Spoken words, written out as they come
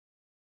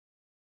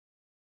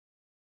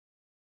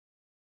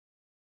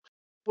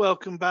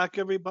Welcome back,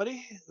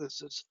 everybody.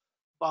 This is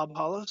Bob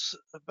Hollis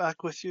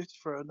back with you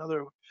for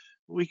another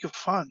week of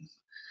fun.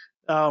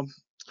 Um,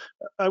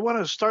 I want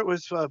to start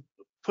with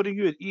putting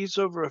you at ease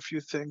over a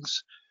few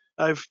things.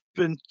 I've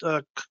been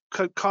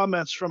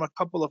comments from a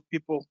couple of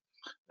people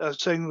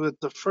saying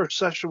that the first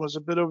session was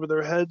a bit over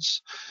their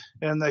heads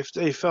and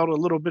they felt a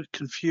little bit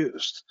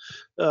confused.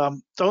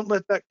 Don't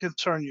let that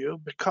concern you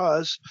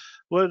because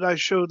what I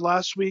showed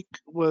last week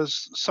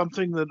was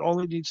something that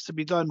only needs to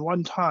be done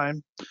one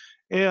time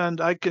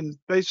and I can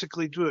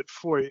basically do it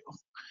for you.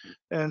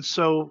 And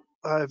so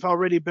I've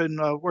already been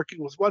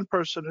working with one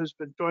person who's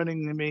been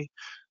joining me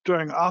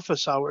during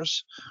office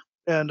hours,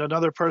 and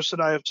another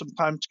person I have some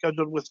time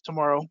scheduled with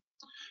tomorrow.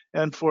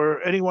 And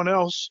for anyone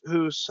else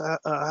who's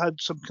had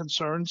some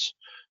concerns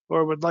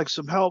or would like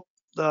some help,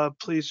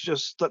 please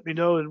just let me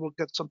know and we'll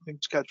get something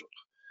scheduled.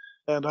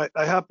 And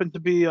I happen to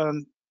be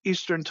on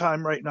Eastern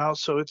time right now,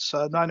 so it's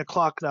 9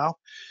 o'clock now.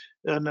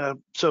 And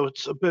so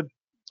it's a bit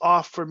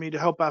off for me to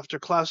help after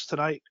class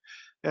tonight.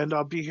 And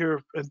I'll be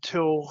here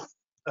until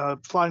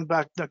flying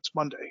back next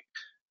Monday.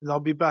 And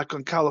I'll be back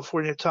on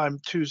California time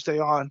Tuesday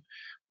on.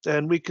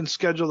 And we can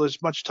schedule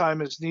as much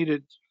time as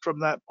needed from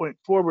that point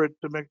forward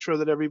to make sure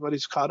that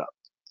everybody's caught up.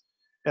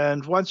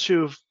 And once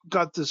you've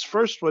got this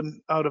first one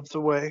out of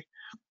the way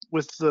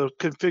with the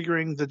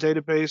configuring the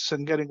database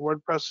and getting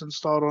WordPress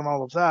installed and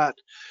all of that,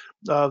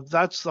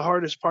 that's the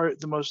hardest part,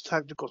 the most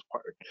technical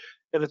part.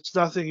 And it's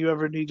nothing you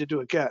ever need to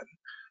do again.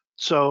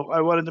 So I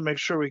wanted to make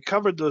sure we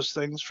covered those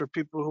things for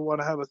people who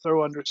want to have a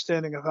thorough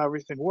understanding of how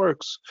everything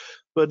works.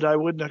 But I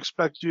wouldn't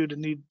expect you to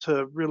need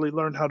to really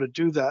learn how to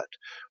do that.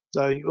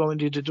 You only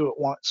need to do it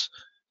once.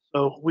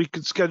 So we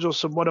can schedule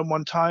some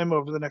one-on-one time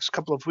over the next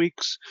couple of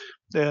weeks.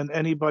 And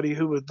anybody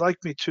who would like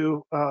me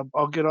to,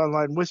 I'll get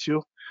online with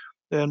you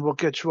and we'll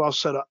get you all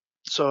set up.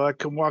 So I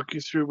can walk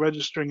you through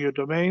registering your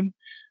domain.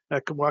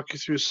 I can walk you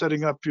through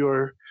setting up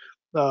your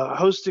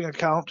hosting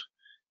account.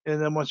 And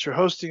then once your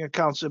hosting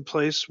account's in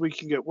place, we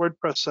can get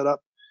WordPress set up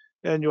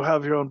and you'll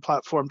have your own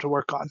platform to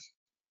work on.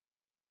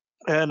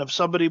 And if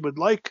somebody would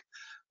like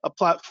a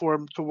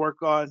platform to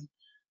work on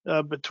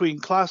between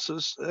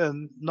classes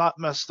and not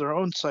mess their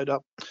own site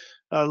up,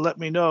 let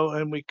me know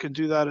and we can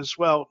do that as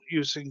well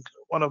using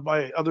one of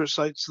my other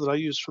sites that I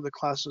use for the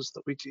classes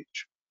that we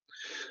teach.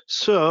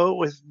 So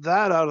with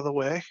that out of the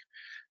way,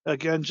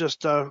 again,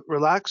 just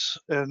relax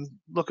and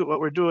look at what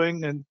we're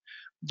doing and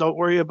don't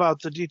worry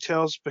about the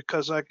details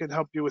because I can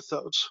help you with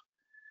those.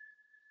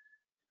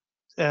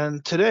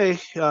 And today,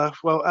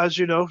 well, as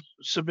you know,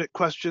 submit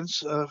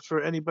questions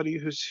for anybody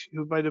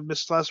who might have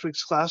missed last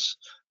week's class.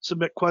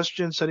 Submit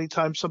questions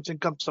anytime something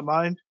comes to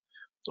mind,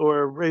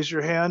 or raise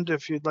your hand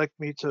if you'd like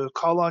me to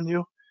call on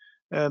you,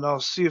 and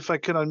I'll see if I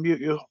can unmute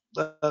you.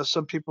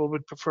 Some people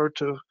would prefer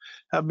to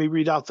have me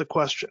read out the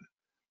question.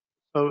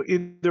 So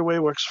either way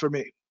works for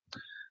me.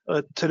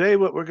 Today,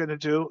 what we're going to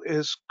do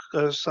is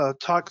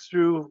talk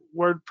through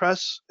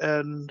WordPress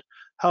and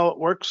how it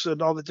works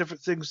and all the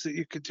different things that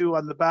you could do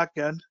on the back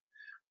end.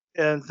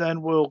 And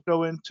then we'll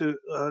go into,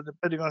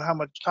 depending on how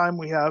much time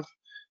we have,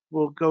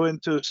 we'll go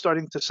into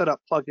starting to set up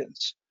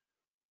plugins.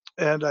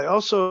 And I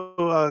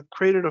also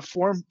created a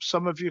form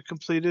some of you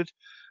completed.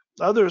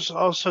 Others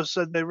also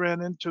said they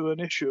ran into an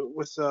issue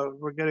with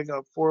we're getting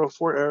a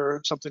 404 error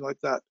or something like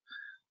that.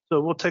 So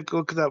we'll take a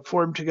look at that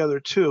form together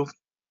too.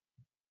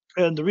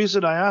 And the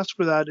reason I ask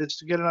for that is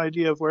to get an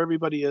idea of where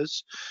everybody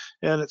is.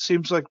 And it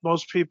seems like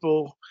most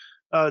people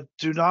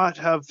do not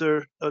have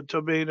their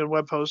domain and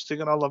web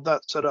hosting and all of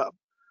that set up.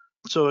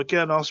 So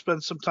again, I'll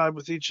spend some time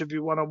with each of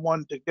you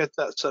one-on-one to get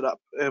that set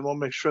up, and we'll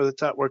make sure that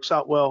that works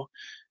out well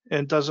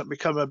and doesn't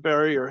become a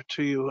barrier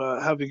to you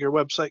having your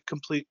website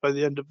complete by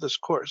the end of this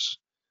course.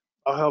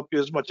 I'll help you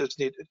as much as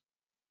needed.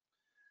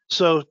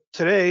 So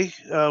today,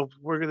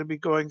 we're going to be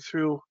going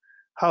through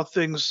how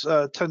things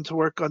tend to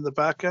work on the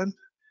back end,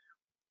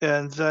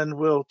 and then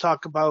we'll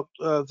talk about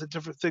the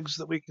different things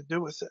that we can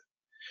do with it.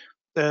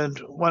 And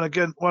one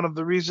of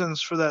the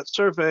reasons for that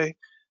survey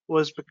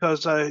was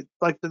because I'd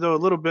like to know a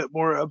little bit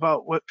more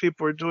about what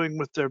people are doing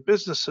with their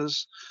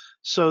businesses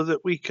so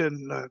that we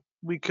can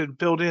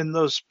build in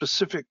those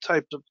specific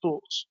types of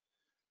tools.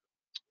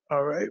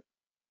 All right.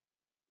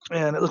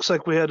 And it looks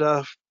like we had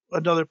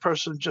another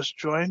person just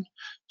join.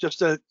 Just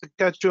to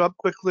catch you up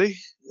quickly,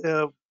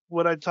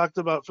 what I talked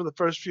about for the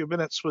first few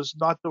minutes was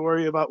not to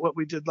worry about what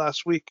we did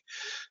last week.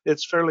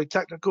 It's fairly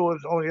technical and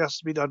it only has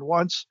to be done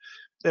once.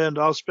 And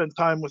I'll spend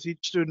time with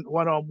each student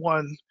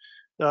one-on-one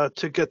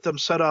to get them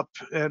set up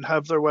and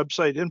have their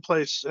website in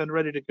place and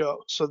ready to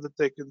go so that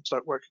they can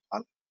start working on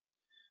it.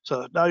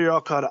 So now you're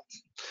all caught up.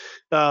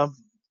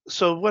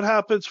 So what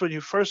happens when you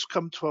first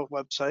come to a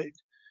website,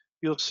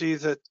 you'll see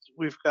that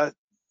we've got,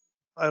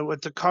 I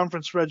went to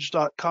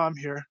conferencereg.com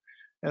here,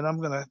 and I'm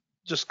going to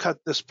just cut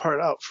this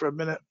part out for a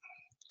minute.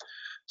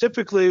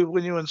 Typically,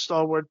 when you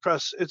install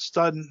WordPress, it's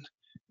done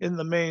in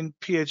the main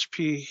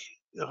PHP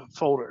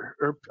folder,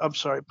 or I'm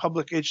sorry,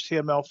 public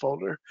HTML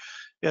folder.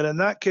 And in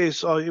that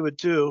case, all you would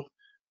do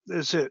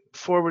is hit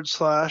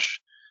 /,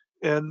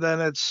 and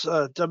then it's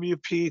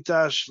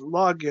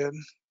WP-login,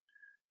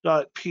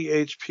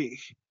 login.php.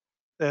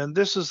 And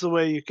this is the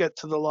way you get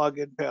to the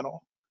login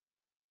panel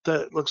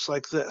that looks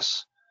like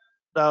this.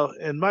 Now,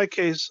 in my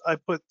case, I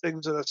put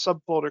things in a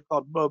subfolder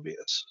called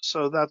Mobius,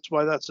 so that's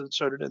why that's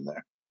inserted in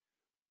there.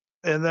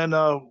 And then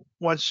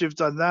once you've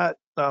done that,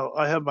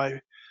 I have my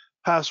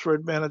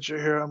password manager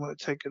here. I'm going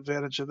to take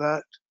advantage of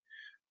that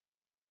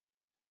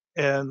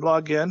and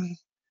log in.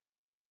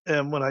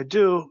 And when I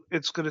do,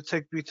 it's going to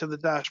take me to the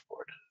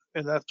dashboard.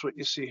 And that's what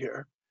you see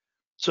here.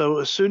 So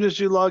as soon as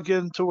you log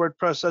into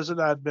WordPress as an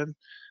admin,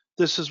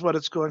 this is what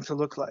it's going to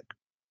look like.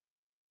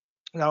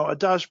 Now, a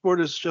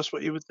dashboard is just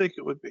what you would think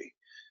it would be.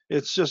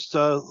 It's just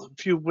a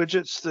few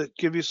widgets that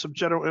give you some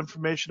general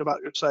information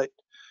about your site.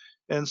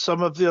 And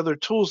some of the other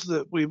tools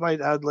that we might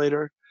add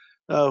later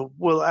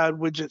will add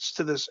widgets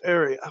to this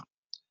area.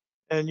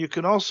 And you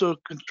can also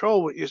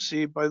control what you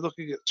see by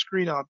looking at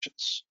screen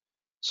options.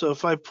 So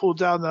if I pull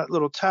down that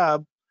little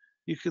tab,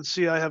 you can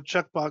see I have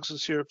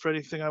checkboxes here for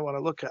anything I want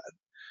to look at.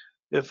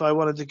 If I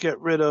wanted to get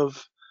rid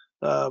of,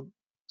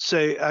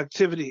 say,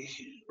 activity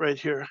right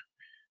here,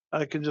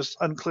 I can just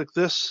unclick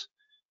this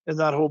and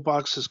that whole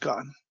box is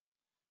gone.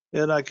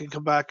 And I can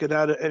come back and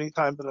add it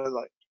anytime that I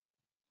like.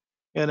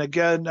 And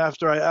again,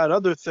 after I add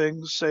other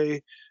things,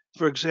 say,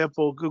 for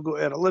example, Google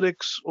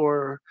Analytics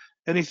or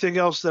anything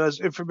else that has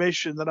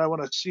information that I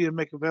want to see and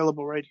make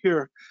available right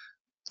here,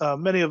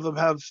 many of them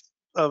have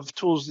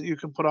tools that you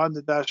can put on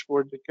the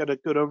dashboard to get a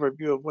good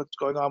overview of what's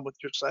going on with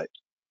your site.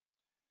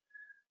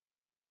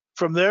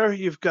 From there,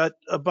 you've got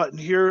a button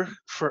here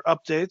for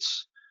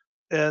updates.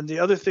 And the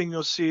other thing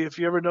you'll see, if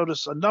you ever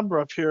notice a number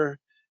up here,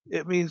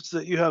 it means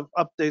that you have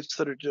updates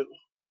that are due.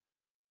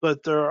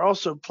 But there are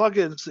also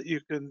plugins that you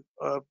can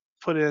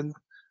put in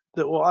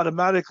that will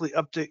automatically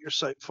update your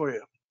site for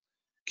you.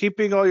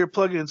 Keeping all your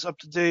plugins up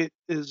to date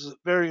is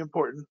very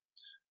important,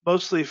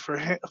 mostly for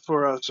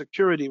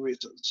security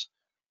reasons.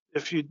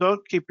 If you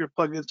don't keep your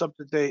plugins up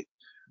to date,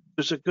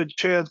 there's a good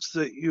chance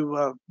that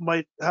you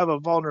might have a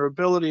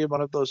vulnerability in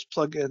one of those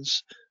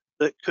plugins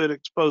that could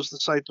expose the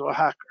site to a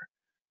hacker.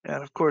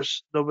 And of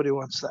course, nobody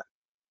wants that.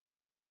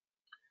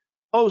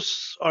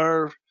 Posts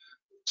are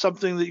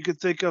something that you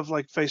could think of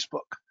like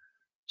Facebook.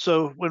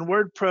 So when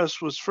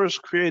WordPress was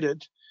first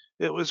created,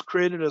 it was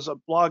created as a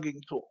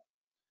blogging tool.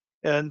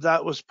 And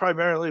that was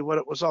primarily what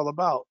it was all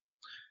about.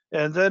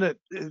 And then it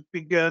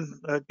began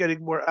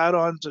getting more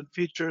add-ons and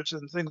features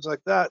and things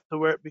like that to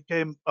where it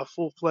became a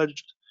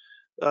full-fledged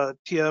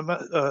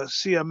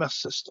CMS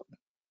system.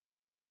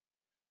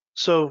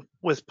 So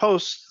with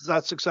posts,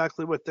 that's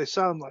exactly what they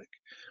sound like.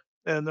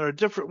 And there are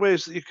different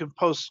ways that you can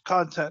post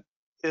content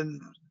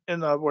in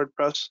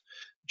WordPress.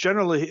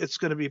 Generally, it's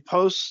going to be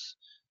posts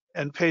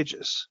and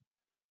pages.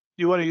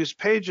 You want to use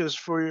pages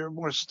for your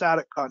more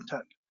static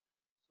content.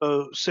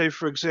 So say,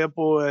 for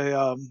example,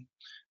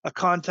 a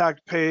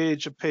contact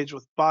page, a page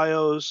with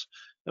bios,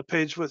 a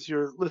page with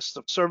your list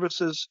of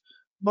services,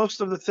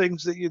 most of the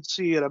things that you'd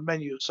see in a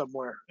menu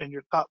somewhere in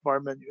your top bar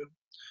menu.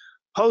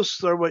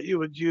 Posts are what you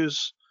would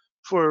use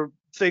for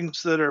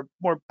things that are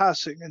more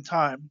passing in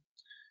time.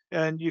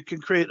 And you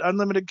can create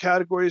unlimited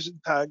categories and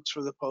tags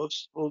for the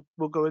post.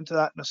 We'll go into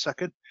that in a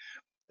second.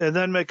 And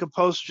then make a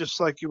post just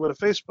like you would a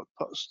Facebook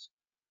post.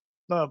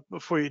 Now,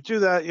 before you do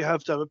that, you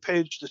have to have a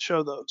page to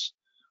show those.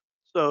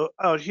 So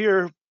out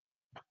here,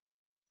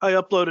 I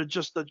uploaded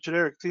just a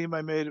generic theme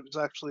I made. It was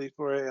actually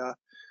for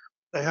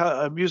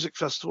a music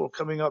festival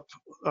coming up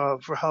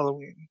for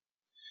Halloween.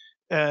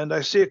 And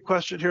I see a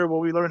question here, will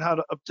we learn how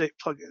to update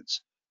plugins?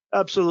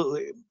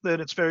 Absolutely,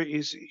 and it's very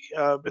easy.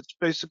 It's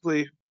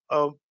basically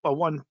a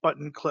one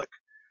button click.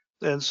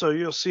 And so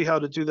you'll see how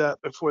to do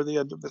that before the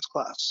end of this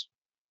class.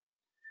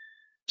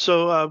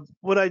 So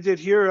what I did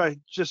here, I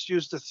just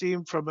used a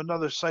theme from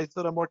another site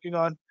that I'm working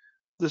on.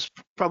 This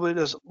probably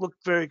doesn't look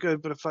very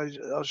good, but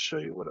I'll show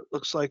you what it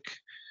looks like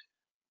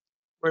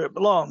where it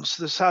belongs.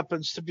 This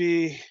happens to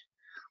be,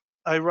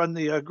 I run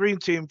the green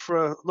team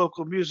for a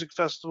local music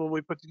festival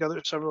we put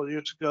together several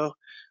years ago.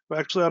 We're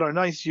actually on our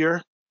 9th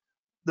year.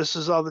 This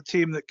is all the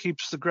team that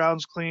keeps the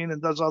grounds clean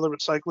and does all the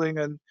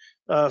recycling.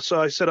 And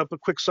so I set up a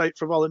quick site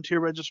for volunteer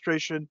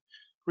registration,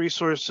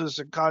 resources,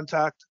 and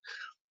contact.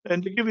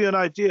 And to give you an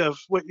idea of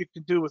what you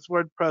can do with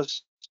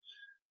WordPress,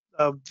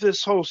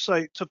 this whole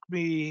site took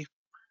me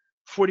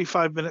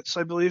 45 minutes,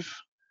 I believe,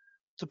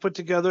 to put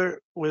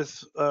together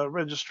with a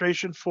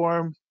registration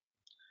form.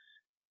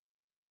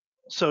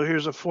 So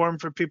here's a form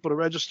for people to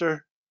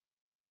register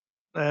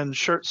and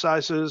shirt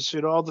sizes,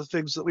 all the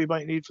things that we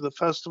might need for the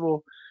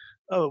festival,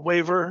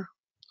 waiver,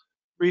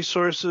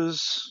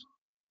 resources.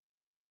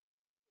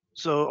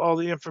 So all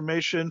the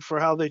information for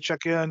how they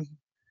check in,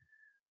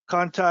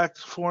 contact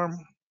form,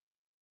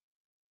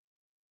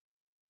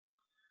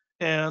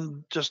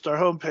 and just our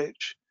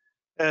homepage.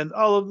 And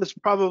all of this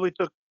probably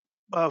took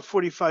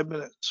 45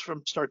 minutes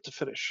from start to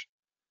finish.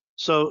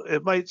 So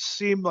it might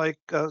seem like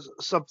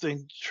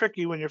something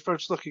tricky when you're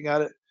first looking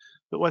at it,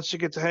 but once you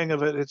get the hang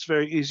of it, it's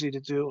very easy to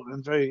do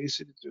and very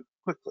easy to do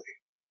quickly.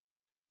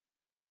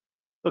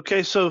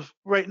 Okay, so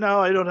right now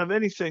I don't have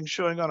anything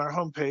showing on our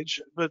homepage,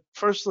 but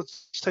first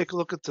let's take a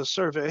look at the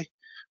survey.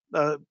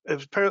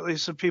 Apparently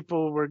some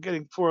people were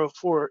getting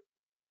 404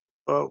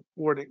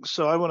 warnings.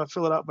 So I want to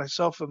fill it out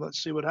myself and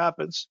let's see what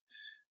happens.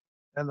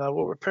 And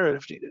we'll repair it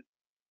if needed.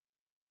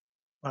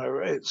 All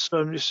right, so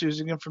I'm just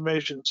using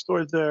information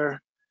stored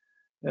there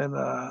and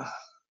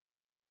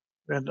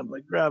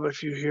randomly grab a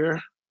few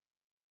here.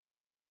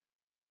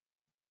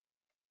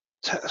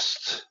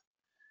 Test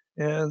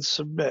and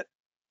submit.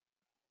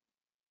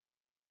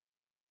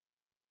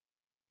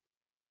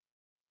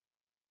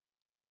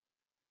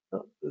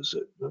 Oh, is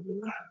it?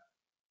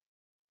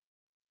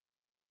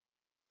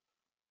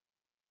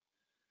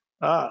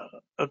 Ah,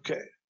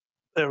 okay.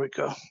 There we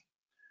go.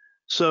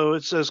 So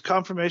it says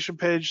confirmation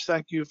page.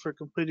 Thank you for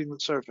completing the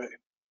survey.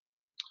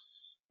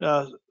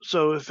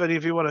 So if any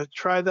of you want to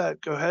try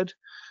that, go ahead.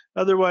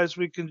 Otherwise,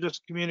 we can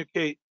just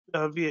communicate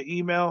via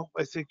email.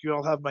 I think you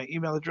all have my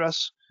email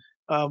address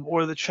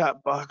or the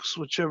chat box,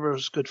 whichever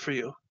is good for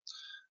you.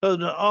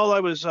 All I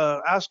was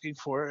asking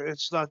for,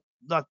 it's not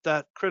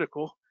that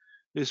critical,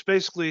 is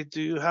basically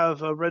do you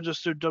have a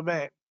registered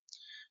domain?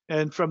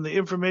 And from the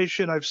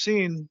information I've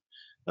seen,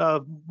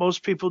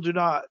 most people do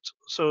not.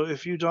 So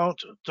if you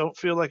don't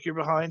feel like you're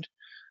behind.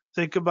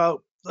 Think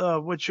about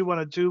what you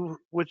want to do,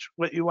 what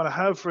you want to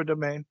have for a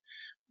domain.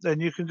 Then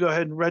you can go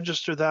ahead and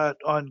register that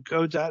on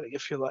GoDaddy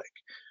if you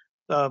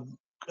like.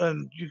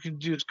 And you can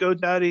use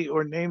GoDaddy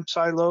or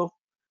NameSilo.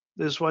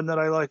 There's one that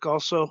I like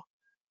also,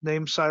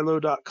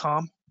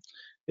 namesilo.com.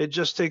 It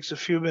just takes a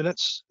few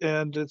minutes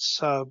and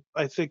it's,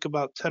 I think,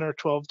 about $10 or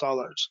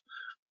 $12.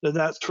 And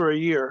that's for a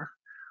year.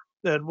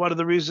 And one of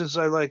the reasons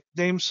I like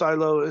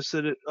NameSilo is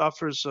that it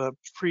offers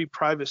free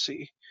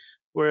privacy,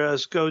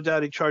 whereas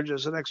GoDaddy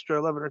charges an extra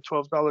 $11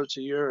 or $12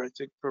 a year, I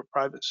think, for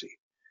privacy.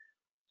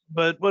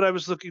 But what I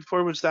was looking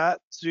for was that.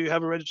 Do you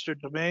have a registered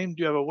domain?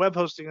 Do you have a web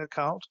hosting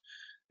account?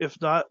 If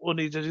not, we'll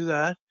need to do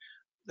that.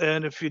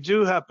 And if you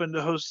do happen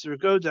to host through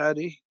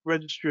GoDaddy,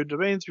 register your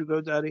domain through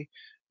GoDaddy,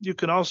 you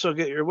can also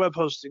get your web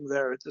hosting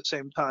there at the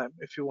same time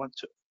if you want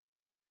to.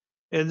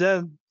 And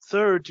then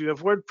third, do you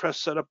have WordPress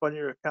set up on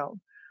your account?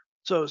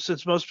 So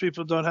since most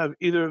people don't have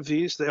either of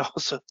these, they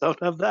also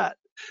don't have that.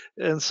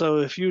 And so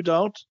if you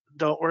don't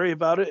worry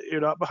about it.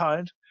 You're not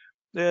behind.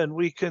 Then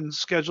we can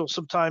schedule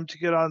some time to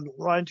get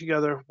online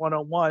together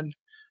one-on-one.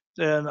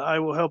 Then I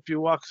will help you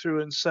walk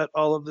through and set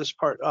all of this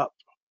part up.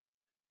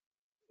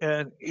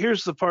 And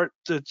here's the part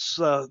that's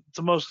the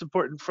most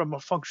important from a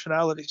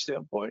functionality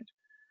standpoint.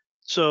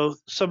 So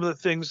some of the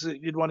things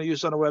that you'd want to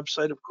use on a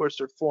website, of course,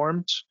 are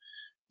forms,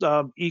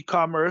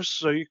 e-commerce,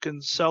 so you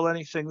can sell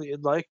anything that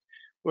you'd like,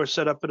 or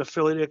set up an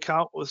affiliate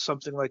account with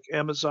something like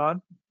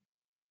Amazon,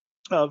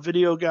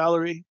 video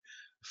gallery,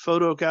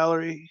 photo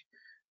gallery,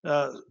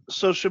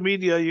 social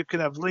media. You can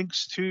have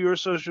links to your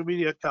social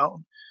media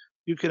account.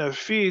 You can have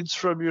feeds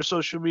from your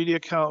social media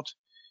account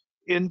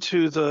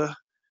into the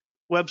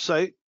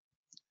website.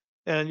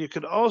 And you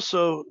can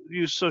also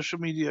use social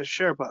media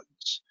share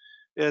buttons.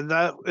 And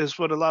that is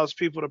what allows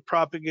people to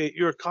propagate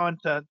your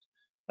content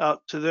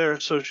out to their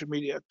social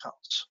media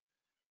accounts.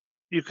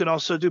 You can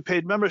also do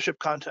paid membership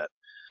content.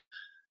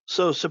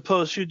 So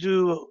suppose you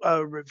do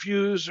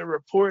reviews or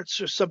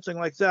reports or something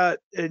like that,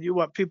 and you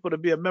want people to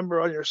be a member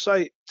on your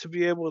site to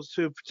be able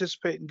to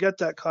participate and get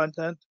that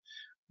content,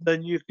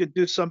 then you could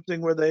do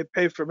something where they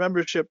pay for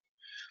membership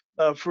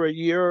for a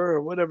year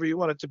or whatever you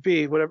want it to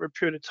be, whatever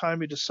period of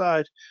time you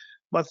decide,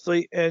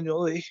 monthly,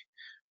 annually.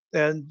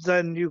 And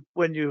then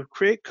when you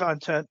create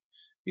content,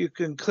 you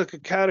can click a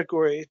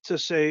category to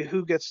say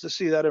who gets to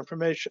see that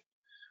information.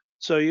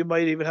 So you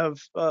might even have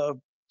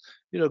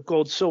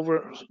gold,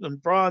 silver,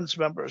 and bronze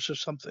members or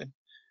something.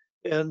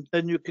 And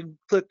then you can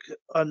click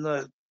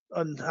on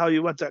how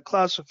you want that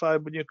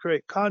classified when you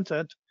create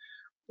content,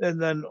 and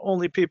then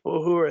only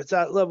people who are at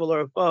that level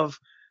or above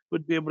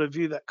would be able to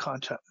view that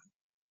content.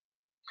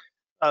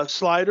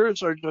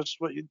 Sliders are just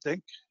what you'd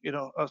think,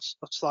 a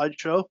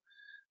slideshow.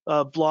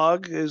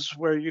 Blog is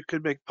where you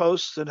could make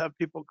posts and have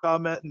people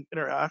comment and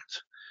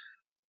interact.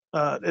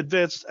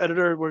 Advanced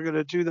editor, we're going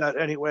to do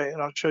that anyway,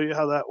 and I'll show you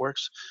how that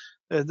works.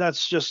 And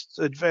that's just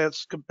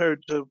advanced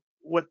compared to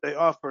what they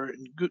offer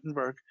in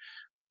Gutenberg.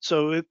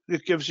 So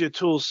it gives you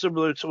tools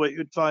similar to what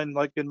you'd find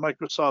like in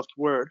Microsoft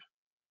Word.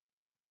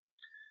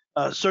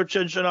 Search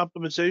engine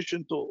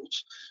optimization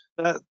tools.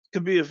 That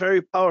can be a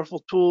very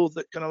powerful tool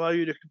that can allow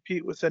you to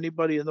compete with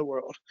anybody in the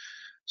world.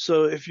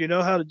 So if you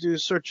know how to do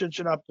search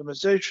engine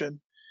optimization,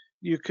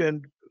 you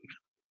can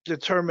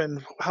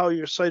determine how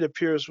your site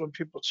appears when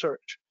people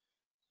search.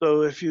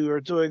 So if you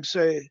are doing,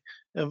 say,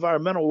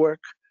 environmental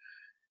work,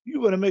 you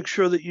want to make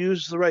sure that you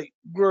use the right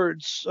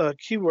words,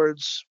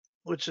 keywords,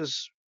 which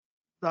is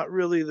not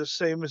really the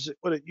same as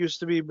what it used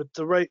to be, but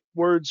the right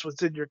words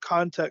within your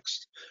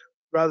context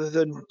rather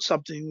than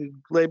something you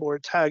label or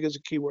tag as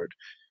a keyword.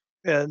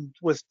 And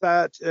with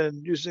that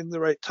and using the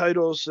right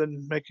titles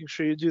and making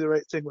sure you do the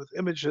right thing with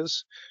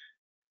images,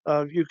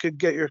 you can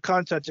get your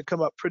content to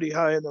come up pretty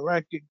high in the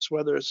rankings,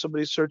 whether it's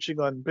somebody searching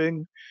on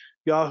Bing,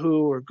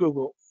 Yahoo, or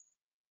Google,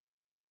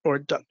 or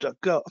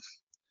DuckDuckGo,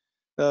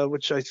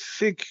 which I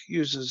think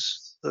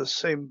uses the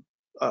same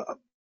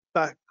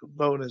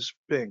backbone as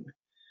Bing.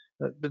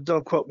 But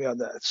don't quote me on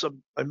that. So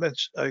I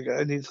mentioned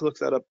I need to look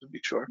that up to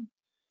be sure.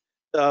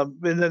 And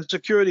then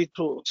security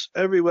tools.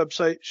 Every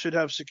website should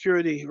have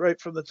security right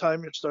from the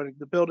time you're starting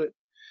to build it.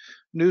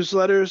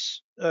 Newsletters,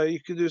 you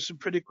can do some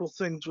pretty cool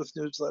things with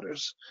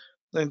newsletters,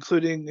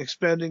 including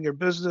expanding your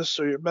business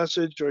or your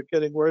message or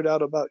getting word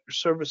out about your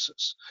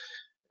services.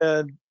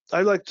 And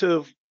I like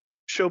to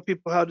show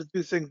people how to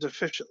do things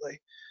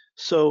efficiently.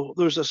 So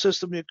there's a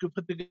system you can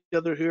put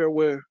together here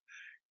where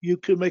you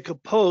can make a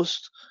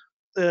post,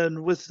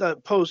 and with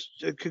that post,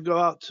 it can go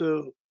out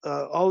to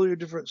all your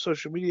different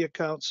social media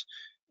accounts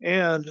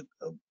and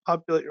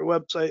populate your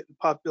website and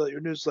populate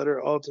your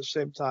newsletter all at the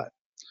same time.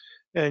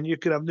 And you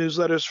can have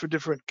newsletters for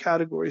different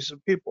categories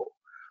of people.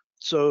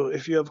 So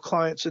if you have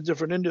clients in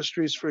different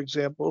industries, for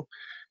example,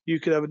 you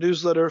could have a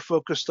newsletter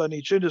focused on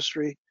each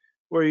industry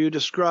where you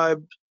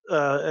describe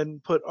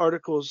and put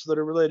articles that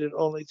are related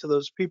only to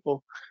those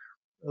people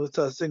with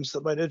things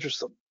that might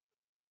interest them.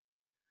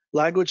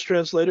 Language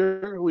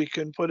translator, we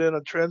can put in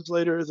a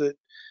translator that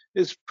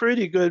is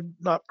pretty good,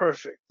 not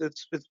perfect.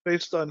 It's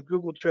based on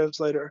Google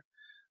Translator.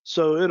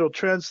 So it'll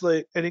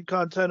translate any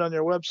content on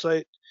your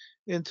website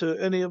into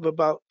any of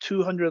about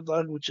 200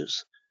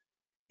 languages,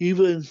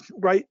 even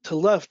right to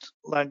left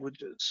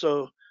languages.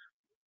 So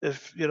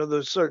if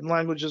there's certain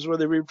languages where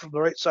they read from the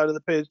right side of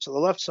the page to the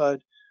left side,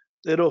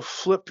 it'll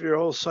flip your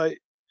whole site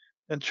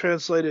and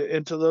translate it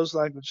into those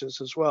languages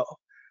as well,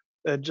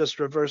 and just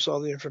reverse all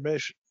the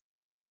information.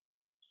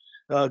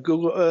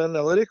 Google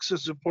Analytics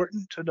is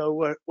important to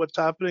know what's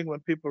happening when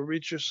people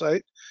reach your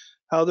site,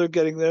 how they're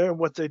getting there, and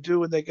what they do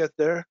when they get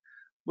there,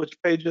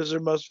 which pages are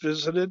most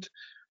visited,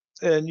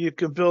 and you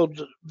can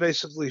build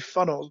basically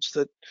funnels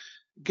that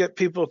get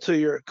people to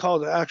your call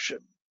to action,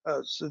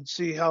 and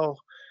see how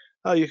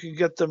you can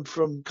get them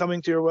from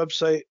coming to your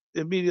website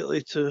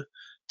immediately to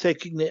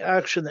taking the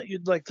action that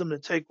you'd like them to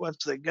take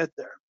once they get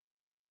there.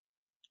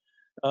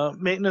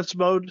 Maintenance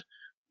mode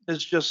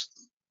is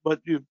just what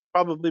you've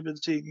probably been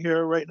seeing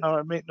here. Right now,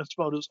 our maintenance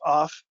mode is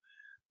off,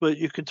 but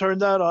you can turn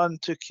that on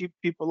to keep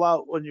people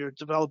out when you're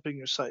developing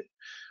your site.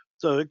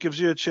 So it gives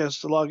you a chance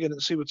to log in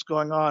and see what's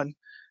going on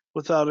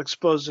without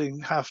exposing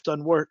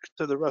half-done work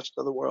to the rest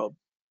of the world.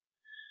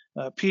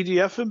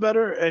 PDF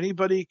embedder,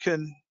 anybody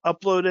can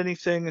upload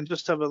anything and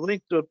just have a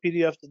link to a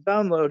PDF to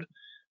download,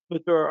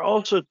 but there are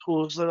also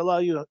tools that allow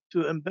you to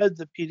embed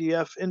the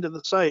PDF into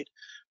the site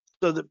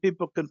so that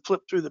people can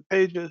flip through the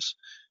pages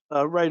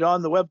right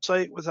on the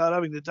website without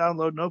having to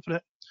download and open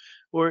it,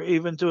 or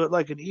even do it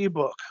like an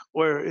ebook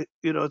where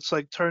it's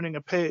like turning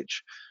a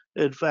page.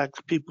 In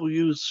fact, people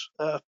use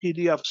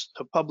PDFs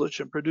to publish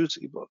and produce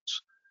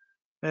ebooks.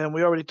 And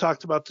we already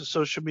talked about the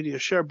social media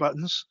share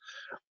buttons.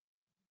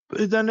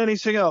 Then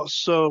anything else.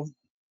 So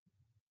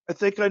I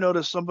think I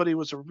noticed somebody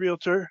was a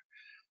realtor.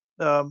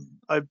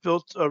 I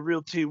built a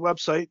realty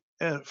website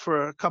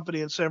for a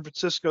company in San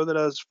Francisco that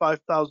has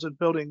 5,000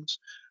 buildings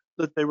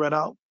that they rent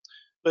out.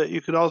 But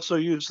you could also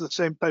use the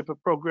same type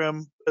of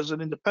program as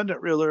an independent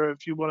realtor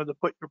if you wanted to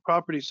put your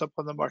properties up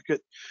on the market,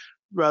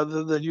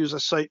 rather than use a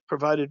site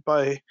provided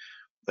by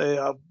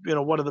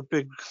one of the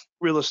big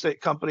real estate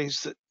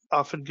companies that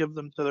often give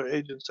them to their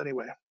agents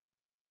anyway.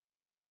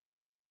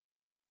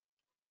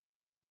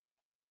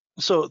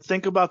 So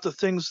think about the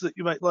things that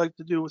you might like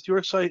to do with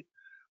your site,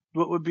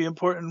 what would be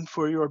important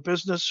for your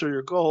business or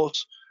your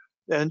goals,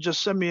 and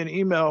just send me an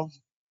email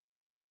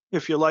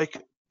if you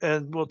like,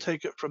 and we'll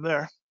take it from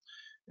there.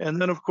 And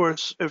then, of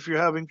course, if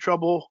you're having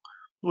trouble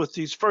with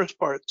these first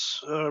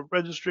parts,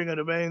 registering a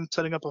domain,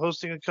 setting up a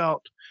hosting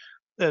account,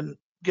 and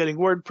getting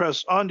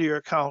WordPress onto your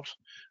account,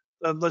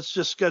 then let's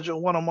just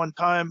schedule one-on-one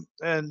time,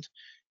 and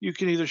you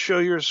can either show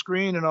your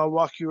screen and I'll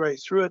walk you right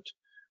through it,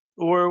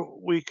 or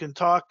we can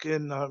talk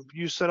and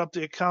you set up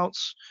the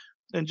accounts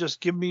and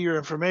just give me your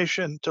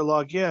information to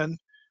log in.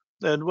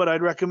 And what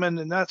I'd recommend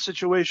in that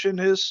situation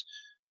is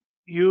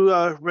you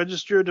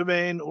register a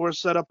domain or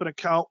set up an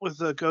account with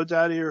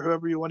GoDaddy or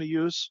whoever you want to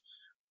use,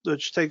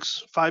 which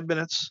takes 5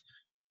 minutes,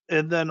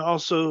 and then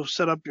also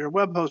set up your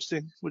web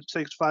hosting, which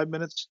takes 5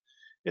 minutes,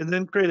 and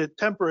then create a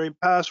temporary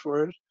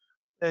password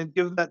and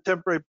give that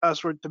temporary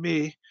password to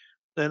me.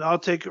 Then I'll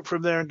take it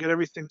from there and get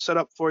everything set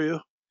up for you.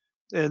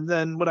 And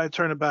then when I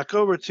turn it back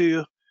over to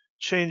you,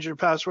 change your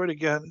password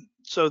again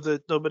so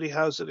that nobody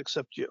has it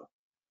except you.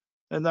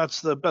 And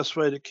that's the best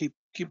way to keep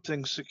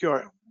things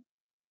secure.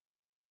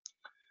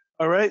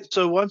 All right,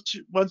 so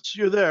once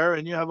you're there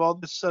and you have all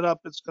this set up,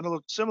 it's going to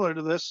look similar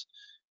to this,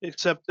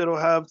 except it'll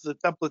have the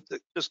template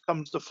that just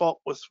comes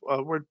default with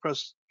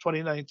WordPress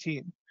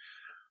 2019.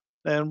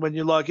 And when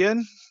you log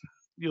in,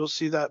 you'll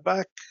see that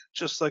back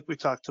just like we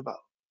talked about.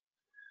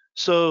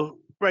 So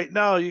right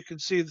now you can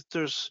see that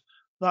there's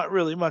not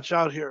really much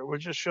out here. We're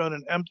just showing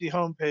an empty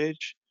home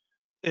page,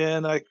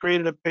 and I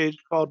created a page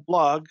called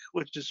blog,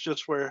 which is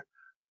just where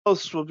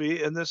posts will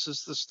be, and this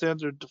is the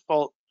standard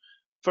default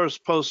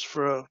first post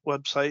for a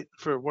website,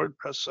 for a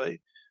WordPress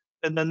site.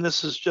 And then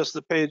this is just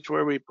the page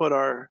where we put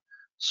our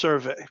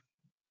survey.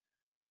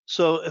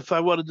 So if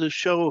I wanted to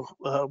show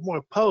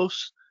more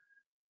posts,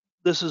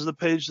 this is the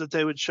page that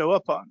they would show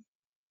up on.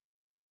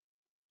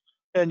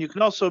 And you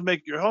can also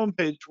make your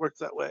homepage work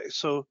that way.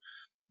 So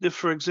if,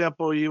 for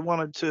example, you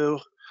wanted to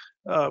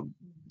um,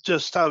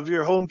 just have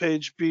your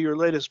homepage be your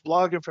latest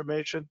blog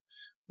information,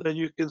 then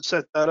you can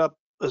set that up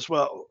as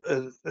well.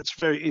 And it's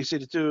very easy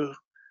to do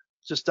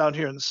just down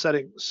here in the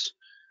settings.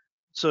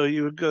 So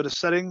you would go to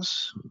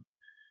settings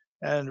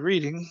and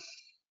reading,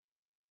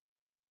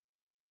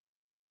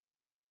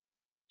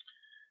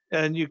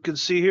 and you can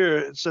see here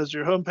it says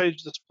your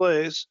homepage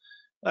displays.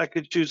 I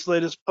could choose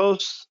latest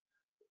posts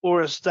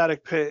or a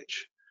static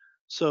page.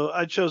 So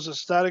I chose a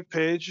static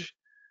page,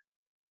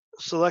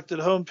 selected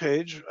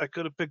homepage. I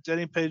could have picked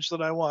any page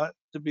that I want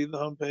to be the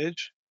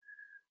homepage.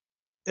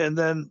 And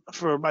then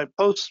for my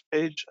post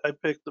page, I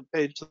picked the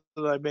page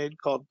that I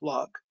made called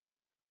blog.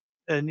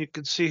 And you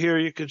can see here,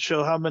 you can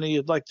show how many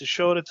you'd like to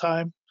show at a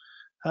time,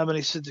 how many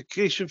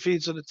syndication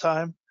feeds at a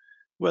time,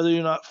 whether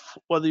you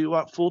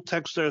want full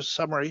text or a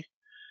summary.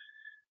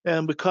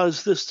 And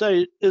because this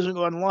site isn't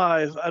going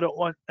live, I don't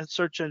want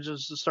search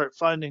engines to start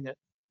finding it.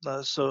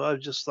 So I've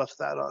just left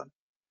that on.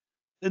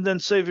 And then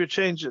save your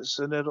changes,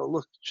 and it'll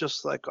look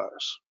just like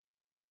ours.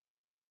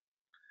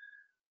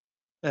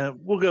 And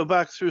we'll go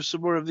back through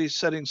some more of these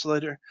settings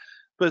later.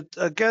 But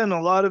again,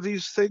 a lot of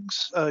these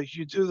things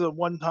you do them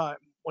one time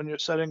when you're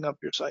setting up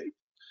your site.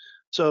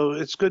 So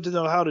it's good to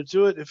know how to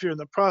do it if you're in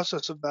the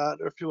process of that,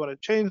 or if you want to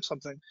change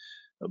something.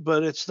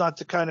 But it's not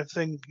the kind of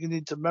thing you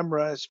need to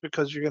memorize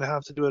because you're going to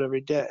have to do it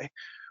every day.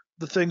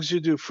 The things you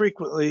do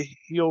frequently,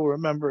 you'll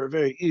remember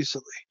very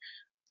easily.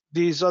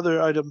 These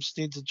other items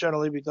need to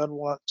generally be done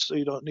once, so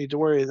you don't need to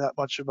worry that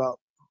much about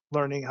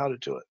learning how to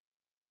do it.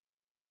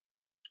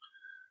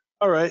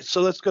 All right,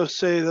 so let's go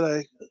say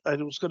that I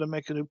was going to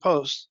make a new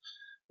post.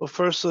 Well,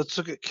 first, let's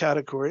look at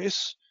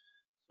categories.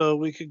 So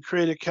we can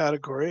create a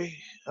category.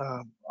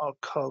 I'll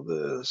call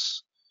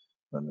this,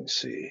 let me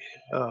see,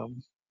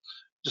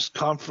 just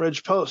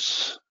conference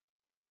posts.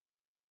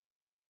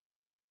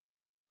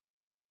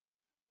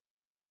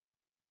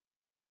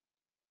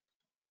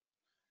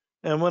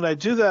 And when I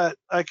do that,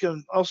 I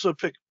can also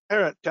pick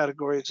parent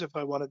categories if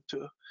I wanted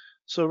to.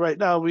 So right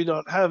now we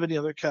don't have any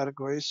other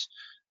categories.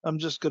 I'm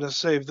just going to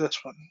save this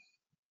one.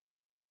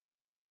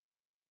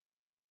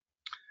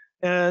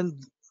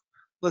 And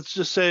let's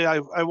just say I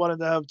wanted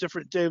to have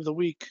different day of the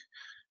week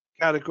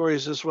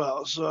categories as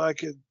well. So I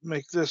could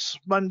make this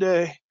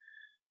Monday,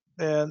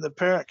 and the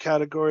parent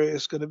category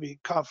is going to be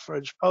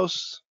conference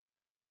posts,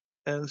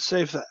 and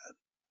save that.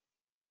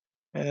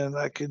 And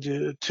I can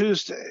do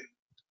Tuesday,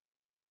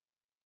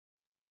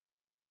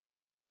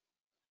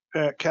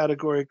 parent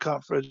category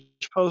conference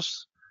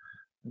posts,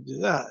 and do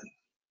that.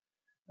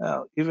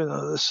 Now, even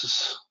though this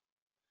is,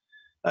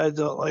 I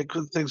don't like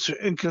when things are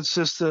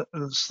inconsistent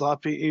and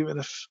sloppy, even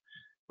if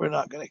we're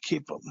not going to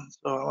keep them.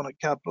 So I want to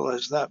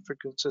capitalize that for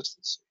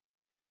consistency.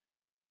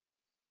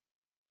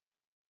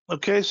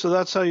 Okay, so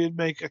that's how you'd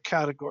make a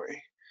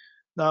category.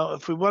 Now,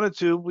 if we wanted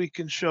to, we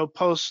can show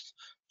posts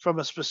from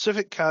a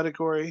specific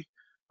category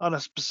on a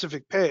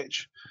specific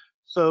page.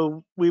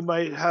 So we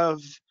might have,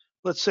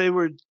 let's say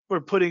we're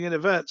putting in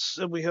events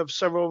and we have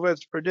several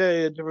events per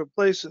day in different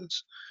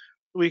places.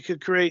 We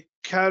could create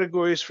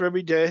categories for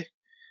every day.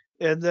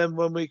 And then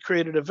when we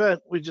create an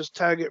event, we just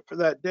tag it for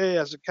that day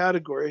as a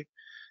category.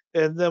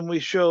 And then we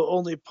show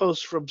only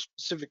posts from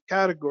specific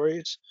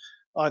categories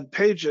on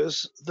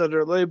pages that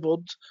are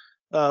labeled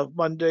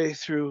Monday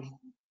through,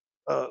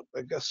 I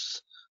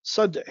guess,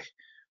 Sunday.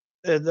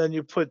 And then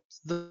you put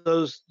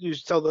those, you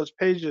tell those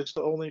pages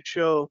to only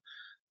show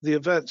the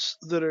events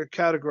that are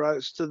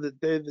categorized to the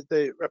day that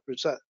they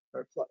represent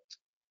or reflect.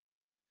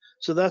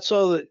 So that's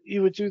all that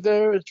you would do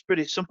there. It's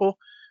pretty simple.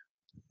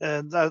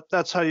 And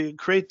that's how you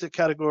create the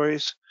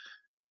categories.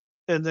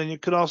 And then you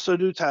can also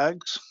do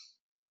tags.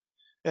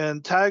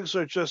 And tags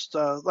are just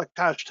like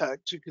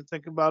hashtags. You can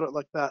think about it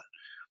like that.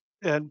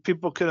 And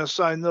people can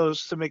assign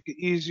those to make it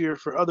easier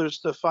for others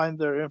to find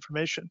their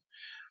information.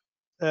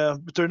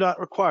 But they're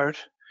not required.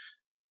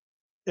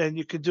 And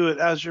you can do it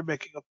as you're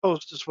making a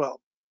post as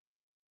well.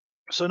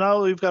 So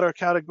now we've got our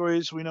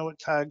categories. We know what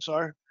tags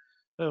are.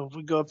 If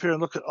we go up here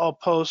and look at all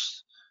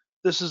posts,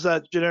 this is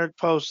that generic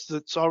post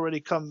that's already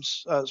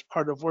comes as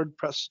part of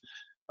WordPress.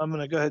 I'm going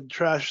to go ahead and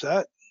trash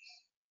that.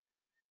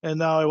 And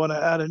now I want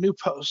to add a new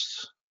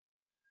post.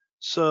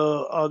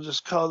 So I'll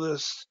just call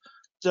this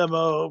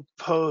demo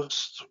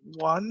post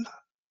 1.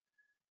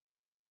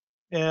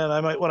 And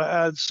I might want to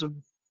add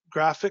some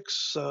graphics.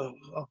 So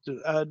I'll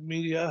do add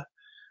media.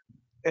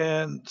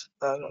 And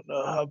I don't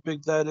know how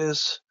big that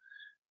is.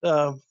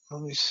 Let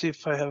me see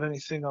if I have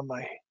anything on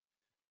my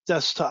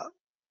desktop.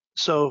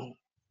 So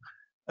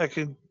I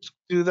can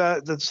do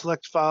that, then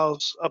select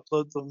files,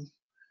 upload them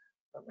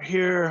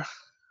here.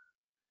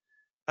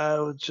 I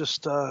would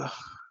just,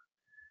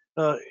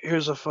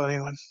 here's a funny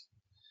one.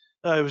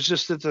 I was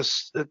just at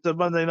the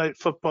Monday Night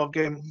Football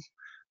game.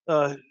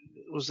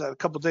 Was that a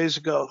couple days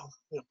ago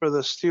for the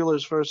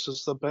Steelers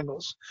versus the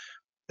Bengals,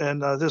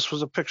 and this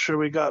was a picture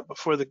we got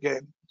before the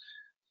game.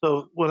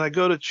 So when I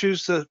go to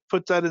choose to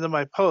put that into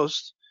my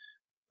post,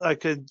 I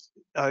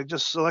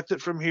just select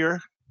it from here.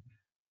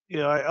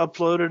 I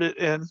uploaded it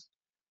in,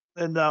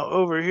 And now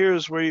over here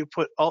is where you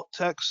put alt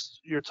text,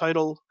 your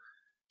title,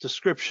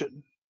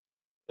 description.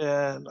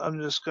 And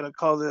I'm just going to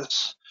call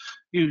this,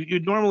 you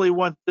normally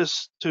want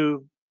this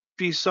to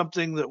be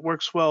something that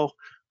works well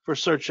for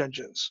search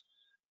engines.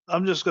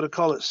 I'm just going to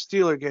call it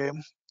Steeler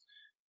Game.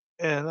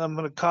 And I'm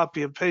going to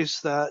copy and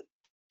paste that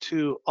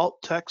to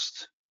alt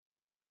text.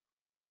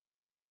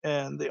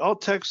 And the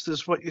alt text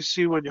is what you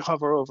see when you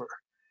hover over.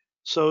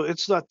 So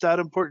it's not that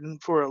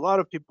important for a lot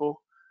of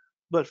people,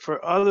 but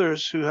for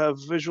others who have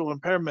visual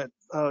impairment,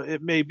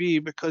 it may be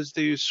because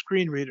they use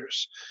screen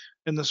readers.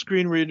 And the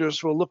screen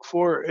readers will look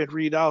for and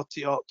read out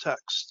the alt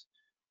text.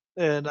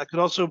 And I could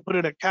also put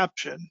in a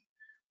caption.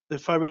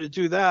 If I were to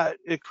do that,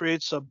 it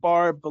creates a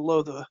bar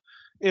below the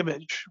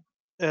image,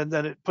 and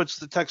then it puts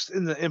the text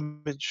in the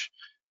image.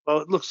 Well,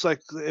 it looks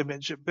like the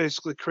image. It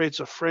basically creates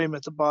a frame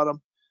at the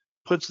bottom,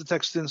 puts the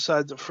text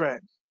inside the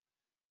frame.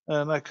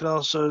 And I can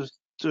also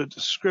do a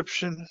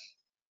description,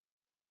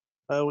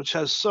 which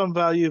has some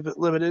value but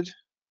limited.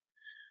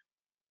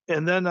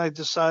 And then I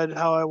decide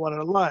how I want it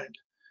aligned.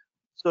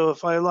 So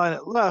if I align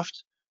it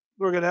left,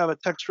 we're going to have a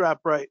text wrap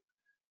right.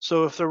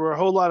 So if there were a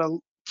whole lot of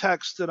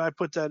text and I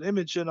put that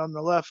image in on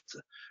the left,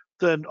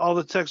 then all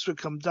the text would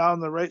come down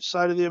the right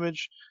side of the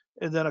image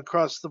and then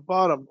across the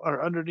bottom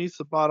or underneath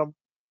the bottom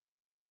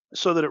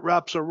so that it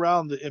wraps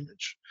around the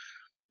image.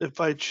 If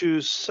I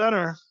choose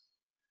center,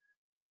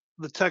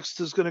 the text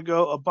is going to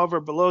go above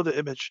or below the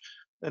image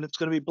and it's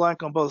going to be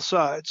blank on both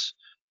sides.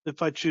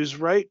 If I choose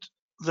right,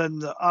 then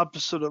the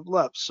opposite of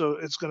left. So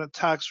it's going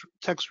to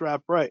text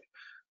wrap right.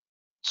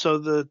 So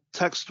the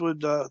text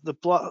would,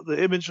 the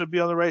image would be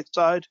on the right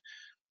side.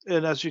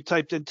 And as you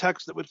typed in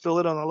text, it would fill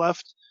it on the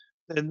left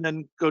and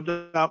then go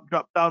down,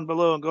 drop down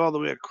below and go all the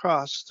way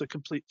across to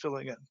complete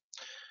filling in.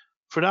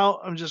 For now,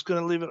 I'm just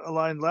going to leave it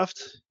aligned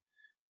left,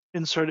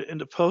 insert it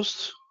into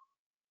post,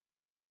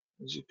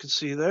 as you can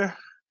see there.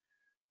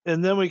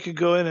 And then we could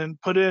go in and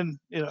put in,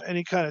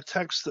 any kind of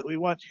text that we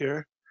want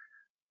here.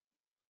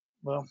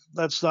 Well,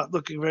 that's not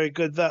looking very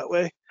good that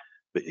way,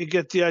 but you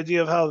get the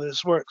idea of how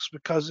this works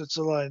because it's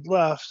aligned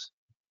left.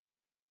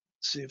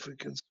 Let's see if we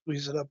can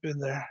squeeze it up in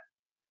there.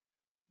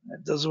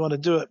 It doesn't want to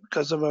do it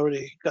because I've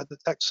already got the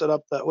text set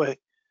up that way.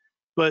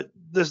 But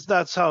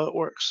that's how it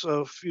works.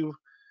 So if you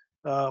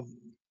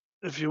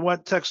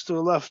want text to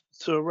the left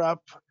to wrap,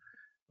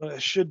 what I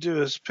should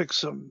do is pick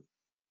some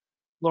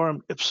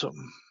lorem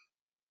ipsum.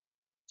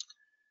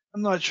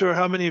 I'm not sure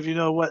how many of you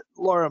know what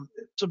lorem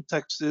ipsum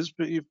text is,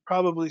 but you've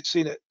probably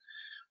seen it.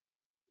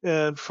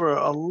 And for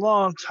a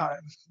long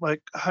time,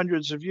 like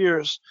hundreds of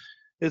years,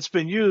 it's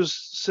been used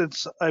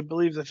since I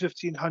believe the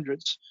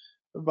 1500s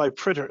by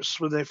printers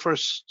when they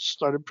first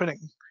started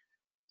printing.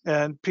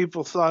 And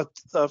people thought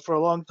for a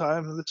long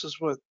time, and this is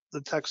what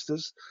the text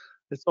is,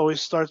 it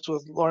always starts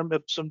with lorem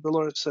ipsum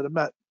dolores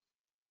sedamet.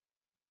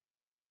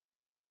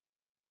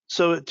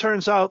 So it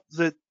turns out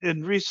that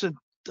in recent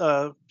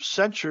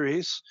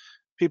centuries,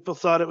 people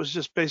thought it was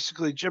just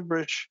basically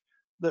gibberish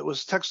that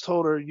was text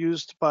holder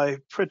used by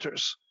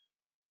printers.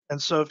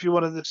 And so if you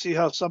wanted to see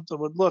how something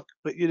would look,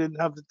 but you didn't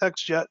have the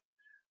text yet,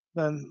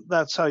 then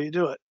that's how you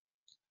do it.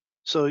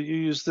 So you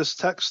use this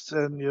text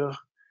and you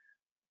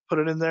put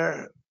it in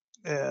there,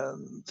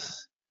 and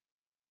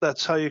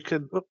that's how you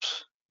can,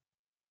 oops,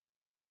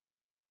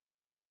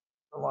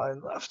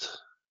 align left.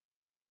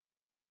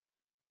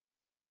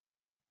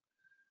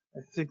 I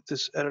think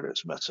this editor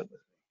is messing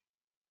with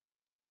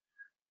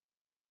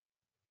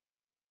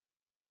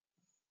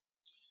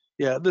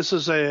me. Yeah, this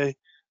is an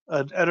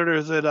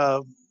editor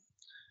that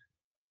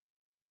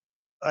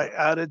I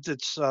added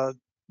that's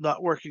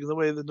not working the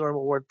way the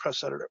normal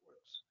WordPress editor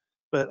works.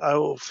 But I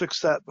will fix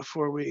that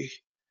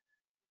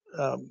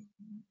um,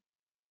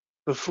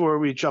 before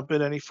we jump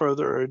in any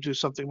further or do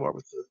something more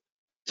with the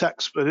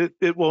text. But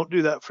it won't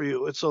do that for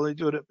you. It's only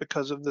doing it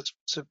because of the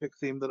specific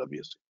theme that I'm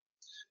using.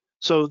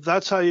 So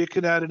that's how you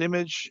can add an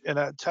image and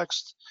add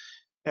text.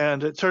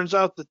 And it turns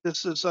out that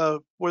this is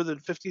more than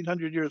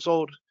 1,500 years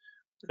old.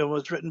 It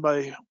was written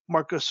by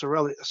Marcus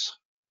Aurelius.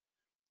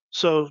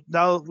 So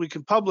now we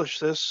can publish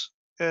this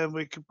and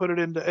we can put it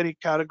into any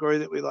category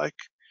that we like.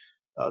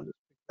 I'll just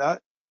pick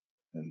that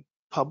and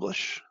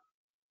publish.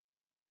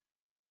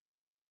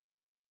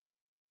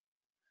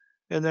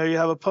 And there you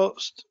have a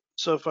post.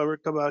 So if I were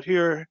to come out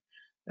here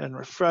and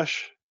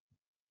refresh,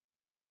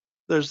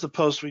 there's the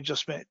post we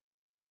just made.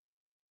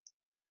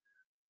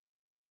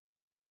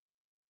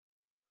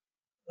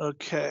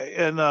 Okay,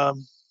 and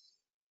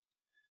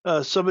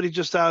somebody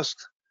just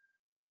asked,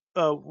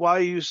 why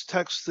use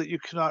text that you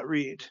cannot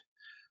read?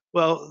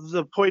 Well,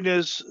 the point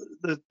is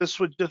that this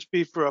would just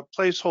be for a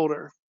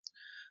placeholder.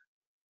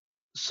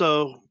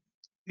 So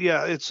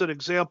yeah, it's an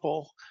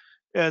example.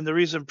 And the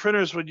reason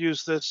printers would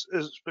use this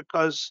is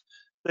because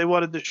they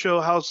wanted to show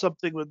how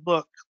something would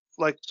look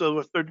like. So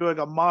if they're doing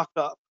a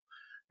mock-up,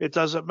 it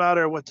doesn't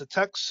matter what the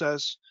text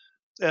says,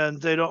 and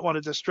they don't want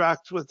to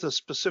distract with the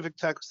specific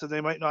text and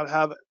they might not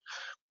have it.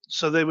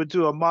 So they would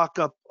do a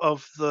mock-up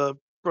of the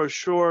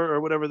brochure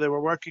or whatever they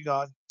were working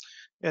on,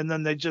 and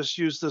then they just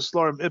use this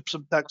lorem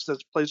ipsum text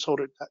as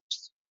placeholder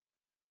text.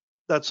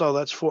 That's all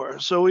that's for.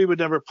 So we would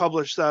never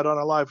publish that on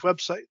a live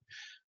website.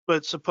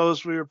 But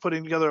suppose we were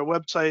putting together a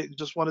website and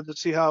just wanted to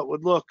see how it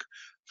would look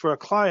for a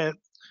client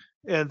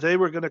and they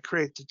were going to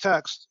create the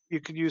text, you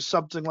could use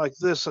something like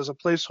this as a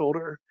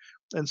placeholder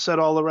and set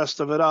all the rest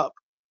of it up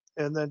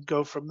and then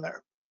go from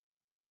there.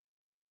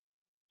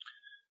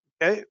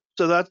 Okay,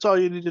 so that's all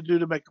you need to do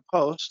to make a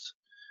post.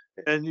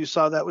 And you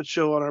saw that would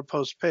show on our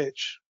post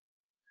page.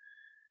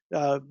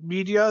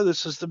 Media,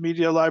 this is the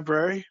media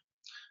library.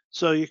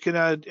 So you can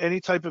add any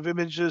type of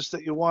images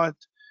that you want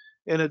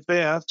in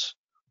advance,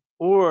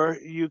 or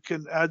you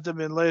can add them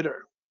in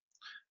later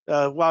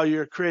while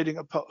you're creating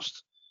a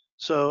post.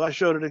 So I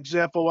showed an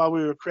example while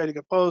we were creating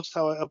a post,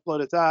 how I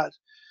uploaded that,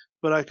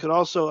 but I could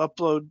also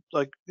upload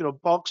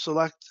bulk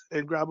select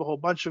and grab a whole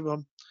bunch of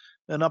them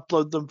and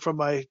upload them from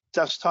my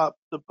desktop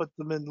to put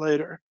them in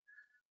later.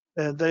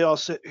 And they all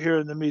sit here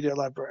in the media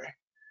library.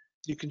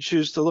 You can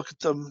choose to look at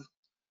them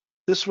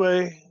this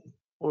way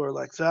or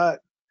like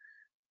that.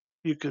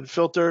 You can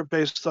filter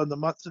based on the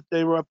month that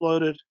they were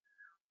uploaded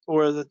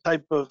or the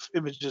type of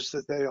images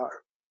that they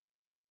are.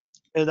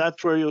 And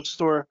that's where you'll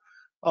store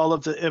all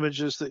of the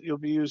images that you'll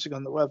be using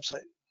on the website.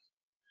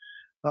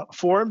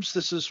 Forms,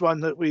 this is one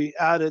that we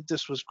added.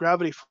 This was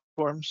Gravity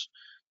Forms,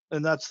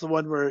 and that's the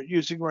one we're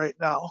using right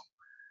now.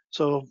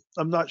 So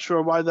I'm not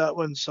sure why that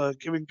one's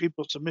giving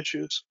people some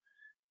issues,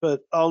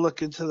 but I'll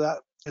look into that.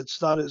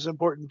 It's not as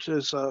important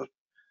as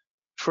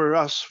for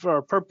us, for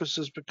our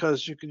purposes,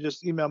 because you can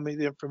just email me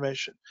the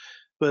information.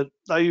 But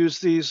I use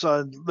these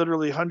on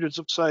literally hundreds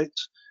of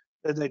sites,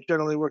 and they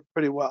generally work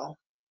pretty well.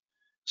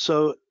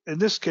 So in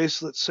this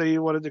case, let's say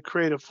you wanted to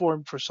create a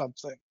form for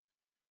something.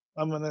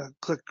 I'm going to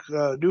click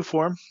New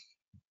Form.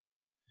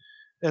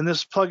 And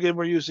this plugin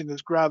we're using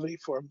is Gravity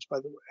Forms, by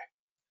the way.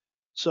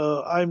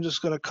 So I'm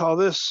just going to call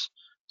this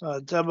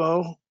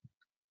demo.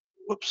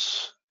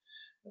 Whoops.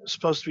 It's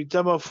supposed to be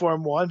demo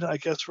form 1. I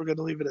guess we're going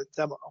to leave it at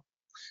demo.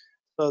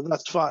 So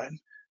that's fine.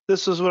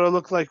 This is what it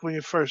looked like when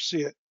you first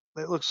see it.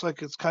 It looks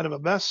like it's kind of a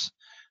mess,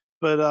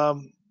 but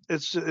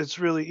it's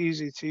really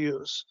easy to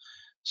use.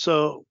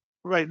 So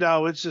right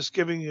now it's just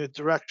giving you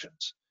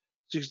directions.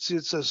 So you can see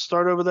it says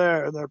start over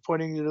there, and they're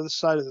pointing you to the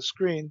side of the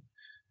screen,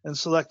 and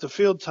select a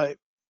field type,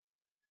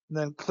 and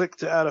then click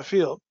to add a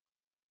field,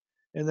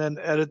 and then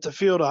edit the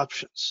field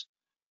options,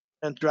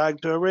 and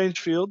drag to arrange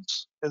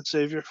fields, and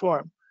save your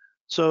form.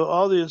 So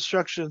all the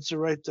instructions are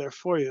right there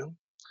for you,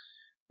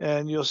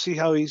 and you'll see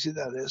how easy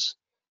that is.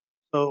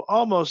 So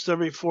almost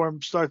every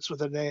form starts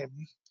with a name,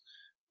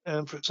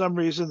 and for some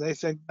reason they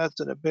think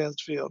that's an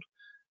advanced field.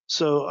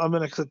 So I'm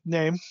going to click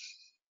name,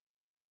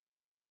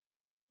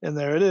 and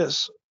there it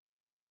is.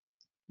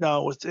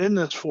 Now within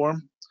this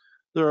form,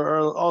 there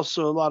are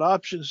also a lot of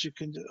options you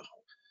can do.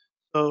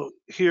 So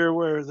here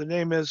where the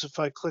name is, if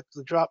I click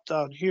the drop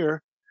down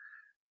here,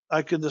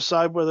 I can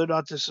decide whether or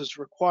not this is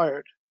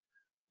required.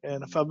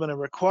 And if I'm going to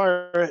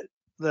require it,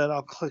 then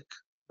I'll click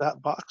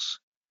that box.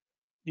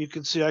 You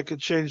can see I could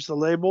change the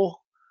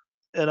label,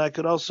 and I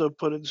could also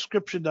put a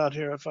description down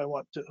here if I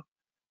want to.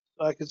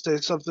 So I could say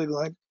something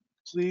like,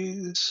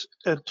 please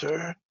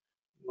enter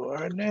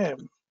your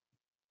name,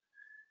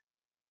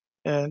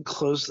 and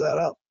close that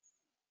up.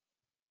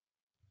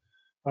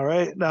 All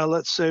right, now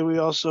let's say we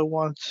also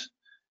want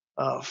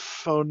a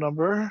phone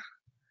number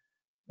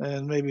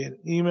and maybe an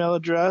email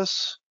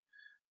address,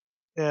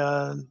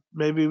 and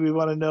maybe we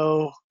want to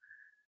know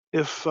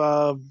if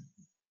I'm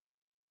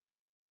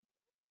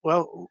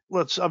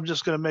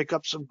just going to make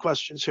up some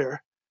questions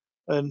here,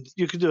 and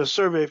you can do a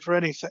survey for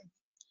anything.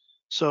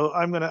 So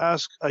I'm going to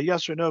ask a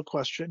yes or no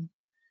question,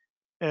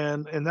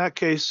 and in that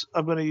case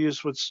I'm going to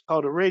use what's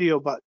called a radio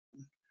button.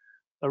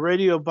 A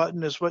radio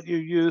button is what you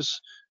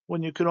use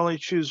when you can only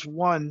choose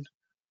one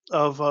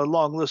of a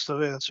long list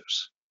of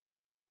answers.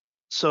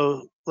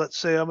 So let's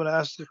say I'm going to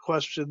ask a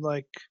question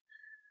like,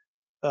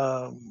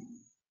 do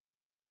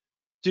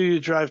you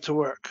drive to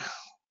work?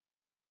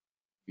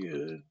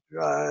 You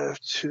drive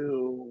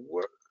to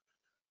work.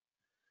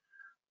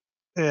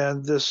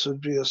 And this would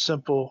be a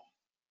simple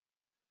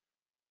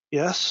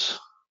yes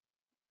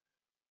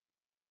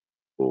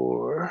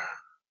or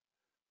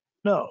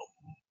no.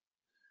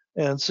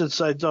 And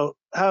since I don't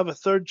have a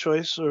third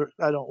choice, or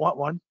I don't want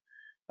one,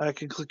 I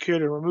can click here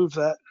to remove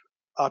that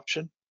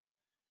option.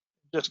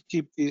 Just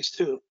keep these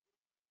two.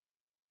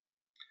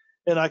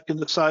 And I can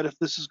decide if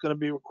this is going to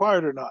be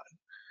required or not.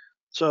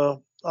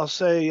 So I'll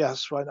say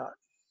yes, why not?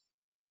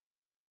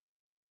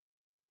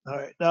 All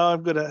right, now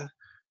I'm going to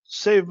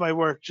save my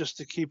work just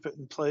to keep it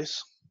in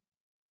place.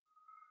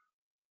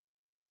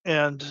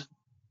 And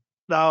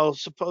now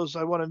suppose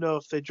I want to know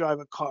if they drive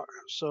a car.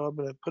 So I'm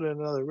going to put in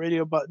another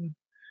radio button,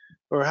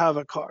 or have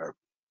a car.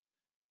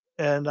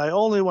 And I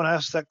only want to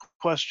ask that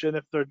question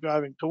if they're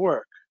driving to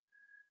work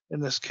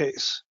in this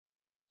case.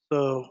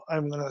 So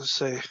I'm going to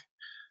say,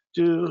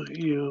 do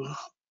you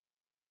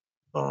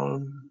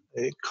own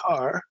a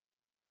car?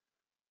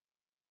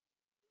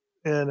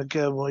 And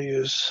again, we'll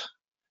use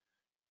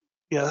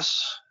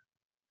yes,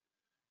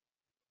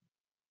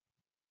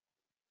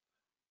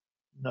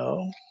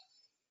 no,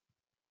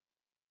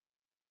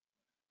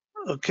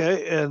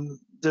 Okay, and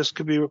this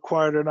could be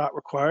required or not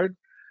required.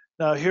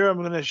 Now here I'm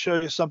going to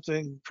show you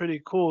something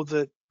pretty cool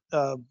that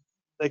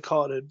they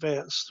call it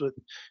advanced, but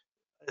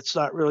it's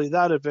not really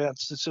that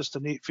advanced. It's just a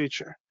neat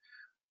feature.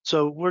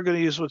 So we're going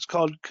to use what's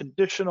called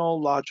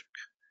conditional logic.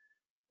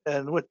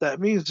 And what that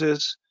means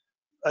is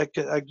I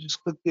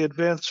just click the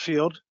advanced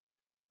field.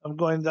 I'm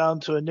going down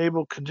to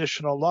enable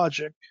conditional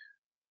logic.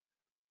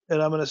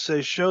 And I'm going to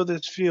say, show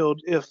this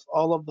field if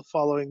all of the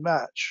following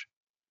match.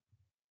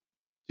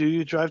 Do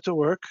you drive to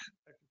work?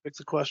 I can pick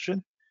the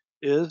question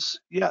is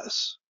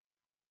yes.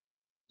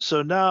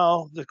 So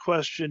now the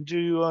question, do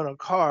you own a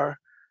car,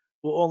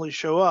 will only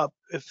show up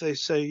if they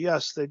say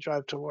yes, they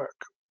drive to work.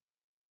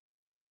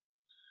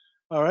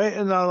 All right,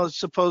 and now let's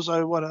suppose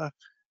I want to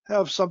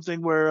have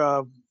something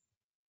where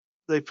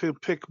they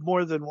pick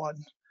more than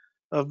one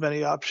of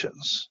many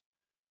options.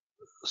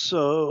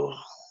 So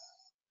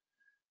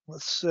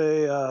let's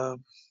say,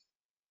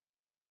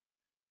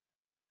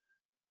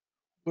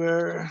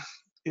 where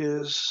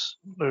is,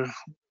 or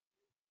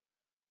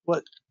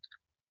what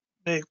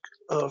make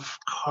of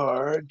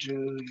car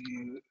do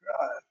you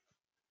drive?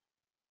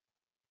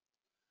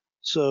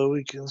 So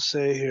we can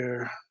say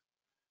here,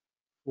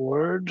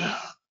 Ford,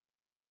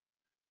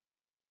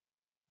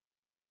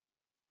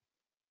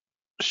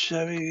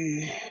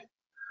 Chevy,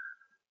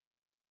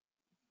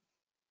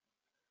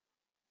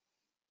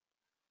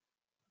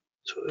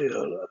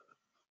 Toyota.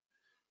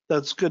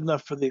 That's good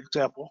enough for the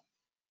example.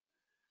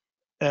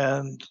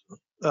 And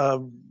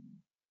um,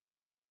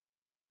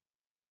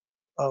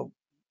 I'll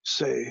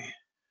say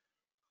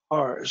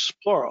cars,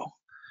 plural,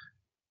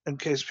 in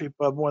case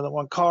people have more than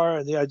one car.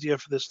 And the idea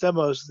for this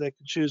demo is they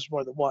can choose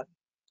more than one.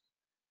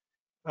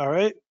 All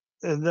right.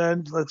 And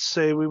then let's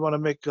say we want to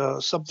make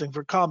something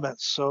for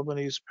comments. So I'm going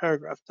to use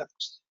paragraph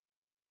text.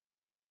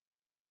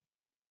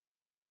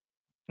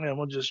 And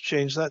we'll just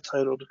change that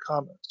title to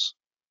comments.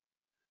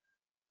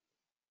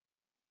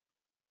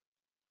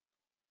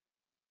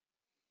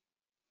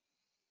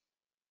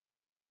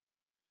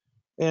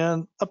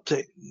 And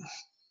update.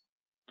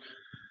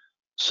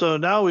 So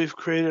now we've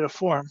created a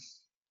form.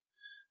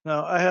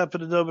 Now I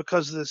happen to know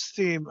because of this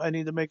theme, I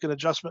need to make an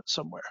adjustment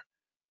somewhere.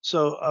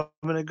 So I'm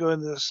going to go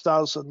into the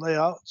styles and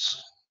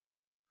layouts.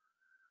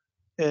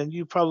 And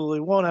you probably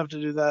won't have to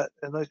do that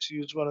unless you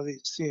use one of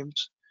these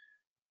themes.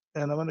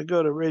 And I'm going to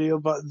go to radio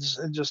buttons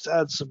and just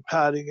add some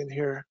padding in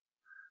here.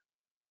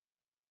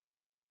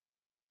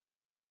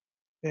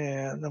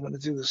 And I'm going to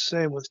do the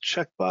same with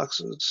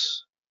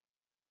checkboxes,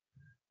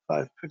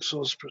 5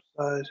 pixels per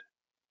side.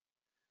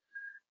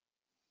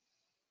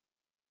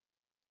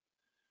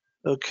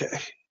 Okay.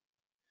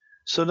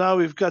 So now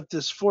we've got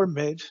this form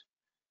made.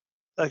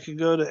 I can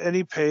go to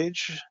any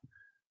page.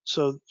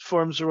 So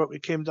forms are what we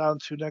came down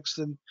to next.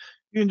 And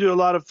you can do a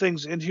lot of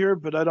things in here,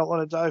 but I don't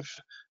want to dive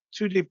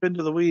too deep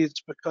into the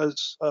weeds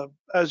because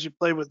as you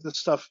play with this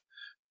stuff,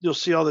 you'll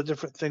see all the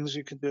different things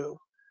you can do.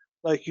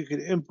 Like you can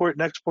import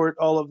and export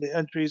all of the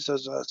entries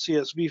as a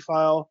CSV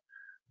file.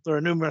 There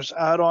are numerous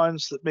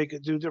add-ons that make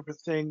it do different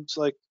things.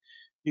 Like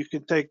you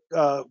can take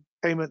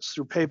payments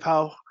through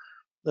PayPal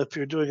if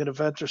you're doing an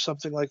event or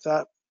something like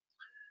that.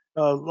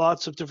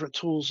 Lots of different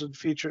tools and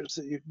features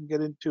that you can get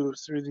into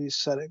through these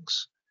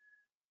settings.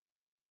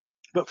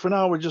 But for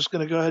now, we're just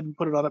going to go ahead and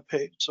put it on a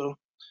page. So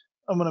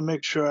I'm going to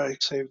make sure I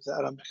save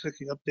that. I'm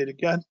clicking update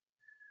again.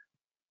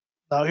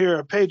 Now here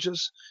are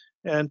pages,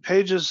 and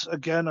pages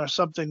again are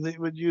something that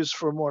you would use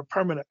for more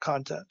permanent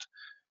content.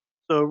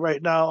 So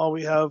right now, all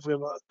we have a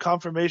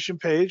confirmation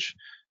page,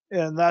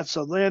 and that's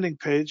a landing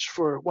page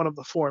for one of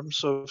the forms.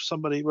 So if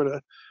somebody were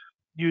to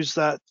use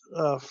that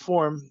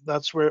form,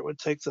 that's where it would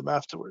take them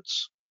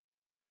afterwards.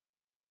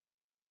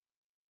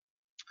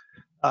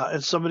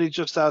 And somebody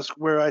just asked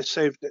where I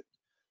saved it.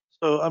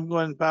 So I'm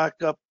going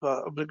back up,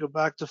 I'm going to go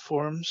back to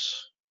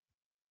forms.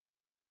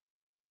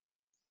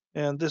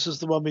 And this is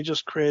the one we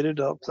just created.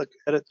 I'll click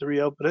edit to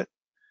reopen it.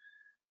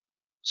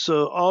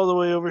 So all the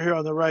way over here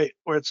on the right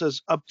where it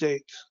says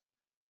update,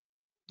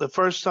 the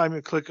first time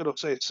you click, it'll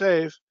say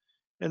save.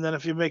 And then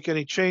if you make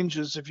any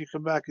changes, if you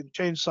come back and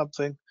change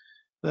something,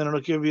 then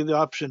it'll give you the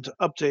option to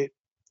update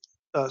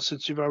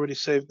since you've already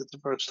saved it the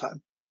first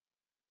time.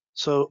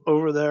 So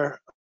over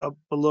there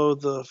below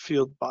the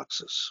field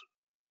boxes.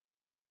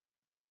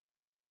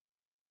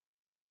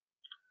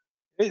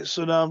 Okay,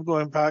 so now I'm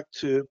going back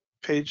to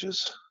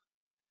pages.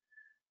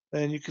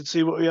 And you can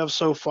see what we have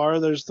so far.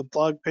 There's the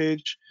blog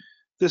page.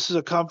 This is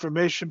a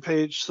confirmation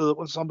page so that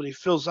when somebody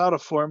fills out a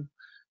form,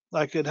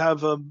 I could have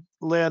them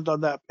land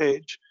on that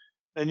page.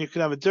 And you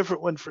can have a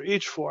different one for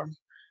each form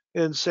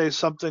and say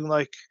something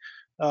like,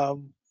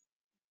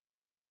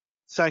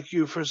 thank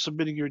you for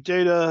submitting your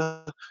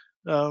data.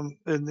 And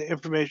the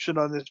information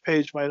on this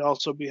page might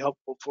also be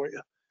helpful for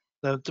you.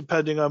 Now,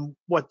 depending on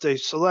what they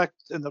select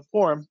in the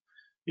form,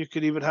 you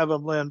could even have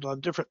them land on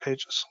different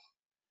pages.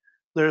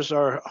 There's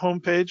our home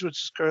page,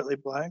 which is currently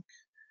blank.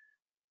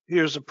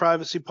 Here's a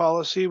privacy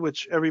policy,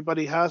 which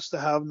everybody has to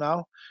have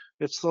now.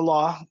 It's the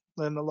law,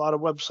 and a lot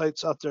of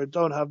websites out there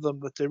don't have them,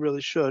 but they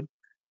really should.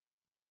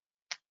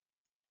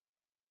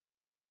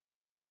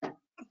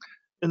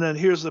 And then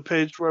here's the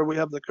page where we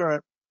have the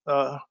current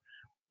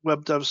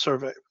web dev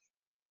survey.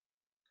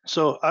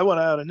 So I want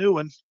to add a new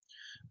one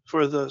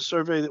for the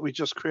survey that we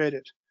just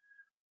created.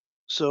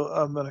 So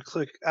I'm going to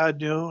click add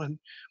new, and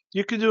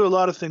you can do a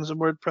lot of things in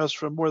WordPress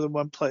from more than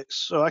one place.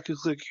 So I can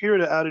click here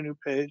to add a new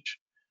page,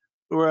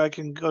 or I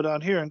can go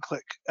down here and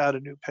click add a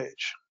new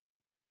page.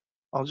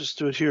 I'll just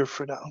do it here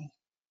for now.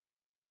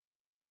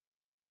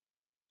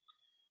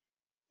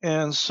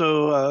 And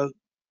so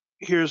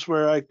here's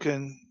where I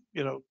can,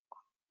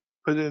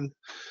 put in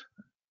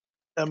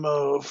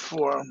demo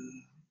form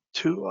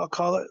 2, I'll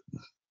call it.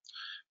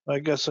 I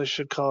guess I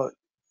should call it,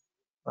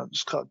 I'll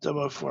just call it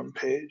demo form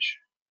page.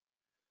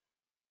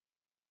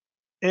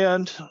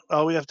 And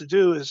all we have to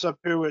do is up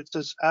here where it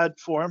says add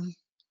form,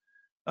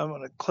 I'm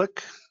going to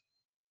click,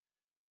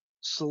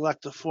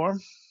 select the form.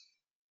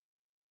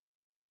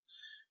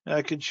 And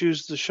I can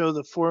choose to show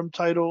the form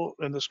title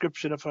and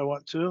description if I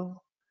want to.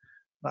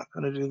 Not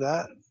going to do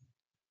that.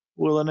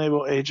 We'll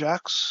enable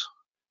Ajax.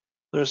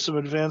 There's some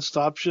advanced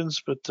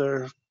options, but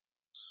they're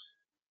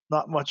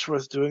not much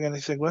worth doing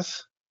anything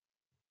with.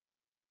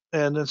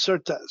 And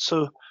insert that.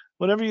 So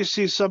whenever you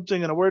see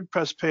something in a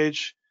WordPress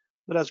page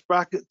that has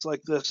brackets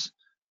like this,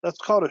 that's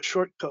called a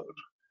shortcode.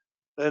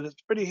 And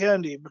it's pretty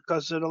handy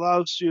because it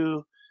allows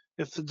you,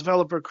 if the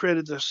developer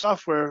created their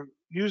software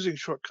using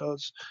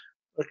shortcodes,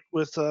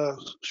 with a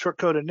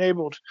shortcode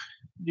enabled,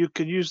 you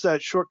can use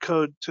that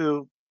shortcode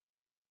to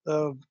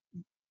do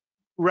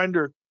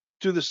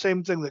the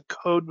same thing that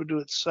code would do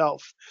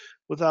itself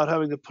without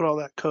having to put all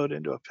that code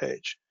into a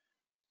page.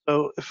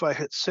 So if I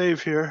hit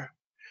save here,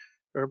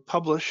 or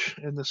publish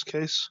in this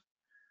case,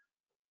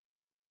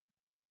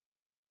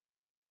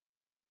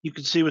 you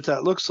can see what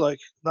that looks like.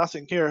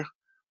 Nothing here.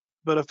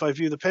 But if I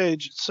view the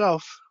page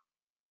itself,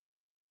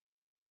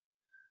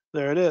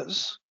 there it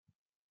is.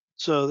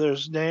 So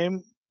there's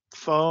name,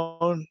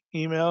 phone,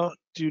 email,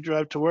 do you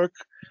drive to work?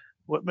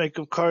 What make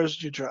of cars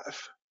do you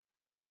drive?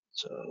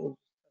 So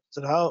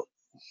test it out.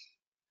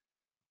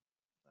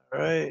 All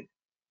right.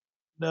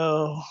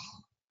 No.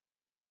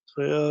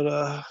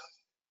 Toyota.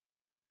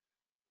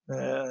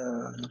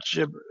 And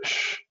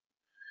gibberish.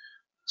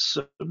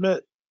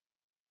 Submit.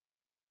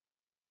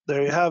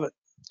 There you have it.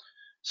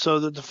 So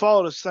the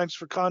default is thanks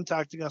for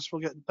contacting us.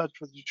 We'll get in touch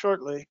with you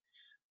shortly.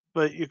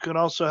 But you can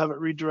also have it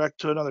redirect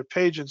to another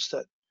page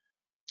instead.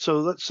 So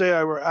let's say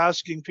I were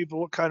asking people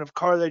what kind of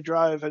car they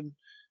drive, and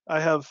I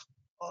have,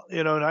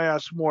 and I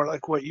ask more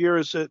like, what year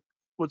is it?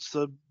 What's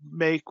the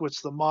make?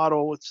 What's the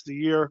model? What's the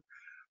year?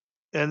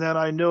 And then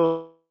I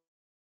know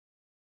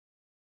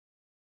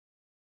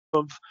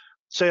of,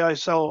 say I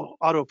sell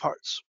auto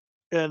parts.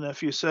 And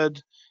if you said,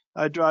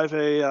 I drive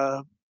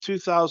a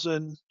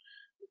 2000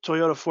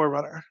 Toyota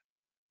 4Runner.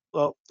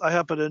 Well, I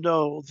happen to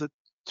know that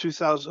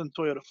 2000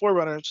 Toyota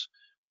 4Runners,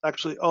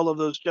 actually all of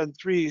those Gen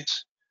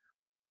 3s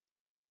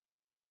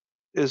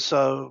is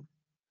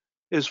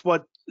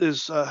what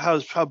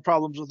has had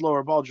problems with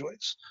lower ball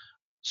joints.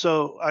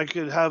 So I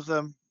could have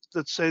them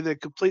that say they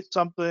complete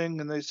something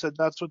and they said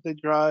that's what they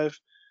drive.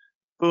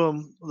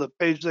 Boom, the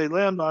page they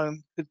land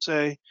on could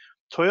say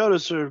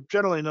Toyotas are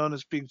generally known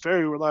as being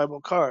very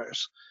reliable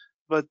cars,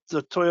 but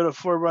the Toyota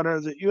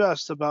 4Runner that you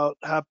asked about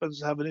happens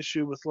to have an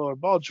issue with lower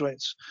ball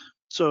joints.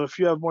 So if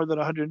you have more than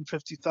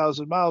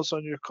 150,000 miles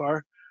on your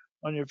car,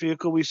 on your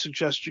vehicle, we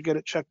suggest you get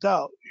it checked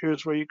out.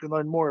 Here's where you can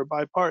learn more,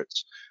 buy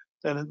parts,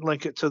 then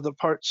link it to the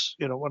parts,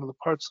 one of the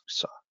parts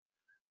we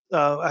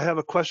saw. I have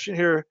a question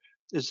here.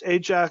 Is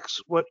Ajax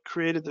what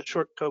created the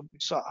shortcode we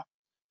saw?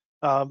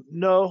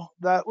 No,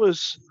 that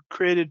was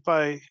created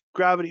by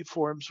Gravity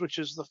Forms, which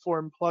is the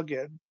form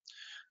plugin.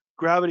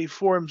 Gravity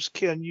Forms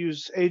can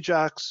use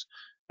Ajax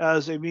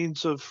as a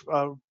means of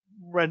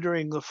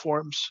rendering the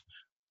forms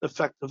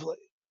effectively,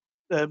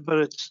 but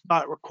it's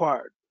not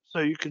required. So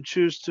you can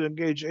choose to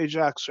engage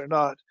Ajax or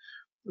not,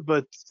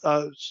 but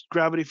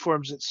Gravity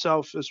Forms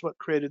itself is what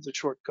created the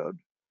shortcode.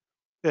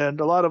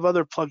 And a lot of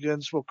other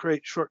plugins will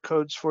create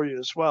shortcodes for you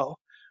as well.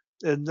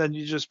 And then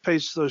you just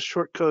paste those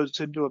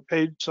shortcodes into a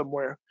page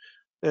somewhere.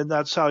 And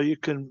that's how you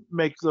can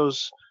make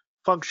those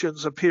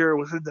functions appear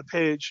within the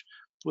page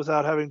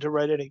without having to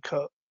write any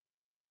code.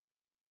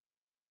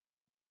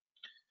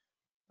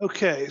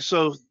 Okay,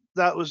 so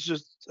that was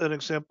just an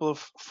example of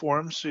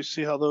forms. So you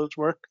see how those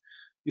work.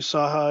 You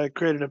saw how I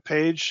created a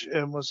page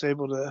and was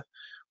able to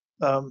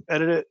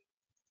edit it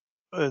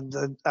and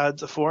then add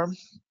the form.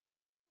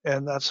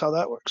 And that's how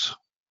that works.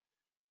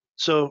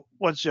 So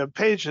once you have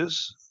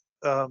pages,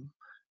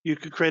 you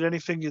could create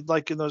anything you'd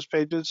like in those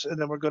pages, and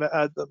then we're going to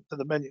add them to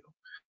the menu.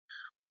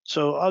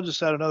 So I'll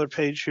just add another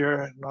page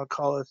here, and I'll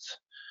call it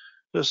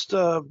just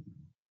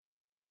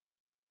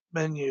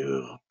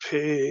menu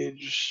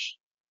page.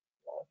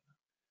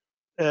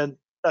 And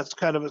that's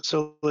kind of a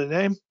silly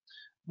name,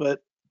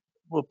 but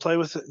we'll play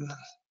with it and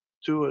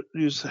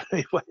use it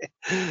anyway.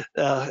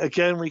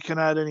 Again, we can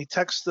add any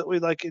text that we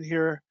like in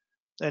here,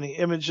 any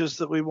images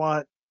that we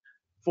want,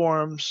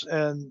 forms,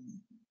 and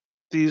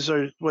these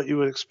are what you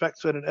would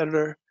expect in an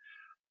editor.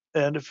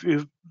 And if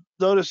you've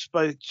noticed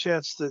by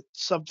chance that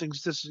something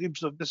seems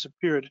to have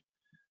disappeared,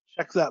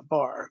 check that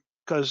bar,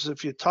 because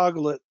if you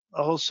toggle it,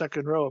 a whole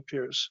second row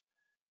appears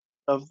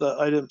of the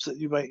items that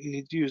you might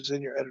need to use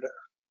in your editor.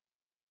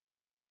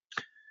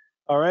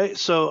 All right,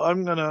 so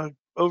I'm gonna,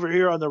 over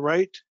here on the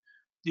right,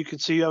 you can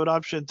see you have an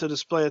option to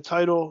display a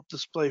title,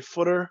 display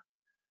footer.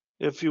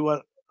 If you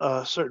want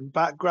a certain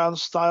background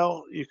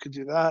style, you can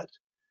do that.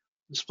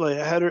 Display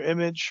a header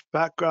image,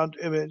 background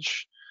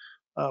image,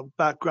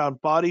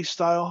 background body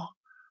style.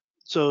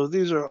 So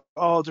these are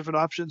all different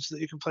options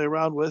that you can play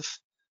around with.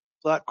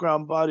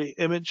 Background body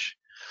image,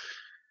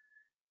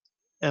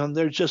 and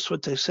they're just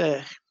what they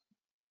say.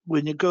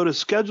 When you go to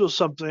schedule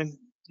something,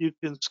 you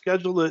can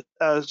schedule it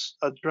as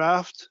a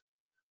draft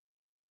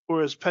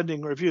or as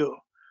pending review.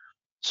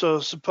 So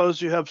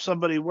suppose you have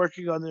somebody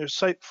working on their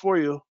site for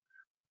you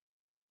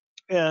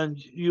and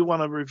you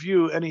want to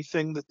review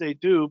anything that they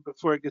do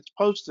before it gets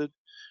posted,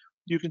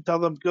 you can tell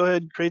them, go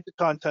ahead and create the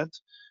content,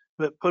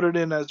 but put it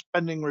in as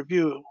pending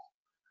review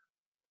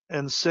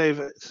and save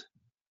it.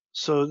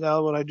 So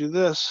now when I do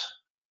this,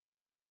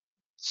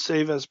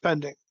 save as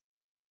pending.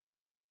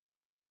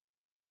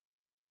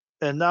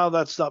 And now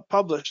that's not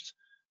published.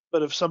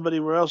 But if somebody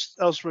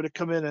else were to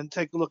come in and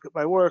take a look at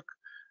my work,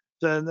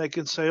 then they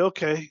can say,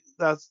 okay,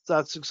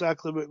 that's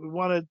exactly what we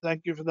wanted.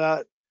 Thank you for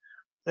that.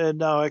 And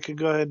now I can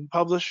go ahead and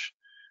publish.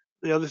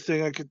 The other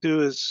thing I could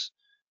do is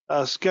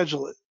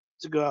schedule it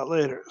to go out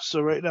later.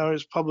 So right now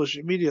it's publish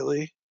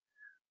immediately,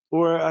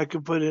 or I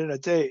can put in a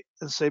date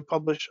and say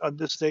publish on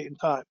this date and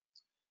time.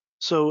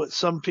 So what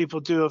some people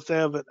do if they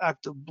have an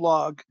active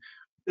blog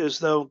is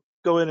they'll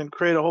go in and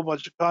create a whole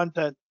bunch of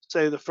content,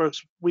 say the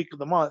first week of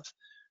the month,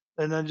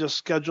 and then just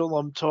schedule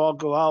them to all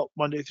go out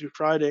Monday through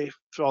Friday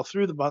all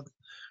through the month,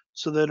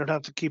 so they don't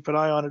have to keep an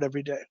eye on it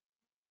every day.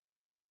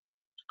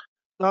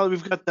 Now that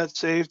we've got that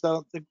saved, I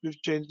don't think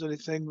we've changed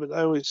anything, but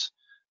I always,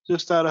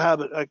 just out of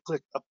habit, I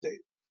click update.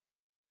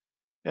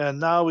 And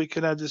now we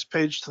can add this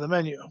page to the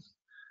menu.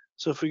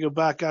 So if we go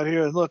back out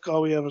here and look,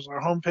 all we have is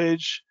our home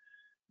page,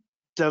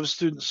 Dev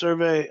Student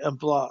Survey, and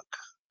blog.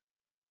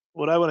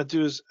 What I want to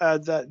do is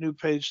add that new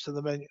page to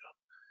the menu.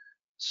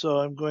 So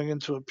I'm going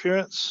into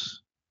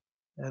Appearance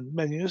and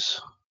Menus.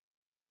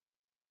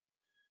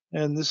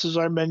 And this is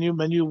our menu,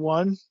 menu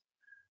 1,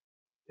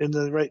 in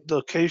the right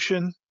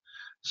location.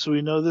 So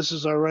we know this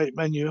is our right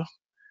menu.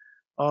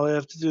 All I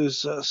have to do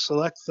is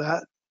select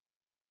that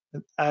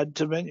and add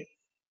to menu.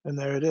 And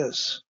there it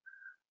is.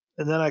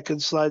 And then I can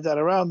slide that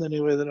around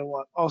any way that I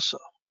want also.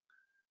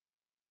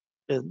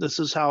 And this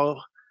is how,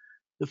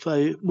 if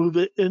I move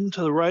it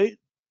into the right,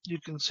 you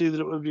can see that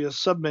it would be a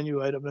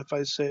submenu item if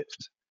I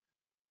saved.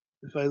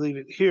 If I leave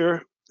it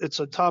here, it's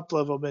a top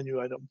level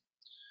menu item.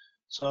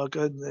 So I'll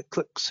go ahead and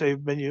click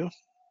Save Menu.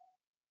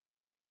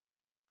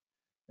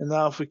 And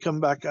now if we come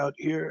back out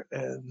here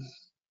and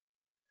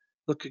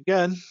look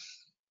again,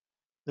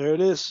 there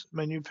it is,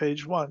 menu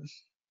page 1.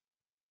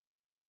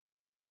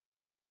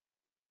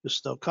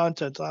 There's no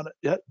content on it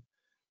yet,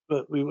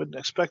 but we wouldn't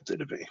expect it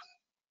to be.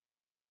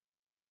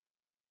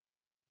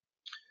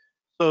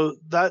 So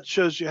that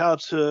shows you how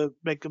to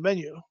make a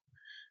menu.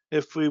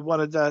 If we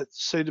wanted that,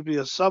 say, to be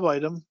a sub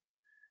item,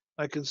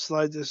 I can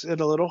slide this in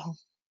a little,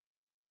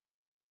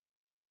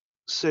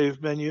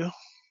 save menu.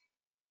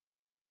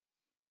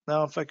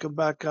 Now if I come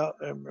back out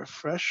and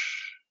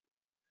refresh,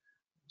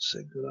 say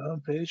go to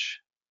home page,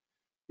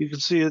 you can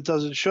see it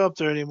doesn't show up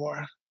there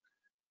anymore.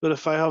 But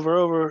if I hover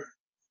over,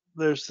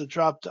 there's the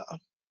drop down.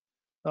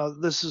 Now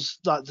this is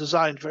not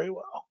designed very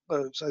well.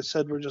 As I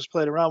said, we're just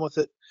playing around with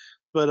it.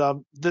 But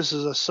this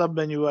is a sub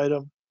menu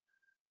item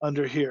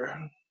under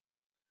here.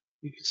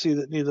 You can see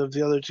that neither of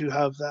the other two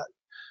have that.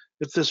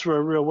 If this were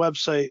a real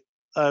website,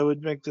 I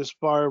would make this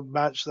bar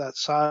match that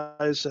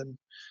size and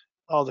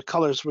all the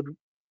colors would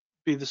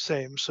be the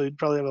same. So you'd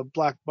probably have a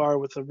black bar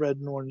with a red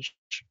and orange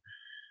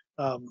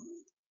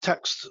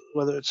text,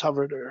 whether it's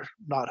hovered or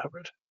not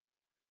hovered.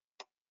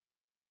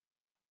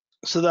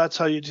 So that's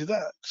how you do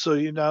that. So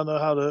you now know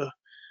how to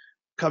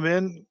come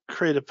in,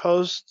 create a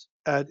post,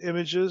 add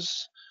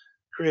images,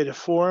 create a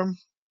form,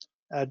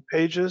 add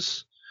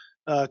pages.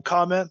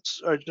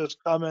 Comments are just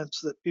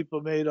comments that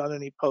people made on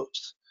any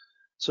post.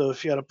 So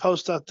if you had a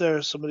post out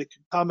there, somebody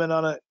can comment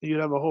on it, you'd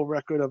have a whole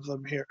record of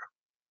them here.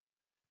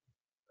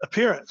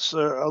 Appearance,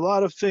 there are a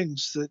lot of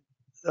things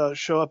that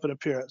show up in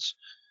appearance.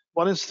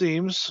 One is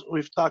themes.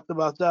 We've talked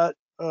about that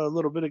a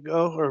little bit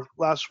ago or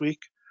last week,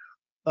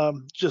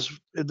 just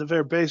in the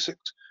very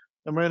basics.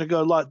 And we're going to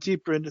go a lot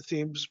deeper into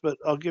themes, but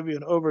I'll give you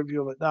an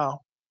overview of it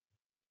now.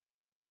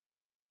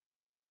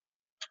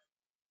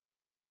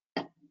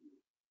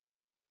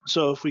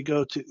 So if we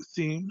go to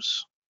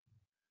themes,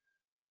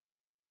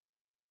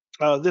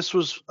 this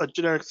was a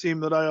generic theme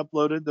that I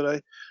uploaded that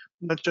I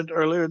mentioned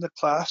earlier in the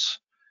class.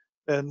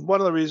 And one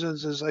of the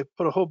reasons is I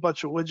put a whole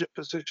bunch of widget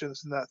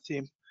positions in that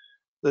theme.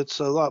 That's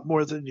a lot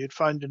more than you'd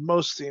find in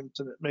most themes,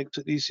 and it makes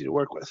it easy to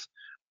work with.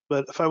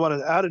 But if I wanted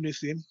to add a new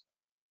theme,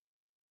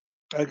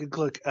 I can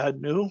click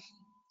Add New,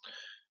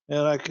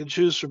 and I can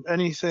choose from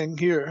anything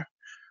here.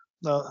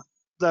 Now,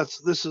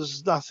 this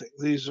is nothing.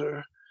 These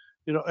are,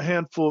 a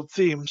handful of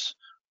themes.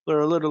 There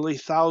are literally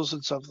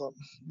thousands of them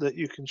that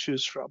you can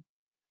choose from.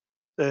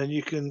 And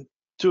you can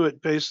do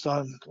it based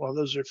on, well,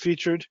 those are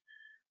featured.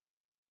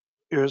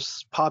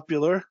 Here's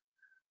popular.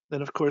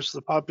 Then, of course,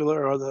 the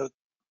popular are the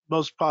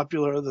most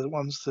popular are the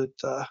ones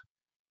that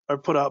are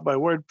put out by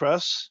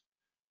WordPress.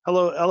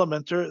 Hello,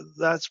 Elementor.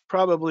 That's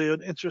probably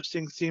an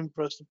interesting theme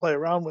for us to play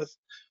around with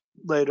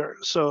later.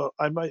 So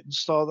I might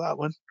install that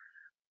one.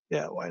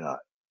 Yeah, why not?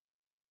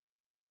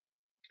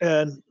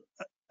 And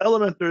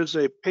Elementor is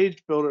a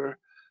page builder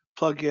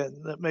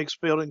plugin that makes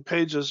building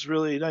pages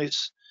really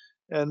nice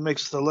and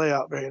makes the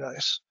layout very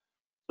nice.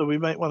 So we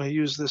might want to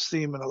use this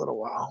theme in a little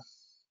while.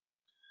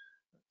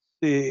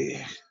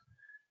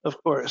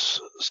 Of course.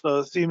 So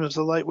the theme is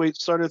the lightweight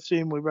starter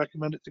theme. We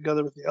recommend it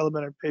together with the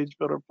Elementor page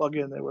builder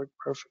plugin. They work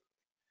perfect.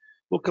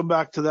 We'll come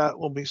back to that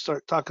when we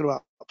start talking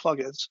about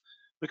plugins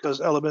because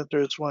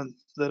Elementor is one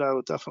that I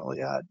would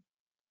definitely add.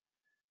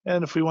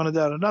 And if we wanted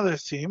to add another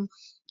theme,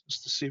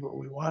 just to see what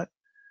we want.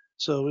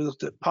 So we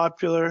looked at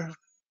popular.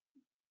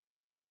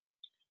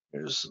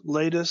 Here's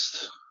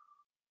latest.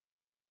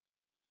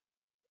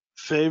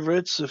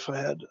 Favorites. If I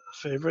had a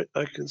favorite,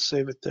 I could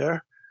save it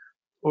there.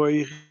 Or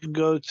you can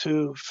go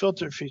to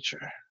filter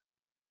feature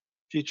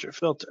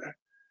filter.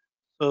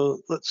 So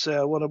let's say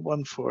I wanted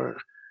one for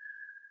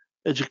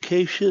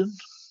education,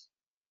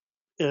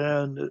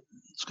 and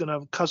it's going to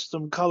have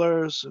custom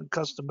colors and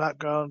custom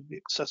background, be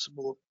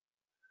accessible,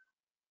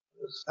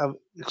 have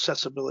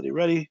accessibility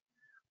ready.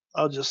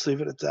 I'll just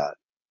leave it at that.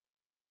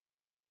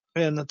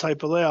 And the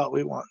type of layout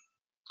we want,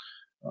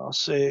 I'll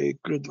say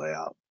grid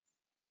layout.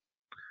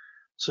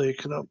 So you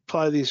can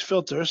apply these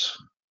filters.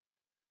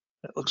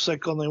 It looks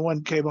like only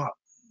one came up.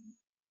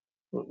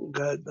 We'll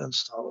go ahead and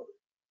install it.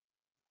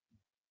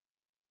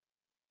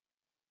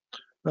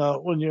 Now,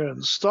 when you're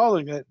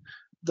installing it,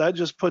 that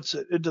just puts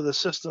it into the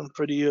system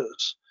for the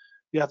use.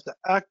 You have to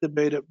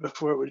activate it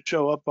before it would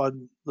show up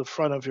on the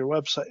front of your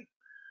website.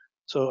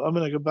 So I'm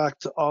going to go back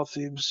to all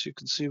themes so you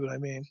can see what I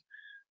mean.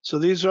 So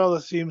these are all the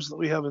themes that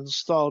we have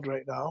installed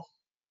right now.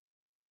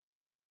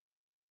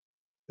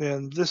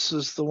 And this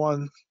is the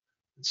one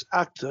that's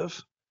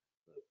active.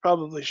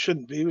 Probably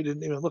shouldn't be. We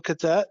didn't even look at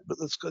that, but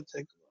let's go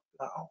take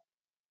a look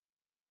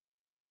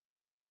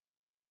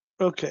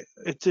now. Okay,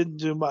 it didn't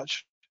do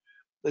much.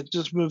 It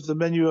just moved the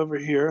menu over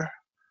here.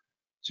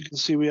 So you can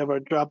see we have our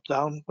drop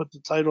down, put the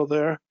title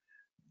there,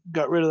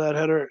 got rid of that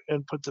header,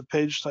 and put the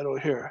page title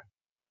here.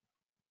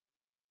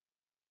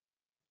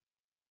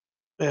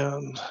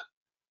 And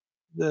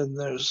then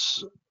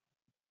there's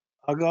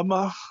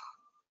Agama,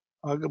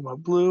 Agama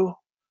Blue,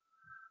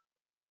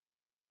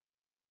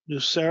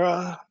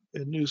 Newsera,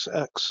 and News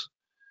X.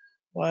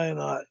 Why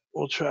not?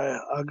 We'll try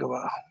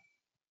Agama.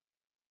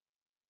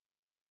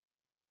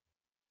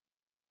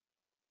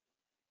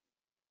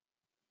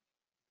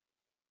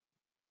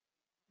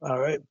 All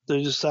right,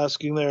 they're just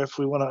asking there if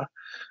we want to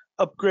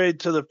upgrade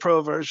to the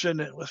pro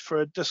version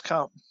for a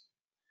discount.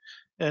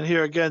 And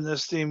here again,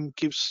 this theme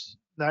keeps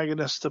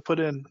nagging us to put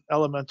in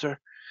Elementor.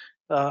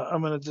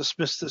 I'm going to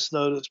dismiss this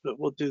notice, but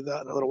we'll do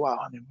that in a little while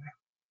anyway.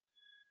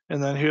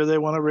 And then here they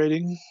want a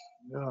rating.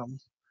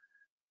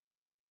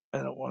 I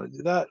don't want to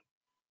do that.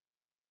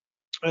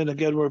 And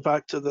again, we're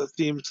back to the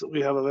themes that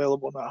we have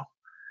available now.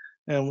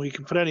 And we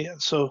can put any in.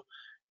 So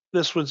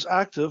this one's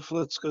active.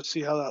 Let's go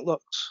see how that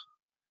looks.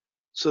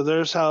 So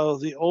there's how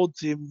the old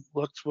theme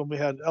looked when we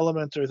had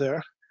Elementor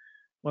there.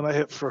 When I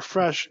hit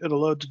refresh,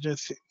 it'll load the new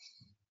theme.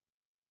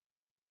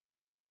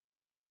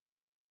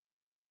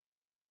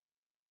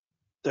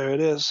 There it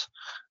is.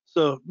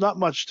 So not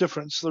much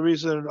difference. The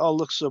reason it all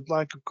looks so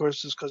blank, of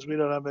course, is because we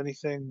don't have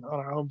anything on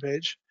our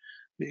homepage.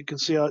 You can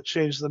see how it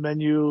changed the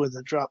menu and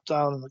the drop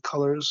down and the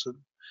colors. And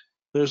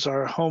there's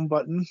our home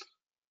button.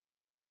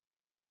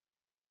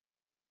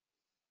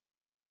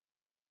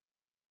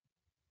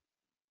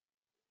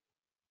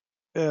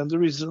 And the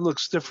reason it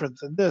looks different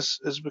than this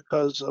is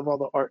because of all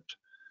the art.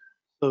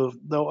 So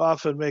they'll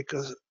often make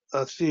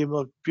a theme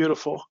look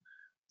beautiful.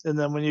 And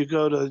then when you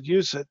go to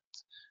use it,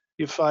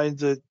 you find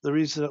that the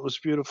reason it was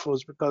beautiful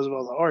is because of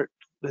all the art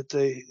that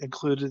they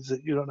included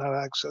that you don't have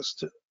access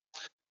to.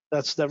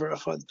 That's never a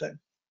fun thing.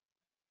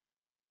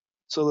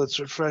 So let's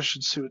refresh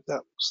and see what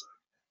that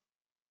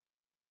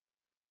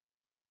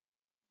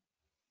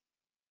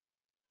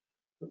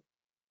looks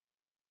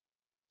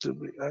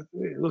like.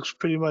 It looks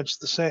pretty much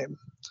the same.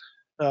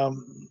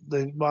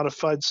 They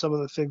modified some of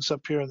the things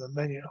up here in the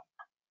menu.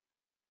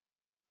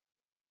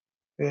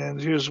 And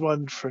here's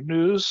one for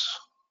news.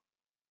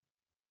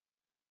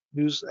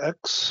 News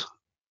X.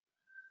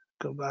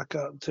 Go back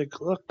out and take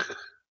a look.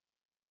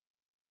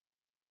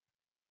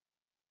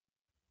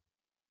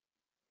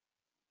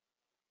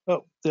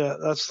 Oh, yeah,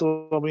 that's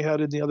the one we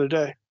had in the other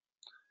day.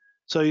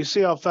 So you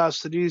see how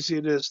fast and easy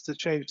it is to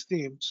change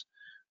themes.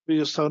 We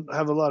just don't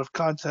have a lot of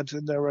content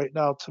in there right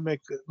now to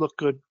make it look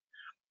good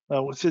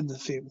within the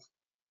theme.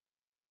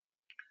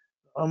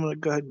 I'm going to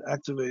go ahead and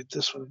activate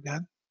this one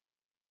again.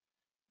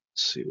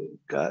 Let's see what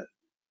we've got.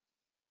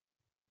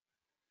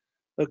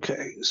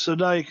 Okay, so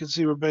now you can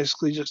see we're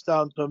basically just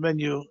down to a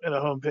menu and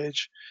a home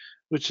page,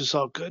 which is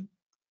all good.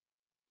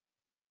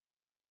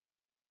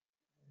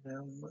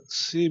 And let's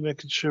see,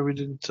 making sure we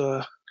didn't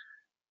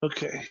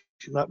Okay,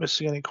 you're not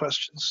missing any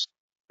questions.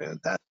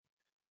 Fantastic.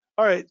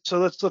 All right, so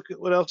let's look at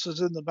what else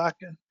is in the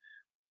backend.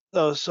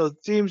 Oh, so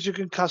themes you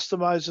can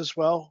customize as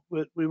well.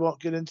 We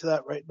won't get into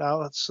that right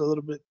now. It's a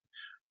little bit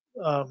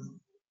um,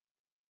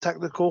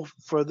 technical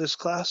for this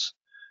class.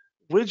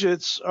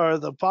 Widgets are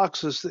the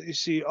boxes that you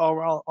see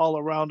all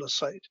around a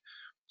site.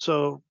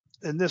 So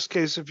in this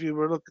case, if you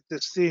were to look at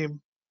this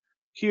theme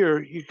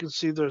here, you can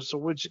see there's a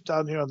widget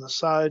down here on the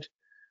side.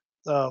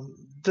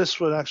 This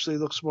one actually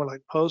looks more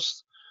like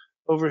posts.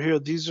 Over here,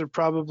 these are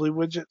probably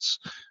widgets.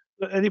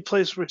 But any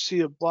place where you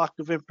see a block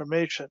of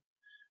information,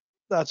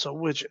 that's a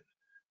widget.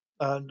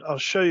 And I'll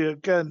show you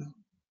again,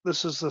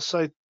 this is the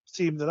site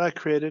theme that I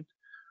created.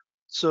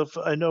 So if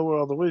I know where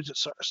all the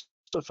widgets are.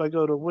 So if I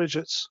go to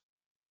widgets,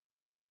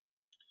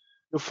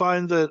 you'll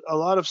find that a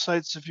lot of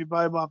sites, if you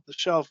buy them off the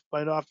shelf,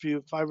 might offer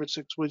you 5 or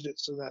 6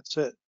 widgets and that's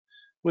it,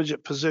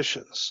 widget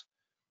positions.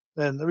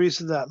 And the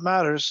reason that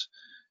matters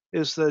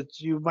is that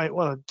you might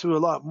want to do a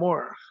lot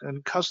more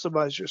and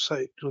customize your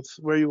site with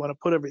where you want to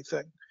put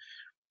everything.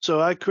 So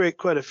I create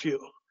quite a few.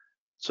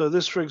 So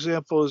this, for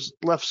example, is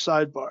left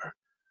sidebar.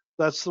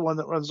 That's the one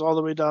that runs all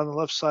the way down the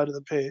left side of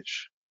the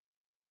page.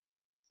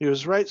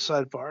 Here's right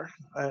sidebar.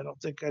 I don't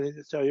think I need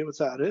to tell you what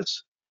that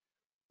is.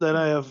 Then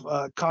I have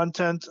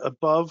content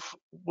above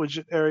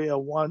widget area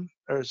 1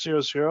 or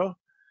 00,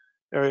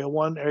 area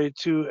 1, area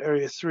 2,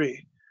 area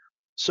 3.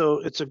 So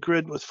it's a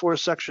grid with 4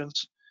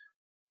 sections.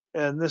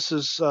 And this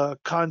is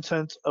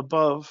content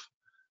above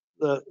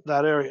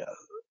that area.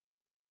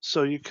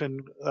 So you can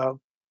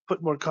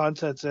put more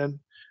content in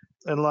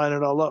and line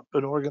it all up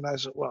and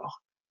organize it well.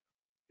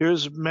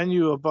 Here's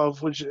menu above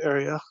widget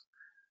area,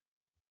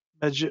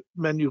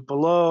 menu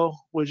below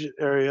widget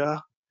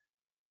area,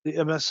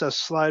 the MSS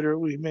slider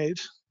we made,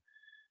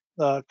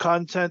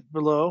 content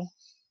below,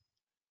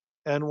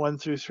 and 1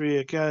 through 3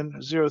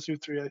 again, 0 through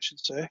 3, I should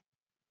say,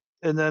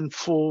 and then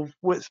full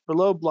width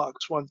below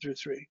blocks 1 through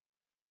 3.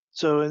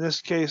 So in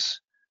this case,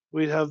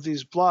 we'd have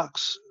these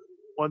blocks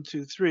 1,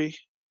 2, 3,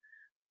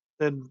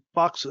 then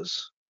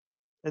boxes,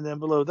 and then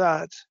below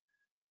that,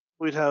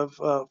 we'd have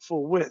a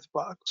full width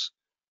box.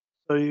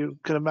 So you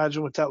can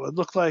imagine what that would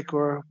look like,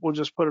 or we'll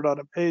just put it on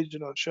a page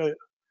and I'll show you.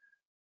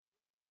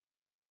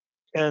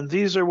 And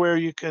these are where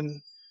you can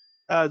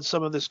add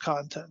some of this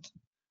content.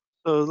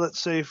 So let's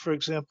say, for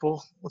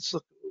example, let's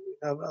look at what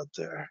we have out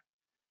there.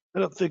 I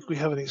don't think we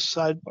have any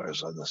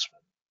sidebars on this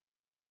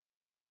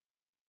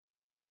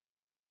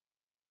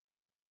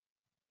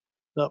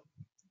one. No,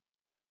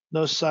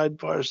 no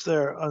sidebars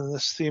there on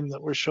this theme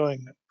that we're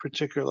showing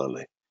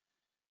particularly.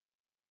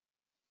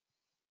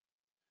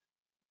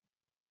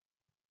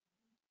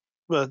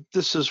 But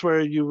this is where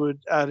you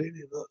would add any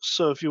of those.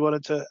 So if you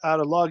wanted to add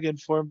a login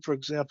form, for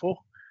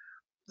example,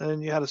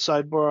 and you had a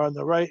sidebar on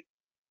the right,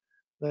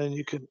 then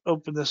you can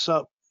open this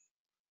up,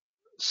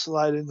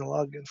 slide in the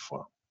login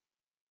form,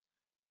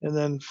 and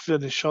then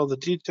finish all the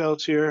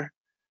details here.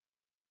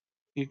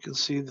 You can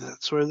see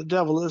that's where the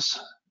devil is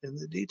in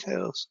the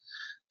details.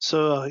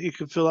 So you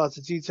can fill out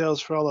the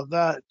details for all of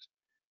that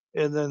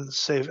and then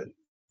save it.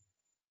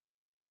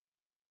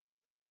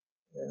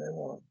 And I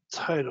want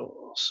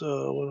title.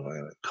 So what am I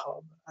going to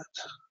call that?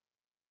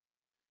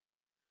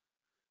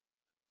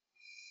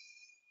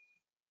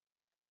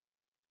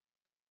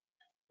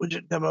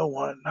 Widget demo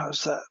 1.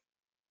 How's that?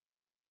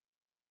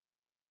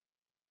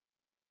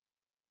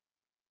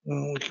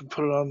 And we can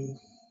put it on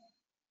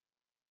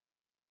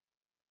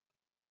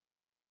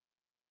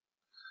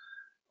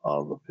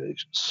all the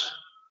pages.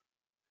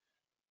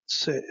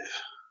 Save.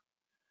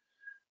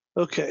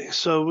 Okay,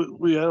 so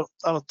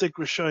I don't think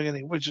we're showing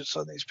any widgets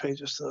on these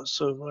pages though.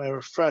 So when I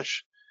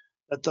refresh,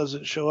 that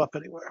doesn't show up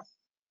anywhere.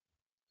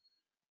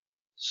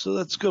 So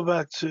let's go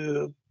back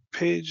to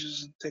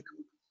pages and take a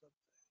look.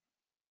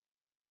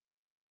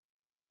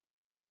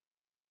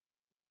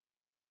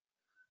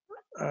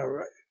 All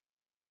right.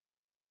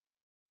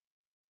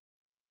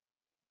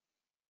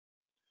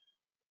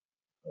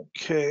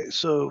 Okay,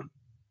 so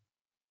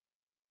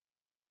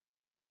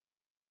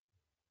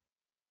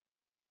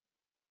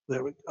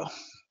there we go.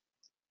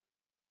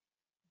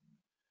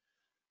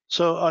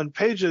 So on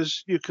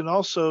pages, you can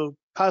also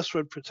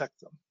password protect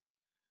them.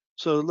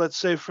 So let's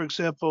say, for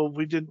example,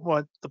 we didn't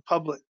want the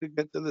public to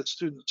get to the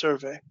student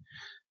survey.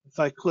 If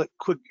I click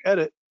quick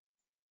edit,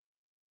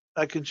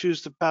 I can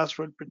choose to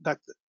password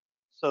protect it.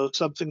 So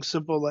something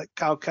simple like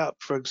CalCap,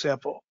 for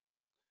example.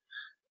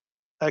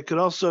 I could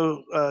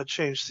also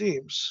change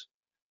themes.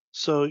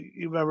 So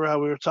you remember how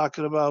we were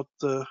talking about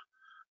the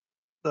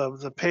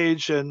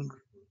page and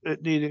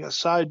it needing a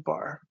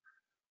sidebar.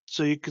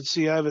 So you can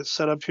see I have it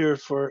set up here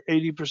for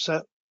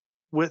 80%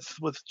 width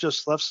with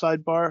just left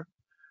sidebar,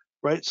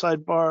 right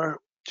sidebar,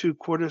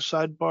 2/4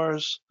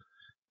 sidebars,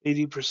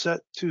 80%,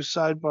 2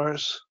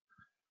 sidebars,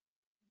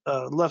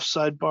 left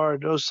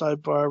sidebar, no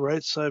sidebar,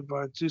 right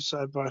sidebar, 2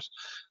 sidebars.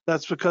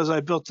 That's because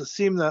I built the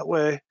theme that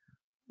way,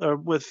 or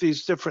with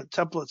these different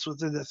templates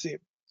within the theme.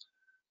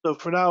 So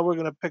for now, we're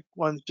going to pick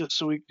one just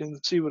so we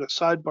can see what a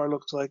sidebar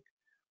looks like,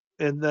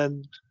 and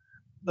then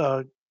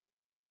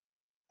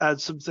add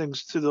some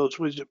things to those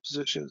widget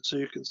positions so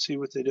you can see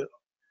what they do.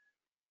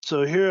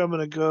 So here I'm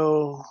going to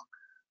go,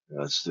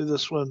 let's do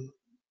this one,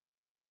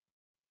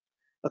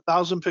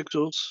 1,000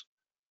 pixels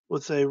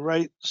with a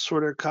right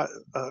quarter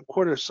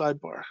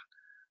sidebar.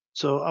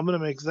 So I'm going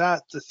to make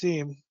that the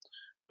theme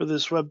for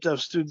this Web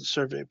Dev Student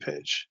Survey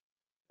page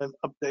and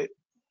update.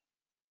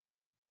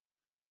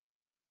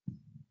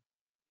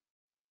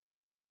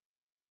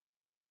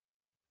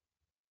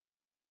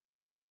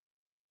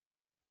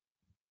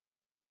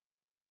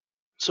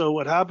 So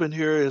what happened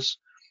here is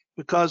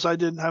because I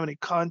didn't have any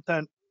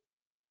content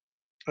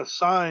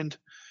assigned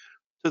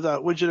to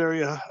that widget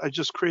area I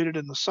just created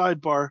in the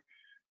sidebar,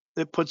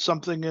 it put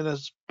something in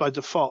as by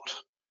default.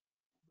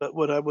 But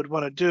what I would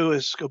want to do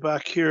is go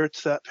back here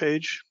to that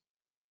page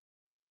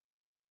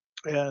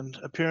and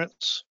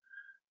appearance,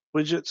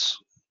 widgets,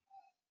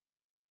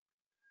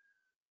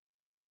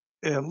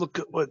 and look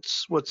at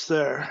what's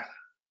there.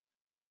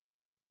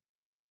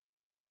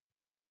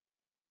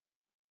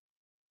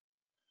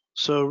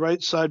 So right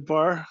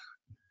sidebar,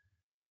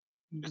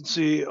 you can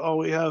see all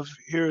we have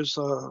here is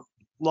a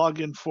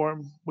login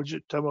form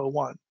widget demo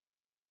 1.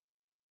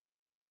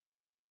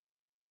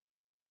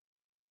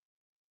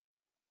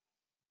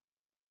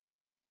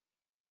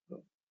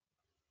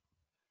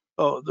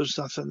 Oh, there's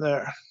nothing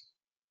there.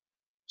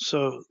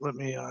 So let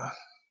me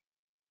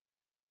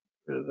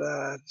rid of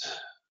that.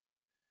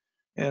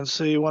 And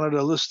say you wanted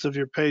a list of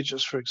your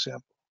pages, for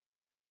example.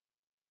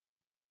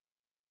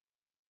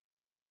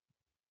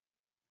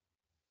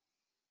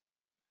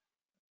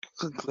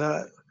 Click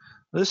that.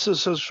 This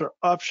says for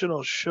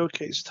optional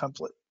showcase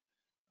template.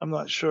 I'm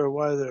not sure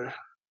why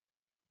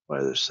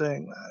they're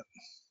saying that.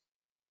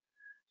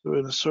 So we're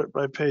going to sort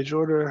by page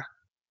order,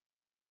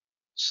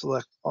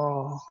 select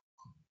all.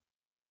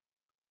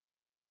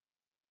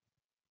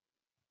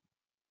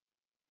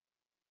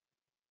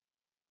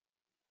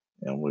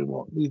 And we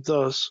won't need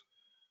those.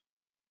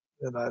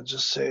 And I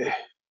just say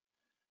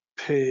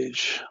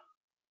page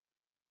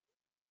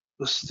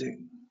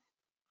listing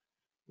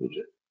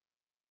widget.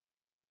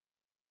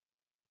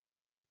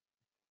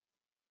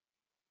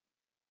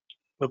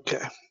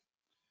 Okay.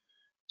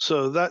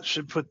 So that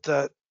should put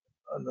that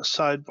on the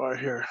sidebar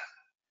here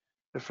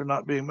if we're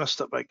not being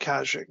messed up by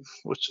caching,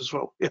 which is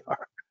what we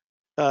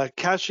are.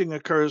 Caching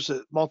occurs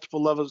at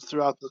multiple levels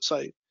throughout the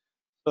site.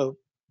 So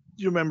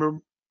you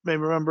may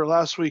remember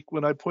last week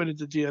when I pointed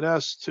to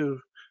DNS to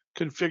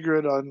configure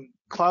it on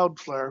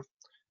Cloudflare,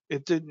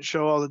 it didn't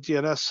show all the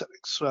DNS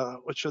settings,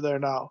 which are there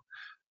now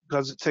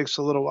because it takes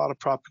a little while to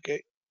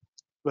propagate.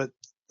 But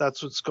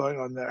that's what's going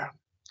on there.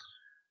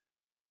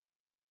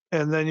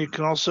 And then you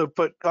can also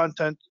put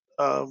content.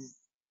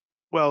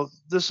 Well,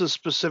 this is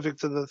specific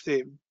to the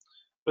theme,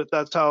 but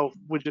that's how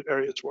widget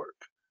areas work.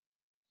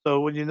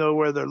 So when you know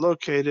where they're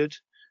located,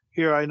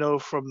 here I know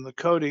from the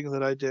coding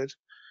that I did,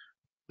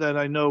 then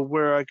I know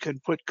where I can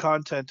put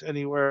content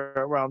anywhere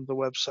around the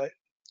website.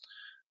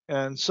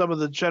 And some of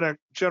the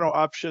general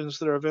options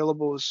that are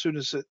available as soon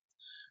as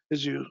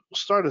you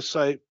start a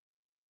site,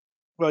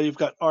 well, you've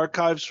got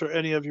archives for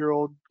any of your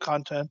old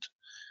content.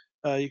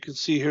 You can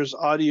see here's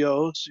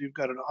audio, so you've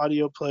got an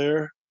audio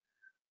player,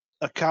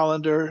 a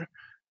calendar.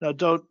 Now,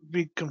 don't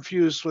be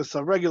confused with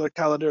a regular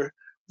calendar.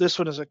 This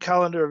one is a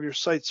calendar of your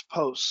site's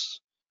posts.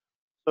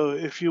 So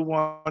if you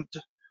want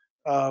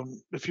a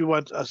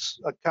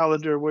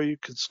calendar where you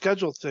can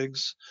schedule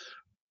things,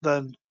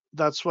 then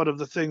that's one of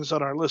the things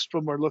on our list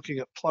when we're looking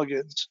at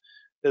plugins,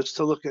 is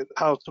to look at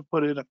how to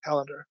put in a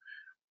calendar.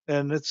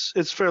 And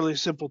it's fairly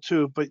simple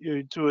too, but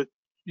you do it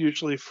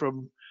usually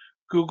from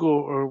Google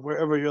or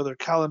wherever your other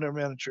calendar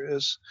manager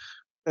is.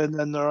 And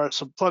then there are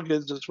some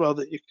plugins as well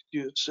that you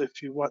could use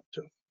if you want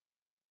to.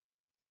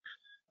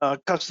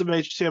 Custom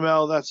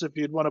HTML, that's if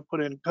you'd want to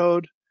put in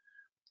code.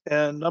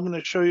 And I'm going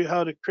to show you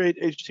how to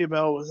create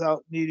HTML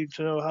without needing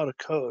to know how to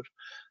code.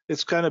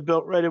 It's kind of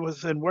built right in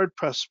within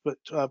WordPress, but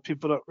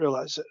people don't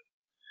realize it.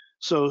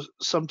 So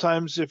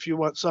sometimes if you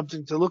want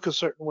something to look a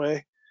certain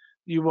way,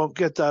 you won't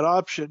get that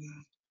option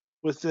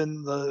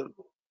within the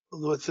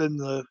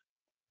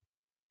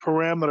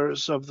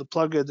parameters of the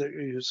plugin that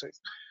you're using.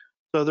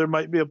 So there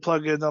might be a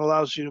plugin that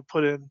allows you to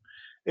put in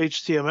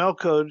HTML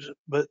code,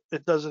 but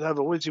it doesn't have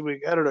a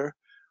WYSIWYG editor,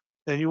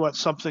 and you want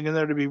something in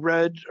there to be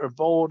red or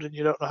bold, and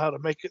you don't know how to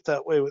make it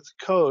that way with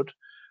code.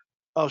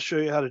 I'll show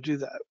you how to do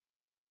that.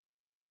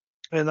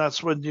 And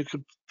that's when you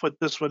could put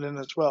this one in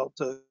as well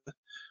to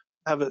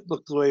have it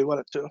look the way you want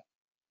it to.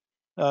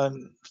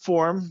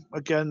 Form,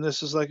 again,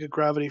 this is like a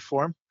gravity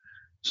form.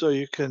 So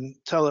you can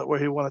tell it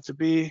where you want it to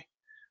be.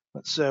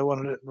 Let's say I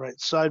wanted it in right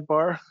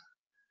sidebar.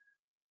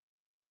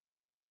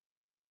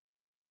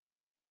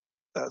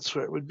 That's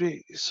where it would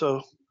be.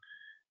 So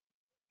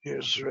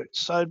here's the right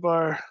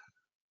sidebar.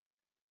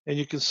 And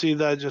you can see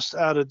that I just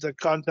added the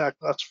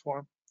contact us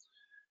form.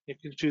 You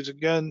can choose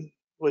again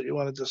what you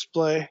want to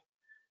display.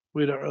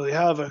 We don't really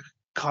have a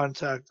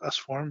contact us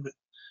form, but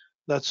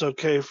that's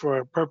okay for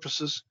our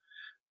purposes.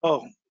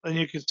 Oh, and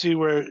you can see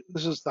where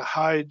this is the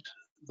hide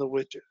the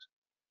widget.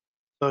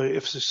 So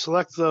if you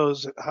select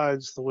those, it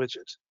hides the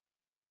widget.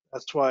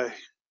 That's why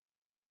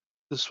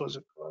this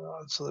wasn't going going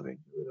on. So let me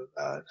get rid of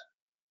that.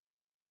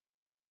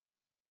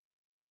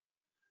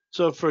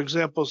 So for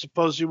example,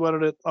 suppose you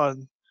wanted it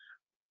on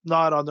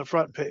not on the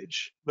front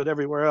page, but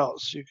everywhere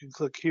else. You can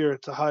click here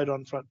to hide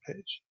on front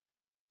page.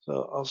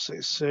 So I'll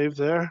say save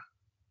there.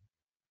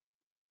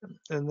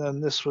 And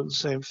then this one,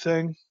 same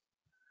thing.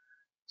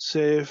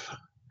 Save.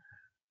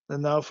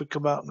 And now if we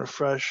come out and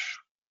refresh,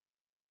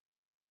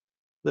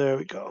 there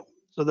we go.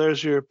 So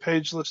there's your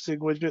page listing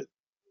widget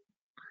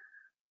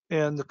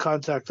and the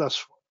contact us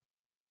form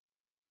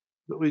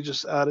that we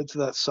just added to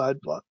that side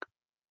block.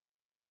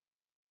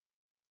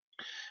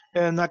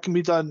 And that can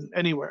be done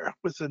anywhere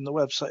within the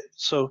website.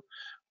 So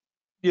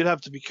you'd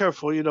have to be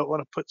careful. You don't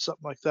want to put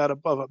something like that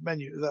above a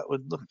menu. That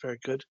would look very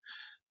good.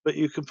 But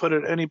you can put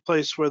it any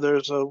place where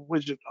there's a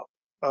widget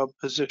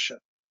position.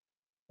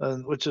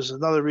 And which is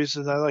another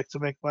reason I like to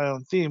make my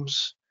own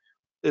themes,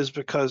 is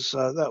because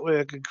that way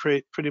I can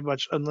create pretty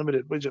much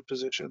unlimited widget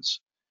positions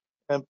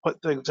and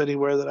put things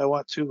anywhere that I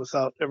want to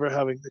without ever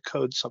having to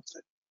code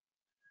something.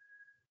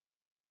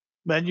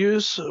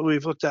 Menus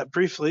we've looked at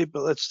briefly,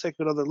 but let's take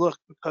another look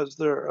because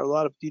there are a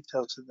lot of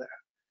details in there.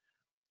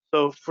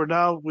 So for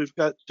now, we've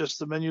got just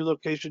the menu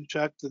location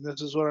checked, and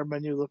this is what our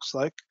menu looks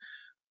like.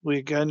 We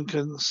again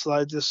can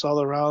slide this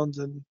all around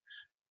and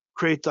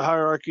create the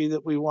hierarchy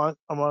that we want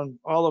among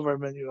all of our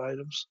menu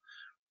items.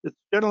 It's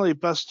generally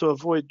best to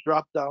avoid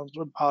drop downs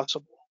when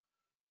possible.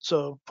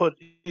 So put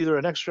either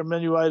an extra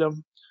menu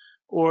item,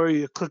 or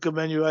you click a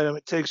menu item,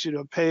 it takes you to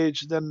a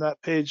page, then that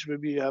page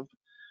maybe you have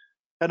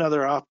 10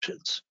 other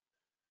options.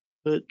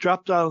 But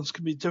drop downs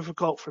can be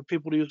difficult for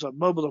people to use on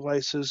mobile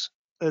devices,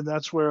 and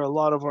that's where a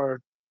lot of our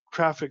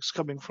traffic's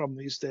coming from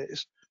these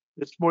days.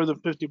 It's more than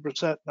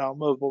 50% now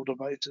mobile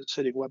devices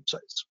hitting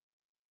websites.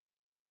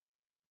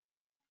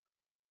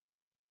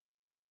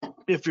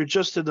 If you're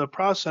just in the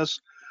process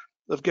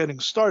of getting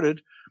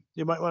started,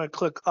 you might want to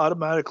click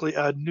automatically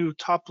add new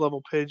top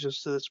level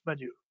pages to this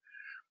menu.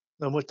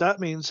 And what that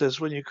means is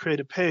when you create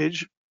a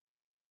page,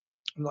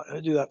 I'm not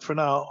going to do that for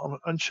now. I'm going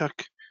to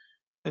uncheck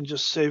and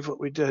just save what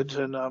we did.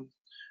 And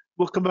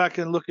we'll come back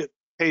and look at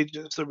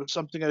pages. There was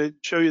something I didn't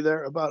show you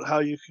there about how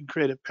you can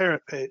create a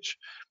parent page.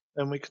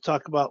 And we could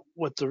talk about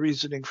what the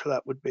reasoning for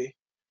that would be.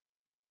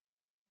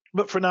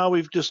 But for now,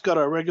 we've just got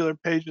our regular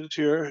pages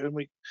here. And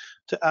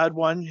to add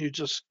one, you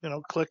just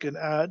click and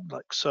add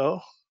like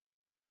so.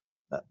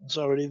 That's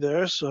already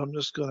there. So I'm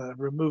just going to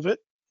remove it.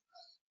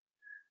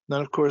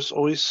 Then, of course,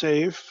 always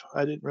save.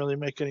 I didn't really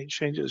make any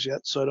changes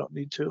yet, so I don't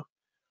need to.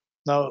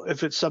 Now,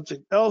 if it's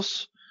something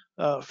else,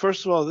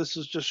 first of all, this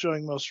is just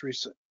showing most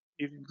recent.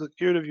 You can click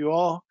here to view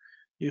all.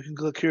 You can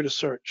click here to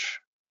search.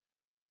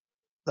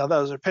 Now,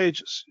 those are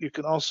pages. You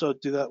can also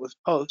do that with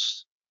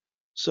posts.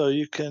 So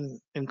you can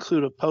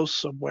include a post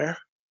somewhere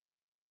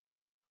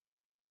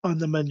on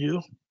the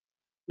menu.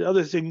 The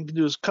other thing you can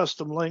do is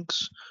custom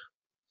links.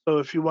 So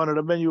if you wanted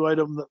a menu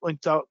item that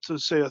linked out to,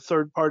 say, a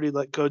third party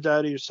like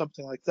GoDaddy or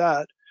something like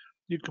that,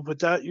 you can put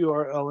that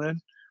URL in,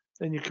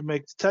 and you can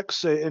make the text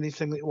say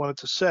anything that you want it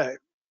to say.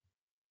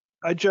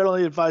 I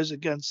generally advise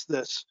against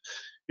this.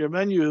 Your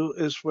menu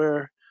is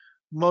where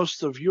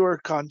most of your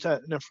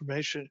content and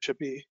information should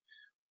be.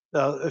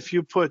 Now, if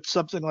you put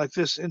something like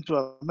this into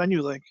a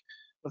menu link,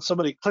 when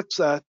somebody clicks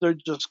that, they're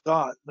just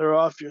gone. They're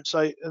off your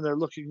site and they're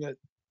looking at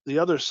the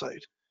other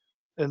site.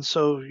 And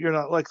so you're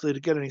not likely to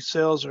get any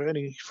sales or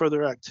any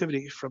further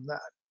activity from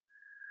that.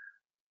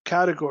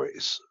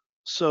 Categories.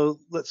 So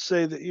let's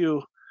say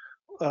that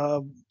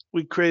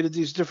we created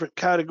these different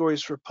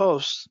categories for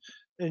posts,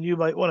 and you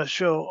might want to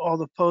show all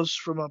the posts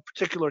from a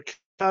particular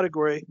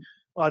category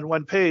on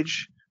one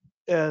page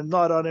and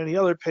not on any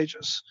other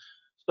pages.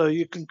 So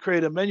you can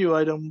create a menu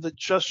item that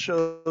just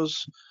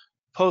shows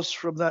posts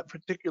from that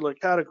particular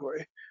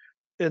category,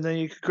 and then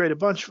you can create a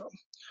bunch of them.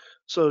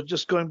 So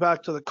just going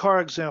back to the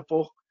car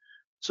example,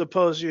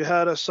 suppose you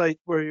had a site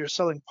where you're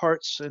selling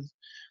parts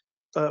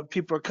and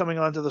people are coming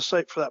onto the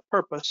site for that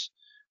purpose,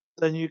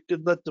 then you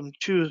could let them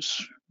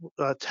choose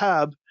a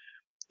tab,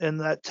 and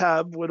that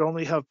tab would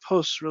only have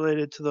posts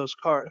related to those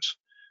cars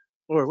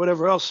or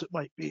whatever else it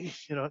might be.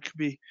 It could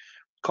be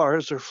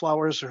cars or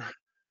flowers or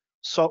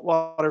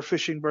saltwater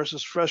fishing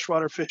versus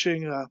freshwater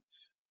fishing,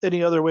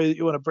 any other way that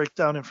you want to break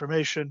down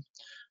information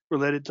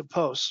related to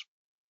posts.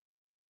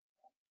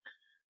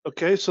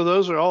 Okay, so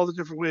those are all the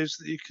different ways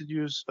that you could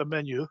use a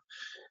menu.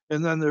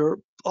 And then there are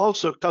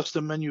also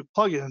custom menu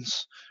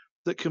plugins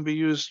that can be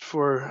used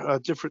for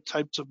different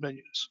types of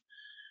menus.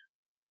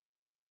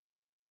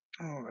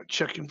 All right,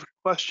 checking for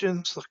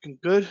questions, looking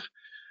good.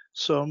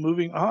 So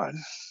moving on.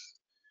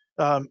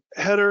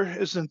 Header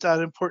isn't that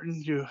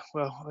important.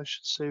 Well, I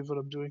should save what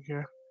I'm doing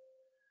here.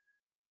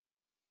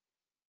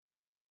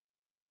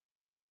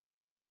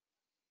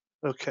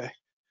 Okay,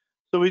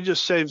 so we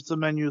just saved the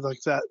menu like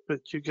that,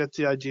 but you get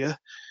the idea.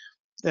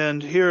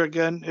 And here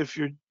again, if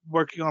you're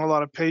working on a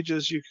lot of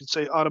pages, you can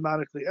say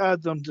automatically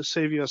add them to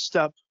save you a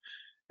step,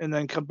 and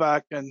then come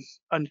back and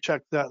uncheck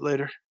that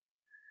later.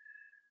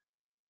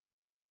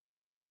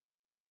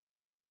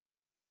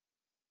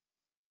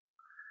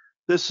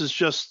 This is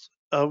just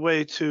a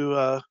way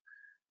to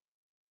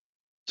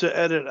to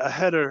edit a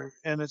header,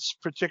 and it's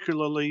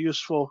particularly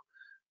useful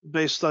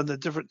based on the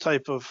different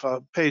type of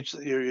page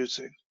that you're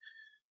using.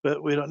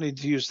 But we don't need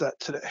to use that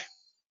today.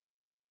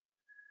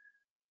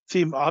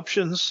 Theme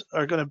options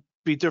are going to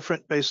be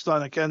different based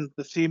on, again,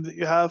 the theme that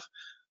you have.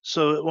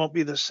 So it won't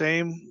be the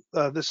same.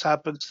 This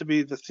happens to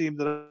be the theme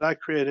that I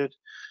created.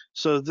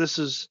 So this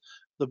is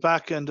the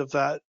back end of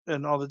that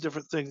and all the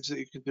different things that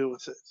you can do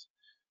with it.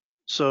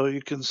 So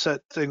you can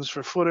set things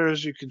for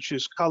footers, you can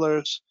choose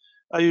colors.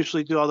 I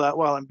usually do all that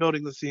while I'm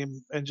building the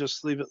theme and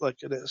just leave it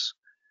like it is.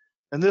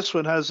 And this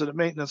one has a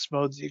maintenance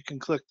mode that you can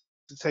click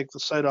to take the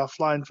site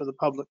offline for the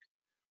public.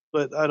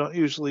 But I don't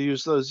usually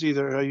use those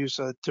either. I use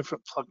a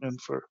different plugin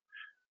for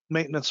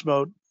maintenance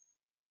mode.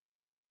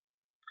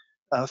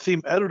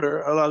 Theme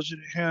editor allows you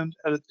to hand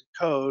edit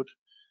the code,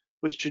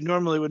 which you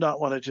normally would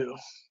not want to do.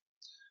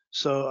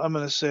 So I'm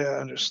going to say I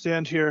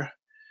understand here.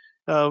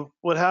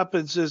 What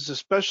happens is,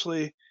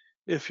 especially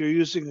if you're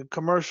using a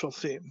commercial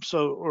theme,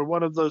 or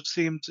one of those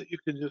themes that you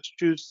can just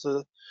choose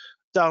to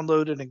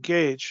download and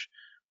engage,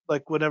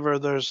 like whenever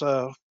there's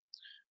the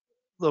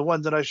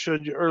one that I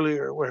showed you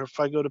earlier, where if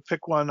I go to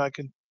pick one, I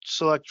can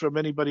select from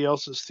anybody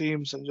else's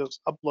themes and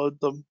just upload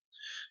them.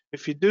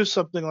 If you do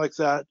something like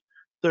that,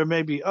 there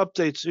may be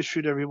updates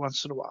issued every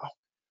once in a while.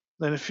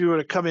 Then if you were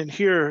to come in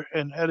here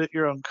and edit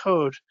your own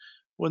code,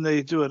 when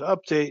they do an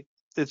update,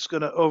 it's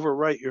going to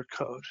overwrite your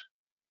code.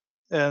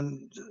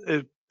 And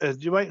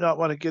you might not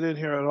want to get in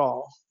here at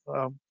all.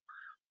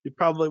 You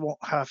probably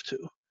won't have to,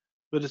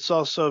 but it's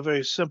also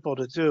very simple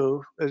to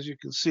do. As you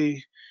can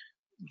see,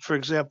 for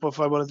example,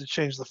 if I wanted to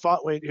change the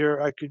font weight here,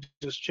 I could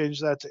just change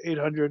that to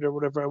 800 or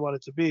whatever I want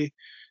it to be,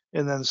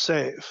 and then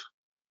save.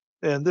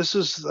 And this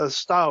is a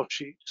style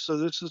sheet. So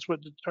this is what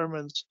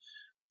determines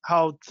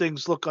how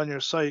things look on your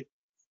site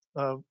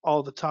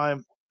all the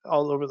time,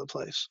 all over the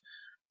place.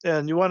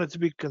 And you want it to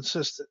be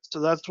consistent. So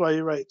that's why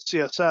you write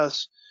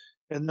CSS.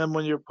 And then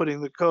when you're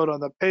putting the code on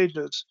the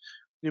pages,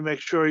 you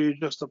make sure you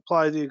just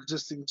apply the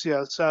existing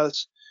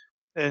CSS,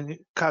 and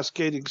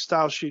cascading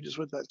style sheet is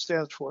what that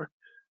stands for.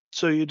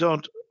 So you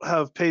don't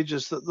have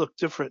pages that look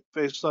different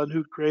based on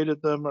who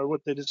created them or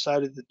what they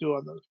decided to do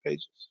on those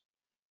pages.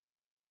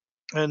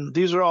 And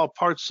these are all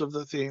parts of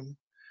the theme.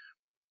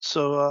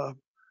 So one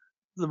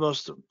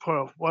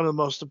of the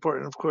most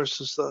important, of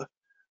course, is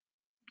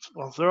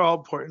they're all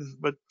important,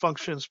 but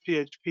functions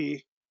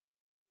PHP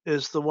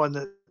is the one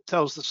that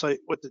tells the site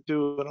what to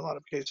do in a lot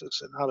of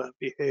cases and how to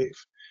behave.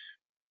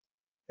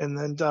 And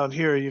then down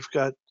here, you've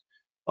got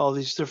all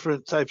these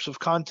different types of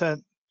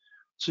content.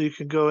 So you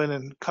can go in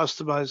and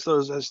customize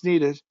those as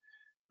needed,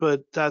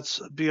 but that's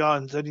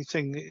beyond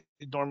anything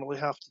you normally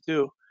have to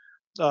do.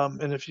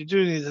 And if you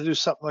do need to do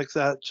something like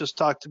that, just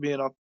talk to me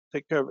and I'll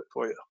take care of it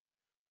for you.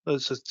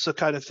 It's the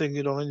kind of thing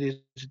you'd only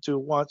need to do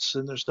once,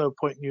 and there's no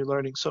point in you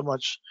learning so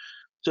much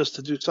just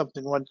to do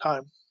something one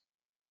time.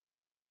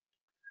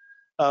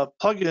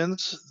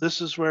 Plugins, this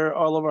is where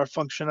all of our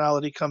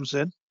functionality comes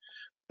in.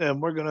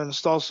 And we're going to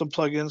install some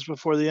plugins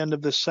before the end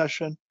of this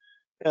session.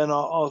 And I'll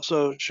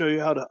also show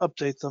you how to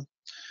update them.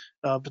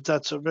 But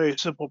that's a very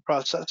simple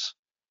process.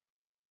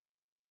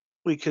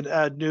 We can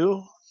add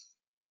new.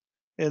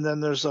 And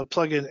then there's a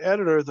plugin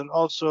editor that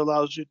also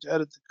allows you to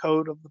edit the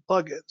code of the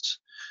plugins.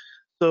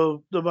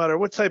 So no matter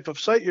what type of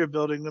site you're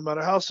building, no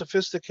matter how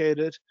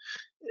sophisticated,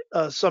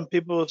 some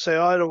people will say,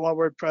 oh, I don't want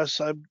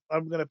WordPress.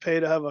 I'm going to pay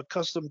to have a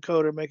custom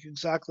coder make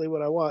exactly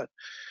what I want.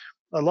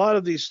 A lot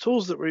of these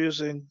tools that we're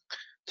using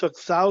took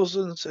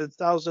thousands and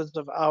thousands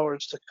of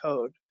hours to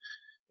code,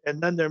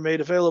 and then they're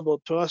made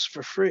available to us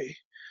for free.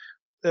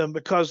 And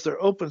because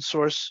they're open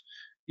source,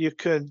 you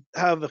can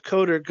have a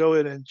coder go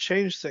in and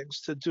change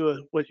things to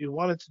do what you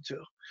want it to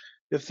do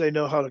if they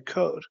know how to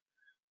code.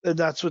 And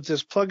that's what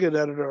this plugin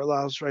editor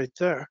allows right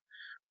there.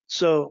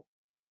 So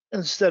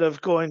instead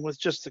of going with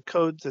just the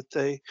code that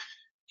they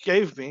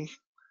gave me,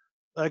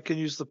 I can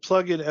use the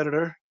plugin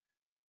editor,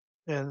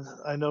 and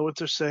I know what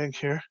they're saying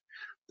here.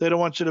 They don't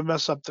want you to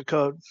mess up the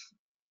code.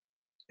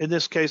 In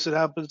this case, it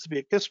happens to be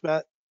a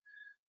Kismet,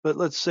 but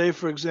let's say,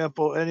 for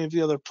example, any of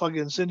the other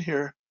plugins in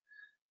here,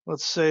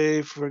 let's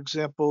say, for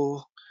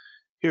example,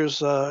 here's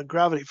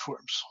Gravity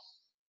Forms.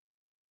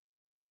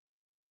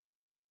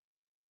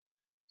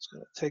 It's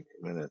going to take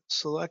a minute to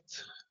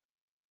select.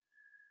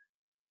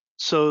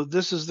 So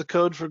this is the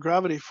code for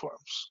Gravity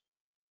Forms.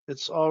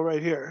 It's all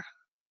right here.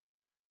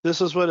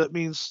 This is what it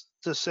means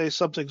to say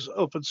something's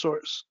open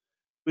source.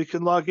 We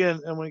can log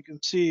in and we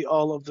can see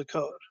all of the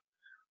code.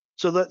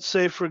 So let's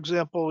say, for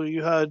example,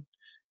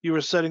 you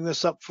were setting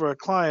this up for a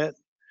client,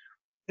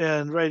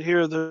 and right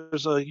here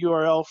there's a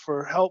URL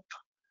for help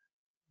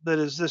that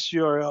is this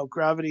URL,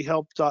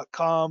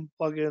 gravityhelp.com,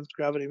 plugins,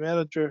 Gravity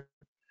Manager.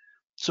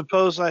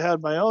 Suppose I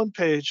had my own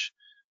page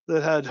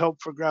that had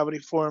help for Gravity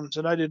Forms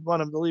and I didn't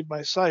want them to leave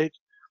my site.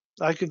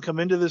 I can come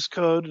into this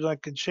code and I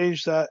can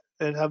change that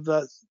and have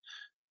that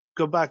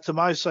go back to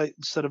my site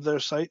instead of their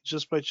site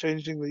just by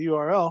changing the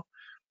URL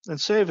and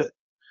save it.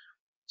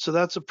 So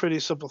that's a pretty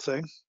simple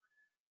thing.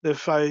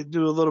 If I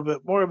do a little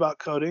bit more about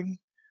coding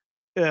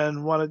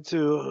and wanted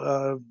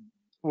to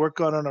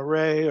work on an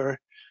array or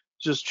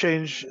just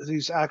change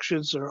these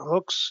actions or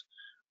hooks,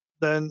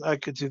 then I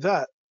could do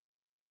that.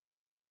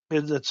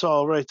 And it's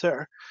all right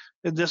there.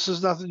 And this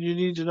is nothing you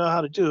need to know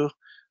how to do,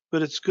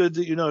 but it's good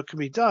that you know it can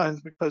be done,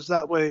 because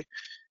that way,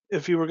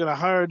 if you were going to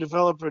hire a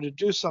developer to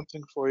do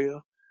something for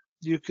you,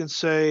 you can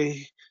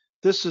say,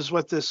 this is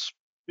what this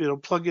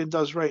plugin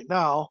does right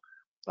now.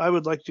 I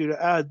would like you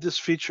to add this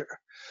feature.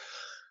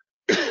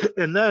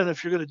 And then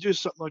if you're going to do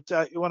something like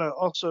that, you want to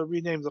also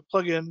rename the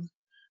plugin,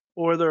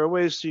 or there are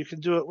ways so you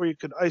can do it where you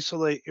can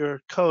isolate your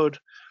code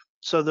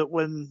so that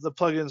when the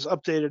plugin's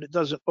updated, it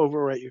doesn't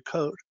overwrite your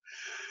code.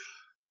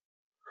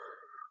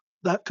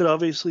 That could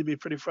obviously be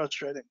pretty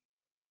frustrating.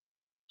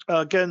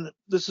 Again,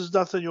 this is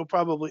nothing you'll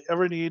probably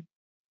ever need,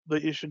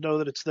 but you should know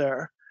that it's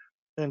there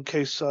in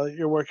case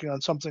you're working on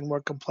something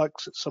more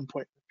complex at some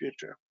point in the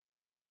future.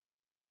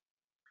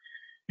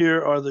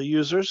 Here are the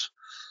users.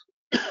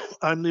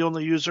 I'm the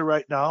only user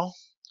right now.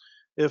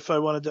 If I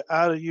wanted to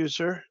add a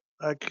user,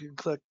 I can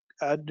click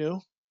add new,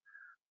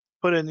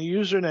 put in the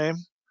username,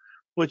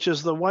 which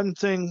is the one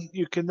thing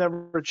you can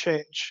never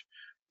change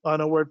on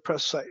a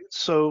WordPress site.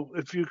 So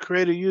if you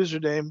create a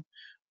username,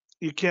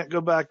 you can't go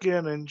back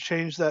in and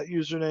change that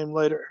username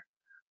later.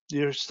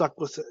 You're stuck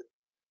with it.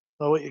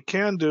 Now, what you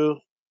can do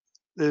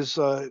is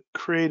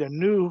create a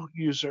new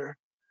user.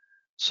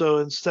 So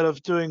instead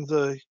of doing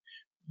the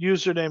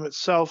username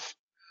itself,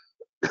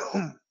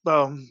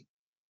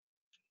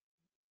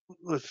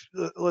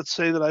 let's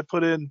say that I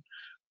put in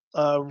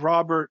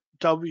Robert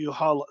W.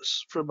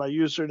 Hollis for my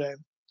username,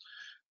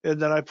 and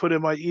then I put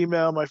in my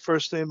email, my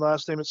first name,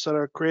 last name,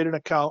 etc. Create an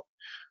account,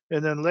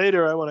 and then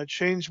later I want to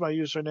change my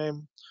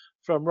username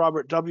from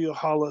Robert W.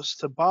 Hollis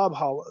to Bob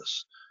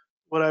Hollis.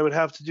 What I would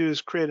have to do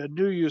is create a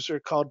new user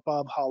called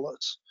Bob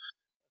Hollis,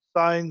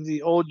 assign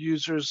the old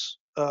user's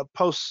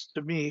posts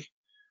to me,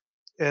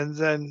 and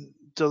then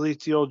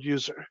delete the old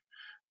user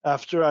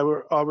after I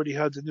already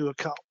had the new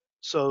account.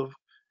 So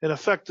in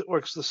effect, it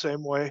works the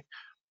same way.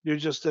 You're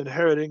just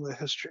inheriting the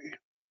history.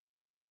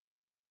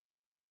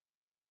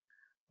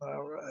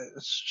 All right,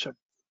 let's check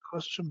the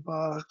question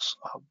box.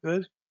 All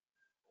good.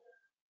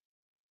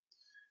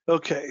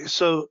 Okay,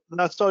 so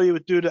that's all you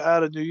would do to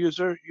add a new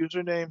user: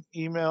 username,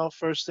 email,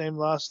 first name,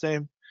 last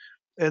name,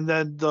 and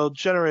then they'll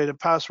generate a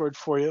password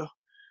for you.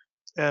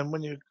 And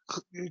when you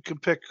can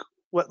pick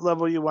what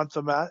level you want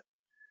them at.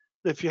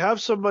 If you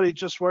have somebody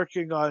just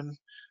working on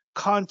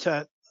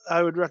content,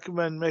 I would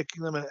recommend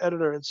making them an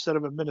editor instead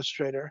of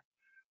administrator,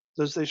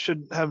 because they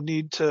shouldn't have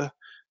need to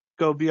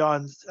go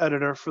beyond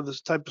editor for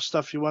this type of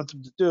stuff you want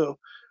them to do,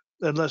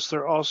 unless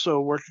they're also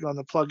working on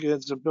the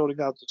plugins and building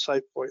out the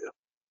site for you.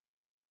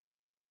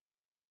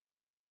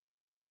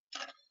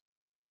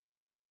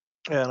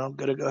 And I'm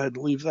going to go ahead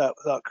and leave that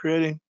without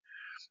creating.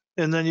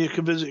 And then you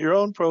can visit your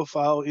own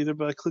profile either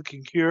by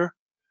clicking here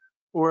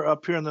or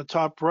up here in the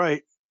top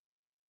right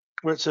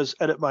where it says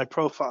edit my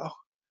profile.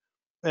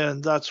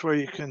 And that's where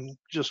you can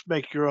just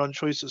make your own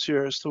choices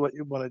here as to what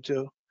you want to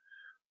do.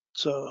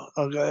 So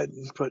I'll go ahead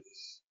and put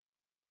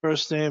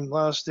first name,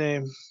 last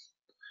name,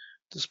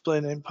 display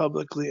name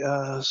publicly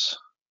as,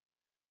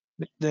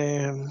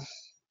 nickname,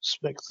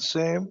 just make the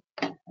same.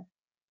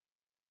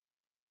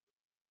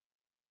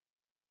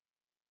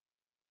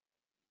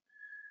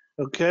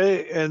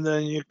 Okay, and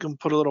then you can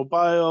put a little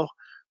bio.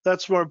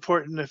 That's more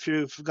important if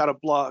you've got a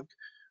blog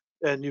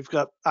and you've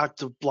got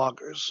active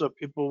bloggers. So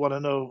people want to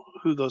know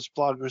who those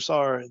bloggers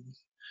are and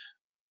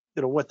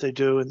what they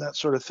do and that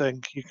sort of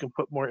thing. You can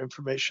put more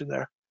information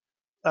there.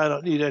 I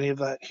don't need any of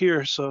that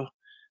here, so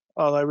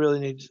all I really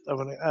need, I'm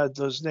going to add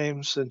those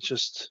names and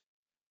just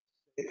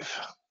save,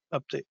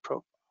 update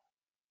profile.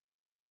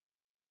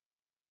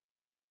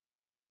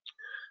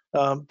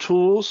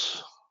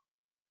 Tools,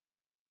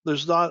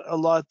 there's not a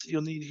lot that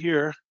you'll need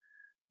here,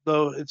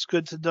 though it's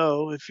good to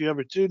know if you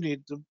ever do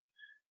need them,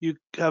 you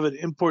have an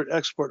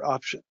import-export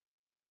option.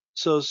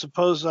 So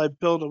suppose I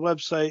build a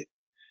website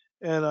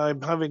and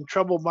I'm having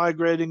trouble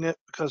migrating it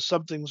because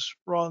something's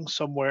wrong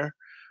somewhere,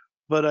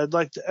 but I'd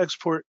like to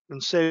export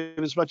and save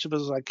as much of it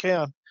as I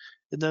can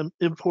and then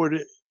import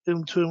it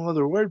into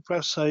another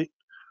WordPress site.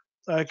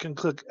 I can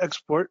click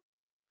export,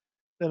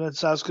 and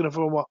it's asking if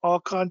I want all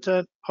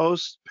content,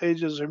 posts,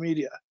 pages, or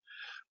media.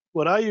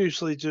 What I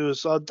usually do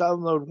is I'll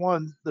download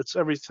one that's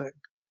everything,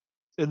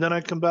 and then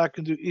I come back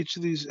and do each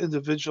of these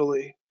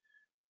individually,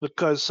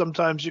 because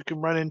sometimes you can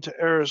run into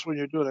errors when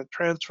you're doing a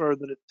transfer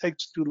that it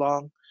takes too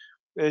long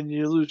and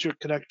you lose your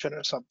connection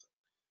or something.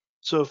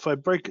 So if I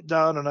break it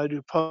down and I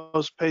do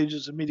post,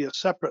 pages, and media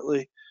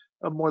separately,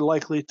 I'm more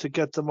likely to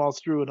get them all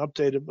through and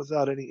updated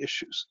without any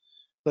issues.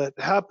 That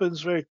happens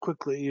very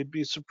quickly. You'd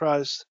be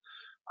surprised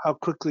how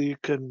quickly you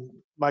can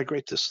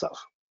migrate this stuff.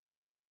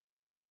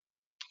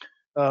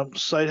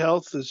 Site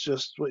health is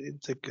just what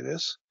you'd think it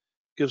is.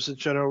 Gives a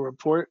general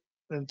report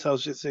and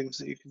tells you things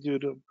that you can do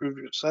to improve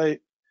your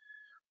site.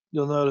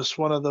 You'll notice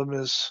one of them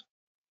is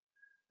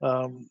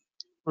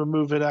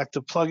remove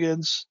inactive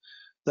plugins.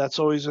 That's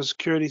always a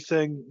security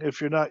thing. If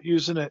you're not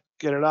using it,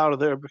 get it out of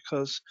there,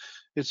 because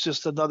it's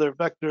just another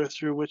vector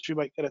through which you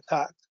might get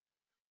attacked.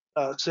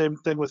 Same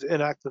thing with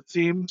inactive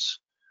themes.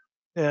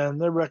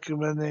 and they're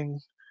recommending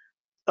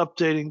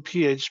updating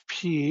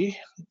PHP.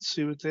 Let's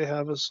see what they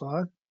have us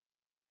on.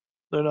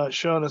 They're not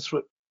showing us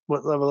what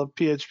level of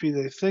PHP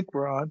they think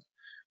we're on.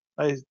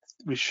 I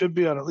We should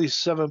be on at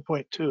least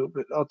 7.2,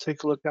 but I'll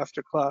take a look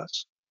after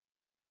class.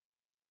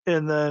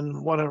 And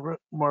then one of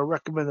more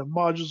recommended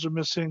modules are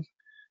missing.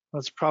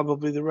 That's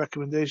probably the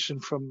recommendation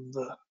from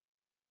the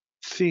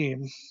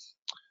theme.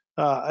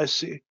 I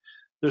see.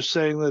 They're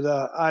saying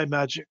that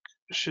iMagic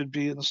should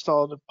be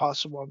installed if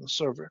possible on the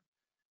server.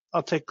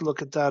 I'll take a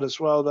look at that as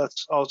well.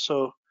 That's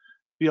also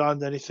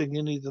beyond anything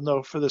you need to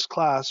know for this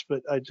class,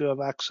 but I do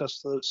have access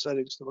to those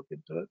settings to look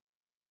into it.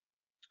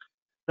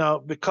 Now,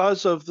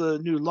 because of the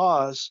new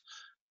laws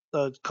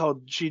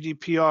called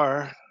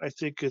GDPR,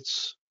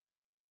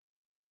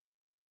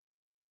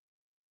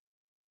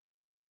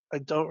 I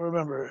don't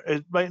remember.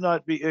 It might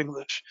not be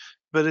English,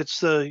 but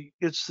it's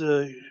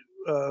the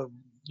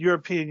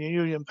European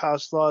Union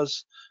passed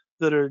laws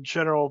that are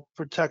general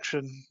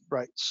protection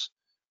rights,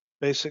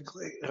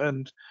 basically.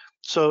 And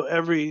so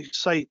every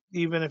site,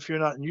 even if you're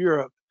not in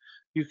Europe,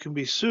 you can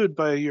be sued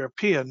by a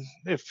European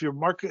if your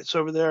market's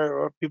over there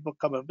or people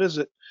come and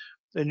visit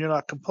and you're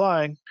not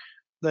complying.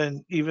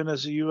 Then even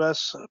as a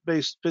U.S.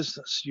 based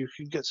business, you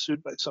can get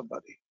sued by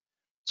somebody.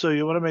 So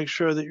you want to make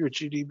sure that your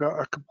GDPR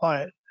are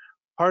compliant.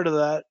 Part of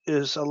that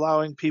is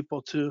allowing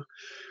people to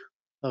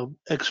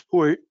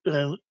export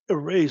and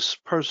erase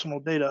personal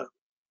data.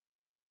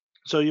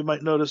 So you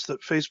might notice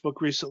that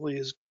Facebook recently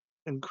has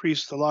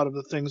increased a lot of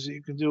the things that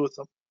you can do with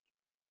them.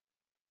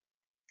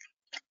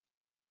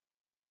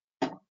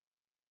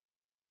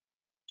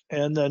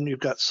 And then you've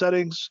got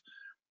settings.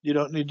 You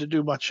don't need to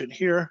do much in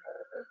here.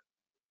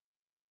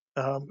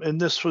 And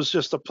this was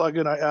just a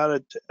plugin I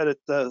added to edit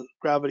the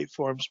gravity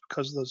forms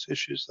because of those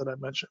issues that I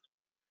mentioned.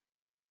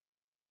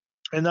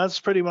 And that's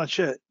pretty much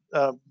it.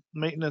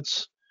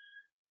 Maintenance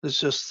is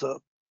just the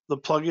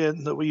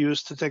plugin that we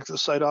use to take the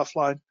site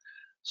offline.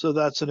 So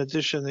that's an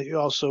addition that you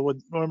also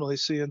would normally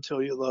see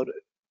until you load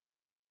it.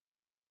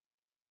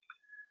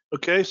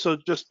 Okay, so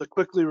just to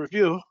quickly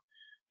review,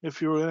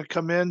 if you were going to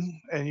come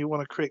in and you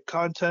want to create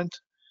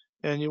content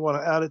and you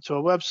want to add it to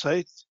a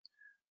website,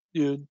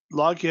 you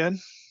log in,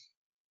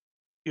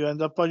 you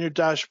end up on your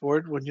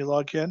dashboard when you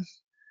log in.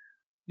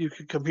 You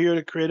can come here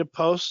to create a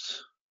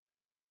post.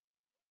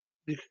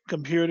 You can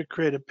come here to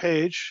create a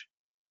page.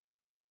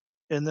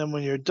 And then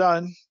when you're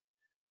done,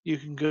 you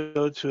can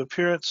go to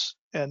appearance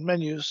and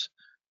menus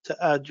to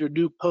add your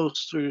new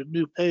post or your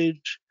new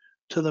page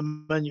to the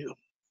menu.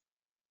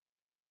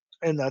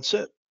 And that's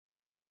it.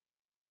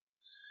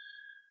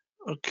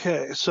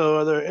 Okay, so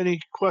are there any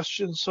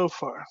questions so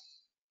far?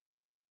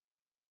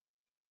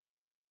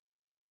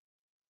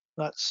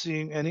 Not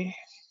seeing any.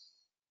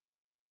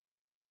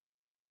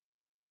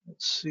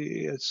 Let's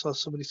see, I saw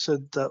somebody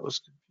said that was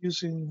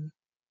confusing.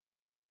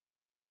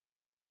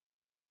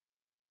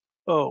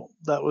 Oh,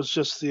 that was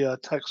just the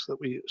text that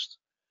we used.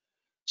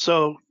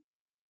 So,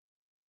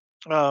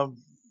 um,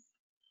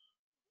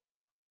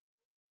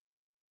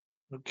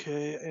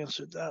 okay, I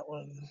answered that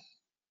one.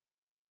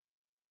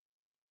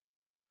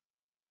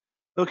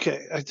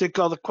 Okay, I think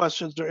all the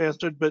questions are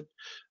answered, but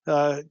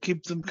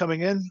keep them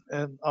coming in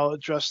and I'll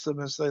address them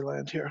as they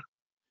land here.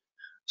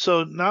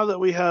 So now that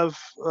we have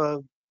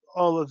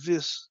all of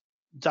this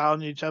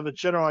down, you have a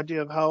general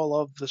idea of how all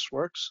of this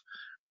works.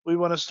 We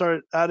want to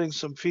start adding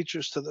some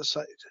features to the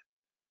site.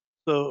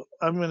 So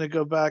I'm going to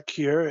go back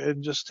here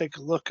and just take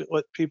a look at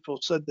what people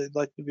said they'd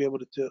like to be able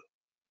to do.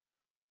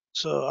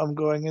 So I'm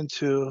going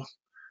into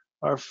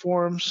our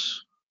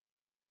forms,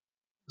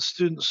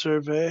 student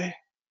survey,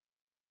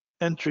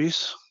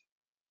 entries.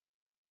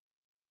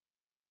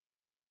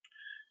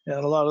 And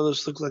a lot of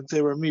those look like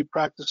they were me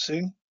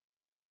practicing.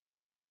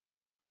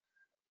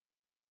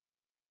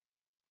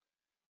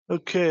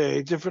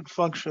 Okay, different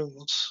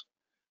functions.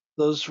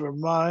 Those were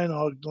mine.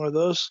 I'll ignore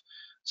those.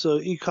 So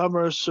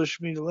e-commerce,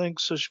 social media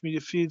links, social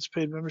media feeds,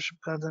 paid membership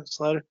content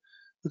slider.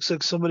 Looks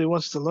like somebody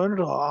wants to learn it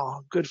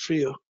all. Oh, good for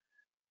you.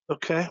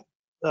 Okay.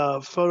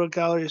 Photo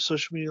gallery,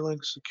 social media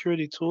links,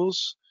 security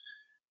tools.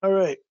 All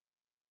right.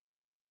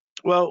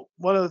 Well,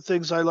 one of the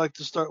things I like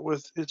to start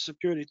with is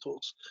security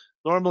tools.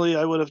 Normally,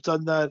 I would have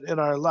done that in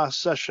our last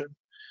session,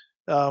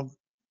 as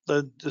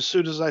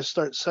soon as I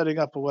start setting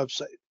up a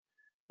website,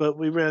 but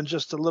we ran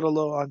just a little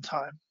low on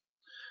time.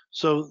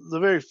 So the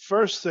very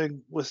first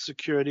thing with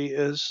security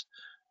is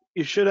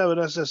you should have an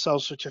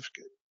SSL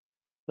certificate.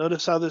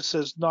 Notice how this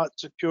says not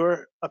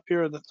secure up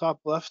here in the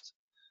top left.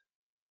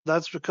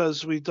 That's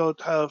because we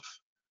don't have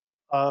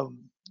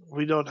an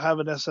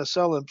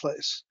SSL in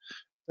place.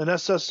 An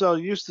SSL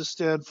used to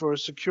stand for a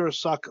secure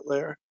socket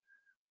layer.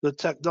 The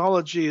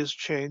technology has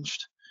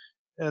changed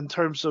in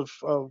terms of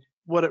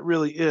what it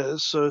really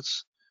is. So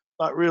it's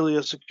not really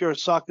a secure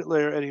socket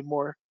layer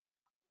anymore,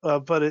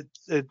 but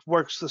it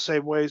works the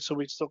same way. So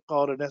we still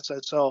call it an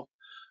SSL.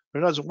 It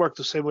doesn't work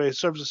the same way. It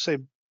serves the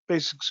same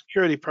basic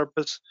security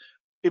purpose.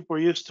 People are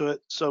used to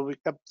it, so we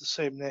kept the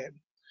same name.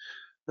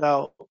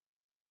 Now,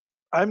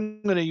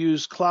 I'm going to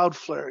use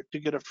Cloudflare to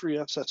get a free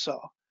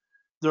SSL.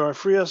 There are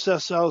free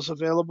SSLs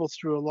available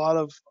through a lot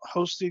of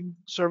hosting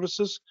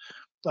services.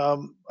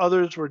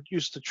 Others were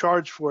used to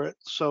charge for it,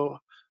 so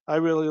I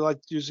really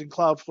liked using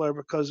Cloudflare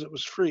because it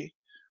was free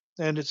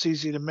and it's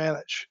easy to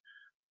manage.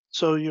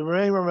 So you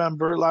may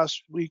remember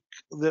last week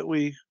that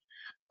we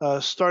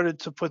started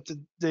to put the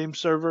name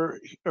server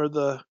or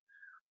the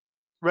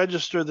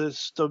register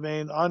this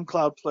domain on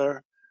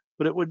Cloudflare,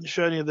 but it wouldn't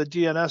show any of the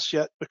DNS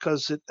yet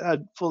because it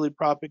had fully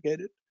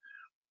propagated.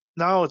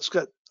 Now it's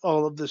got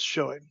all of this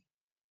showing.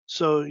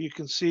 So you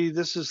can see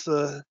this is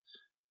the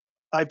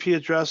IP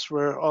address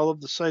where all of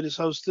the site is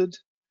hosted.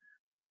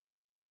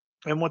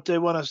 And what they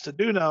want us to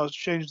do now is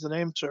change the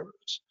name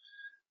servers.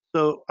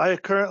 So I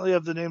currently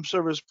have the name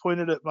servers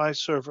pointed at my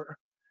server.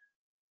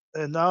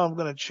 And now I'm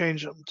going to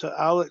change them to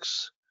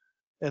Alex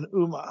and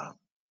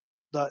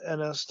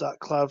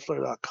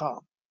uma.ns.cloudflare.com.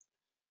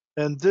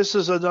 And this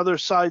is another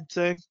side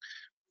thing.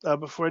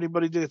 Before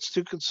anybody gets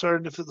too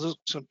concerned if it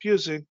looks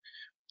confusing,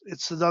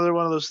 it's another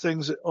one of those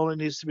things that only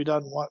needs to be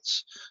done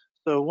once.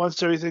 So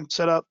once everything's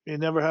set up, you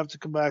never have to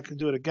come back and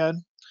do it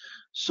again.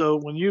 So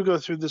when you go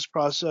through this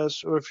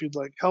process, or if you'd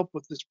like help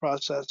with this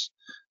process,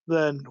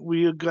 then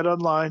we get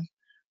online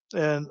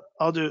and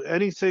I'll do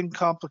anything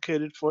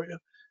complicated for you.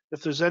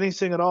 If there's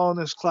anything at all in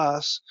this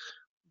class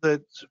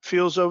that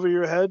feels over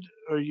your head,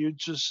 or you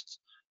just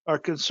are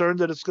concerned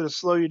that it's going to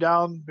slow you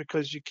down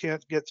because you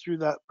can't get through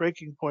that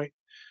breaking point,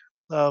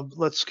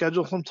 let's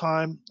schedule some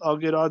time. I'll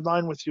get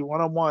online with you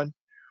one-on-one.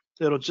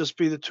 It'll just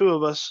be the two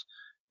of us,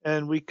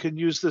 and we can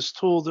use this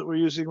tool that we're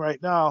using right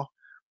now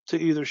to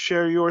either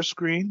share your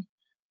screen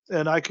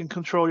and I can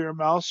control your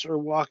mouse or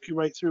walk you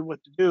right through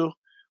what to do.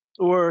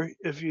 Or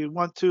if you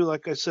want to,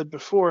 like I said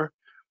before,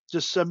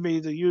 just send me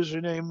the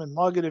username and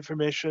login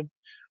information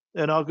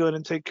and I'll go ahead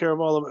and take care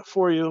of all of it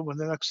for you. When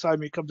the next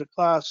time you come to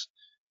class,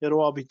 it'll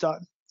all be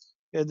done.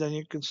 And then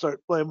you can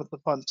start playing with the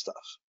fun stuff.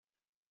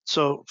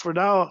 So for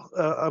now,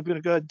 I'm going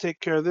to go ahead and take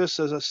care of this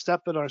as a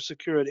step in our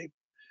security.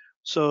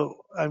 So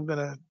I'm going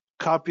to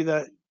copy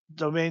that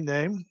domain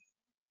name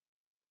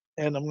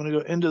and I'm going to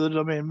go into the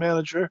domain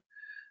manager.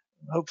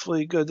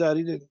 Hopefully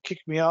GoDaddy didn't kick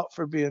me out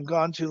for being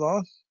gone too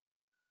long.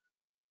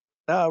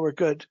 Now we're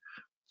good.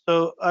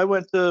 So I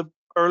went to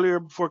earlier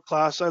before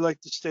class. I like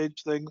to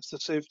stage things to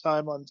save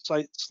time on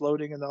sites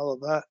loading and all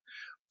of that.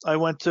 I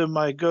went to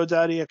my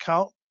GoDaddy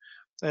account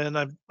and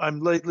I'm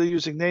lately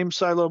using Name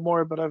Silo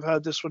more, but I've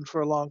had this one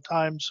for a long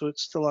time, so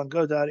it's still on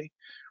GoDaddy.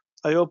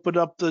 I opened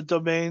up the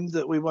domain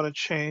that we want to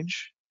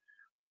change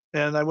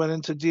and I went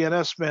into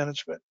DNS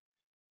management.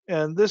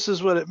 And this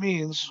is what it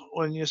means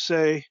when you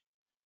say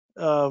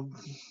um,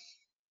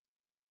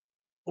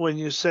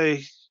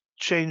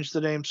 change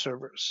the name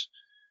servers.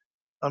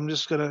 I'm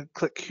just going to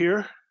click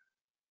here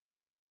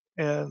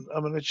and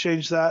I'm going to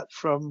change that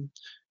from,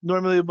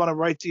 normally you want to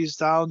write these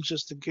down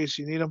just in case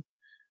you need them.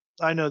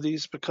 I know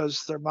these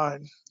because they're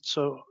mine.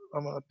 So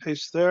I'm going to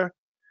paste there.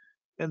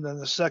 And then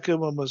the second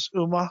one was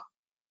Uma.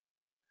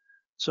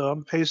 So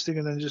I'm pasting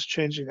and then just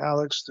changing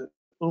Alex to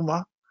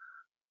Uma,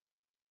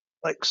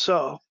 like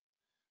so.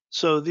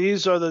 So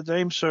these are the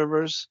name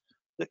servers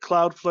that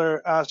Cloudflare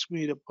asked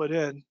me to put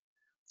in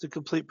to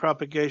complete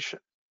propagation.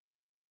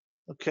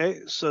 Okay,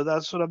 so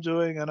that's what I'm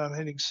doing and I'm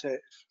hitting save.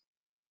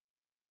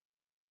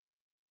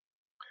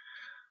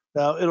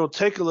 Now it'll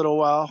take a little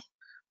while.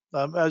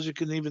 As you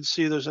can even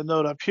see, there's a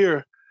note up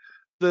here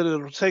that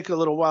it'll take a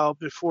little while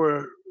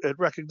before it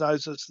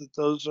recognizes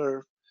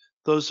that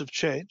those have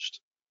changed.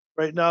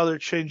 Right now they're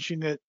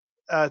changing it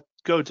at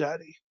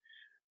GoDaddy,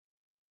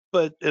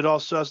 but it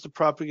also has to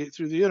propagate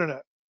through the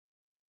internet.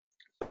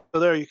 So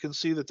there you can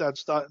see that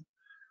that's done.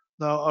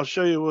 Now I'll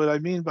show you what I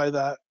mean by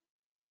that.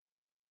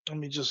 Let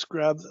me just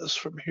grab this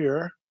from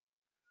here.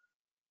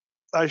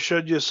 I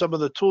showed you some of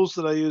the tools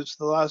that I used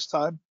the last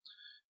time,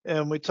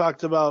 and we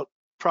talked about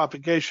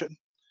propagation.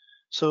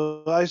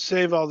 So I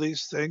save all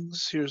these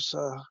things. Here's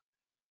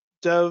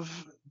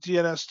dev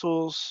DNS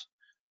tools,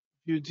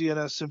 view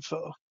DNS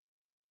info.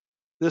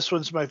 This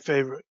one's my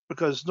favorite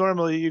because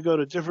normally you go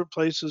to different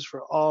places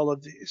for all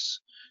of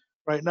these.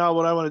 Right now,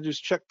 what I want to do is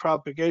check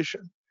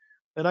propagation.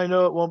 And I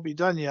know it won't be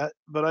done yet,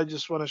 but I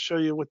just want to show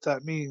you what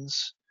that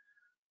means.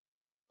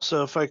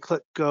 So if I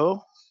click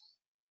go,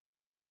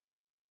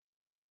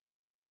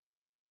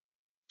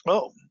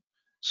 oh,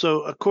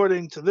 so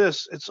according to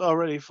this, it's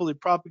already fully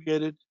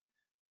propagated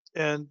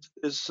and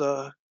is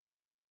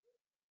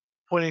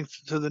pointing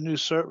to the new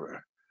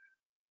server.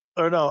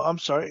 Or no, I'm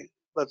sorry,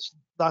 that's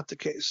not the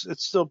case.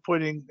 It's still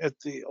pointing at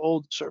the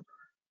old server.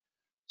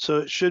 So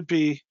it should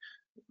be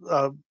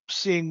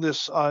seeing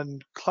this on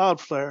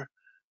Cloudflare,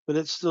 but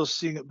it's still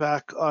seeing it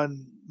back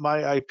on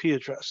my IP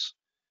address.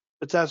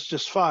 But that's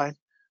just fine.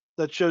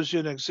 That shows you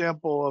an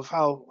example of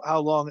how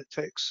long it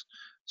takes.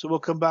 So we'll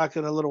come back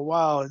in a little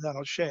while and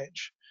that'll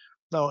change.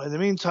 Now, in the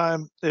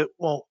meantime, it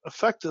won't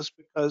affect us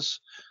because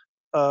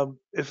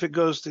if it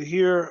goes to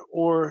here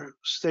or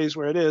stays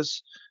where it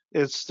is,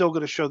 it's still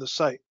going to show the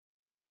site.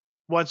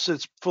 Once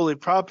it's fully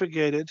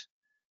propagated,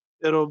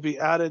 it'll be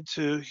added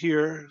to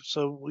here.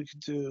 So we can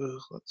do,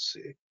 let's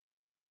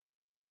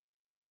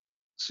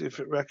see if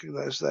it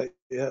recognized that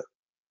yet.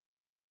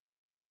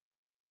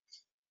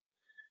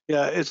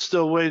 Yeah, it's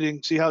still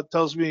waiting. See how it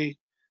tells me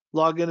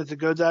log in at the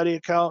GoDaddy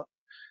account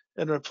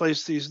and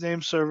replace these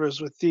name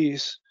servers with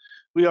these.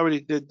 We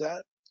already did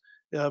that.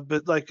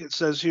 But like it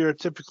says here,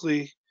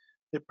 typically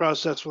they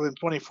process within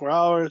 24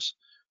 hours.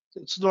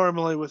 It's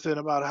normally within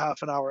about a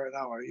half an hour.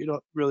 You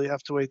don't really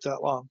have to wait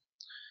that long.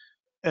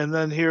 And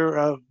then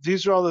here,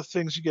 these are all the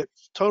things you get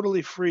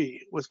totally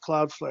free with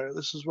Cloudflare.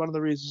 This is one of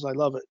the reasons I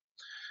love it.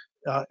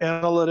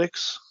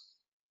 Analytics,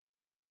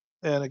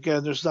 and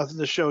again, there's nothing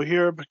to show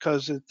here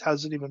because it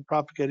hasn't even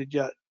propagated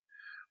yet.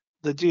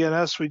 The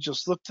DNS we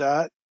just looked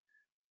at,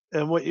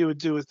 and what you would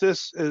do with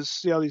this is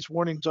see how these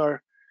warnings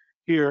are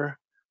here.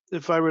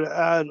 If I were to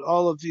add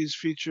all of these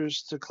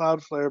features to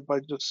Cloudflare by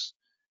just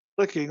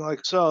clicking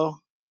like so,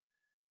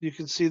 you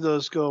can see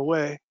those go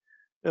away.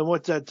 And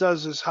what that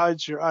does is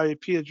hides your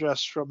IP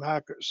address from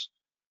hackers.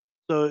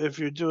 So if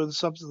you're doing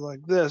something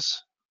like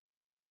this,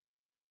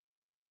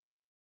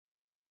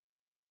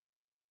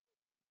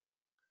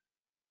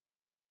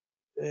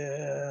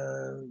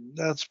 and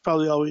that's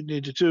probably all we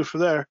need to do for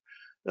there.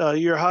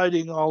 You're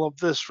hiding all of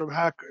this from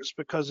hackers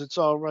because it's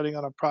all running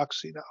on a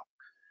proxy now.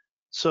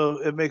 So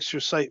it makes your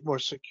site more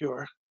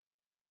secure.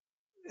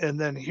 And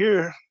then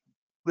here,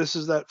 this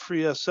is that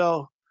free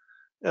SSL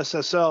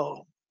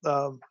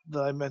that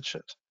I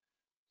mentioned.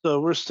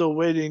 So we're still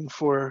waiting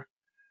for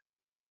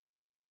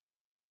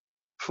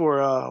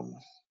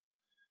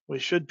we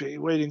should be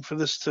waiting for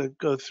this to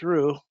go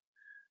through,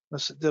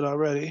 unless it did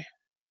already,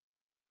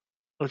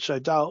 which I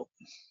doubt.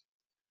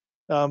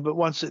 But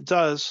once it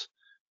does,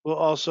 we'll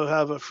also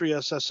have a free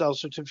SSL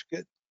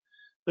certificate.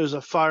 There's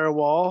a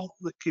firewall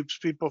that keeps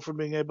people from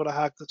being able to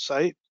hack the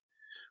site.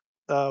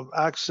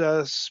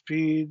 Access,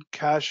 speed,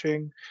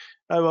 caching.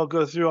 I won't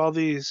go through all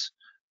these,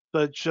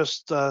 but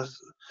just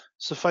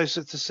suffice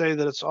it to say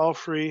that it's all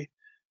free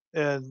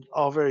and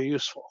all very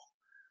useful.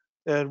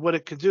 And what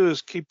it can do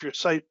is keep your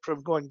site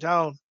from going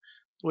down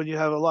when you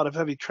have a lot of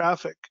heavy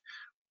traffic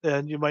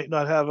and you might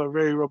not have a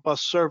very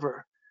robust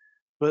server.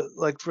 But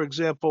like, for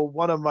example,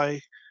 one of my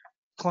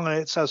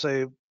clients has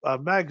a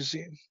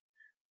magazine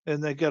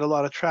and they get a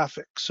lot of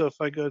traffic. So if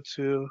I go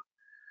to,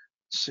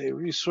 say,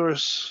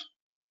 resource,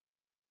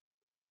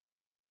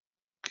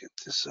 get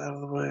this out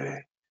of the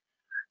way.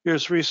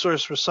 Here's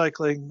resource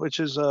recycling, which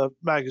is a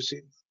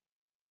magazine.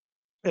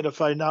 And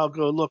if I now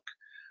go look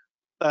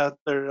at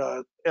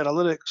their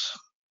analytics,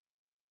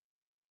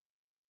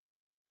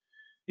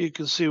 you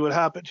can see what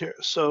happened here.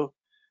 So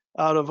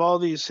out of all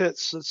these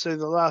hits, let's say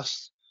the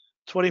last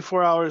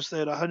 24 hours, they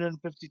had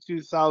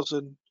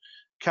 152,000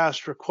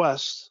 cached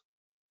requests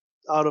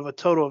out of a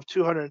total of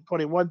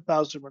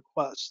 221,000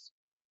 requests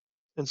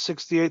and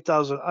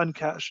 68,000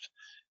 uncached.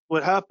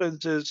 What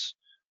happens is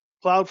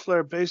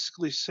Cloudflare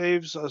basically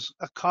saves us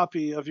a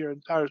copy of your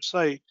entire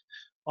site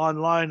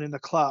online in the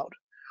cloud.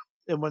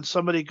 And when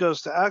somebody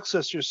goes to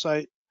access your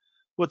site,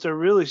 what they're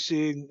really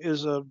seeing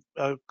is a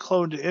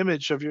cloned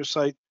image of your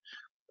site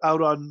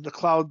out on the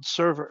cloud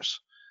servers.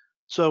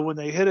 So when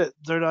they hit it,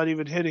 they're not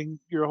even hitting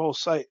your whole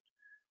site.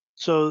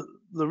 So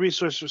the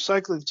resource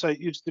recycling site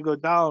used to go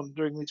down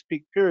during these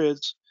peak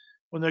periods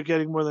when they're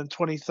getting more than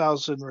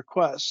 20,000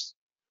 requests.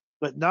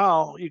 But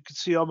now you can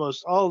see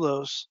almost all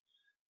those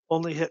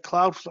only hit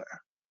Cloudflare.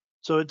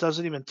 So it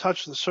doesn't even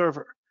touch the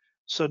server.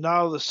 So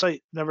now the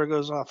site never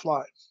goes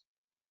offline.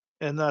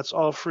 And that's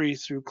all free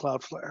through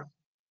Cloudflare.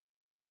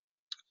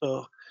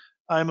 So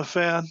I'm a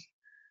fan,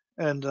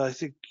 and I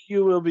think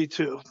you will be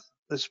too,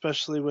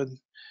 especially when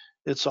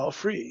it's all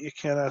free. You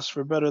can't ask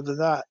for better than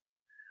that.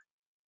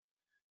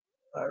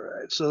 All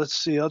right, so let's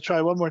see. I'll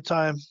try one more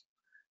time,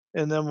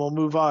 and then we'll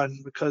move on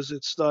because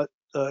it's not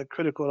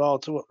critical at all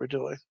to what we're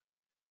doing.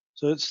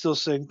 So it's still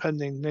saying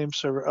pending name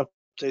server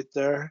update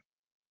there.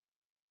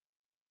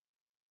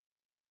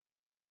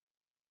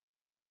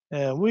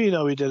 And we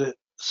know we did it.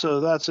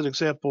 So that's an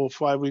example of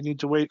why we need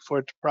to wait for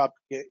it to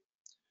propagate.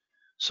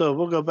 So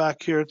we'll go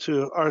back here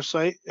to our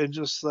site and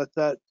just let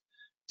that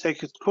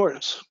take its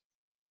course.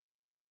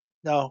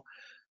 Now,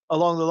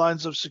 along the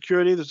lines of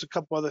security, there's a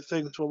couple other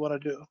things we'll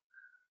want to do.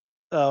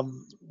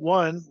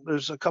 One,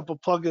 there's a couple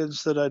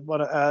plugins that I'd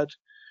want to add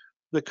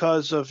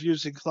because of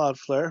using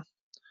Cloudflare.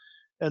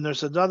 And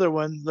there's another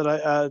one that I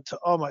add to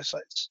all my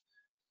sites.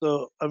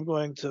 So I'm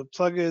going to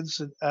plugins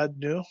and add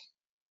new.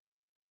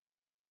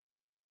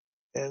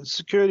 And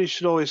security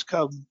should always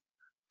come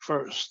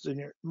first in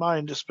your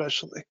mind,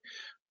 especially.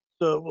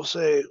 So we'll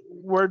say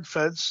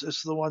WordFence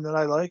is the one that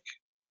I like.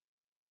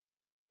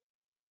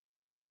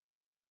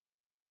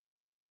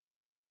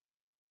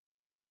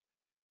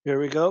 Here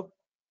we go.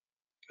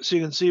 So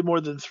you can see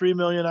more than 3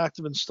 million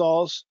active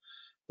installs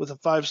with a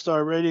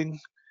 5-star rating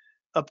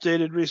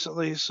updated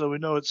recently. So we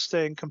know it's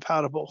staying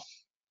compatible.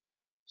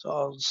 So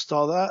I'll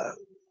install that.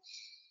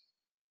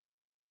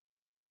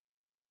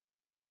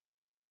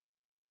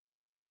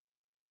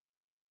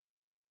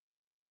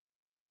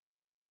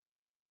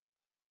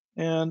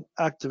 And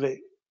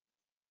activate.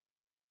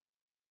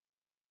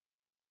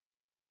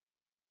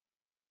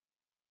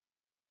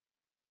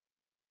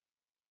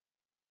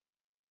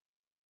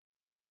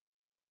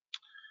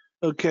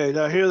 Okay,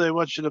 now here they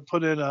want you to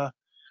put in a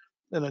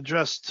an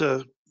address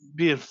to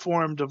be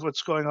informed of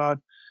what's going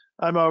on.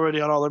 I'm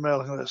already on all their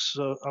mailing lists,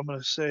 so I'm going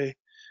to say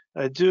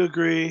I do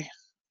agree,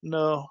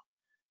 no,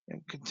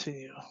 and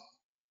continue.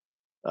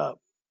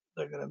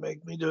 They're going to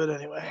make me do it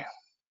anyway.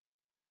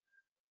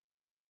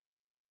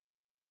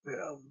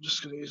 Yeah, I'm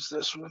just going to use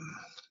this one.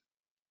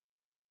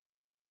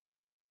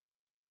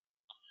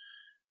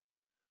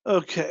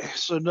 Okay,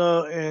 so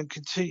no and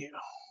continue.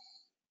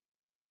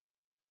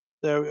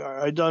 There we are.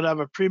 I don't have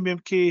a premium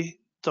key,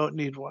 don't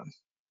need one.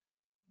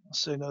 I'll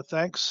say no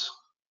thanks.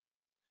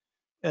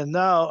 And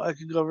now I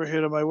can go over here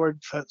to my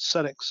WordPress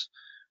settings.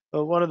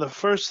 But one of the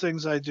first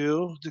things I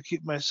do to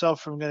keep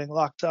myself from getting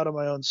locked out of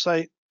my own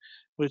site,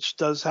 which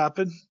does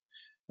happen.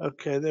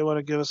 Okay, they want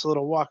to give us a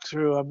little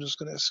walkthrough. I'm just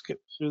going to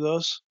skip through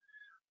those.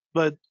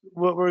 But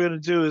what we're going to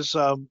do is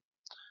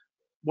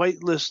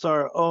whitelist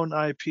our own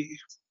IP.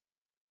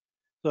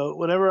 So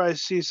whenever I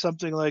see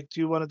something like, do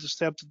you want it to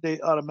stamp the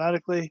date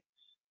automatically?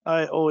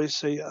 I always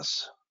say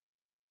yes.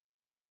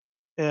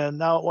 And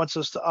now it wants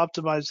us to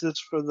optimize this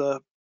for the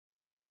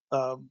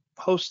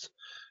host.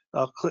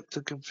 I'll click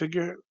to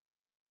configure.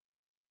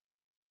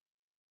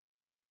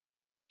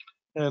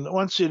 And I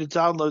want you to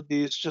download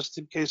these just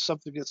in case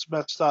something gets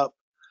messed up,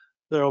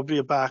 there will be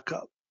a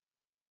backup.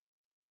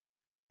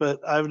 But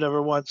I've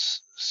never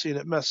once seen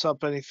it mess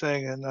up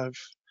anything, and I've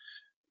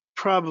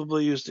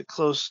probably used it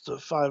close to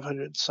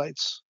 500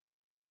 sites.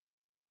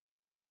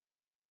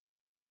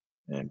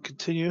 And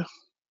continue.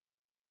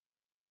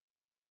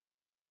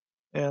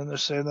 And they're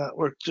saying that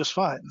worked just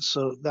fine.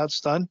 So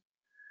that's done.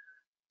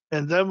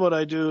 And then what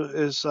I do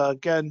is,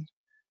 again,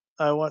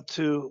 I want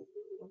to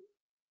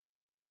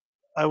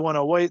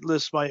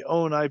whitelist my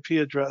own IP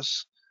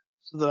address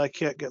so that I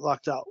can't get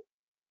locked out.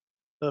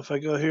 So if I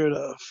go here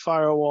to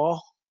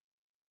firewall,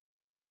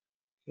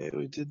 okay,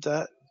 we did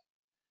that.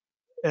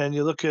 And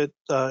you look at,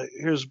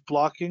 here's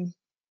blocking,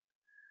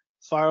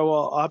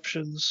 firewall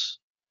options,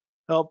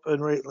 help,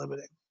 and rate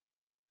limiting.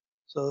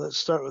 So let's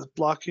start with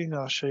blocking.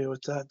 I'll show you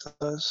what that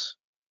does.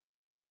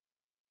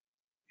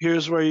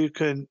 Here's where you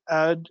can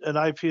add an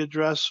IP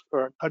address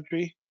or a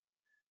country.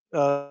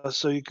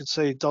 So you can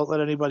say, don't let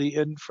anybody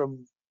in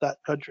from that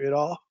country at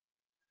all.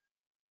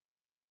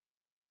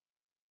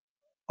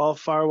 All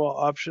firewall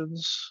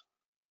options,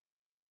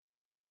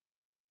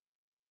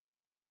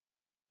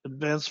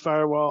 advanced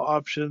firewall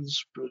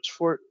options,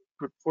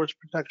 force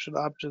protection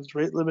options,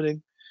 rate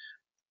limiting,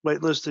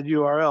 whitelisted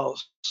URLs.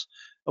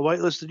 A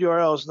whitelisted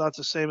URL is not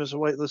the same as a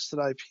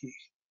whitelisted IP.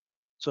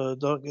 So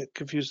don't get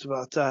confused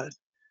about that.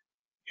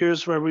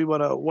 Here's where we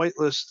want to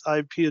whitelist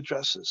IP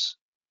addresses.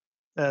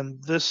 And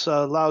this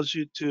allows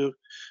you to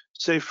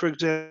say, for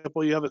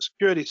example, you have a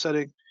security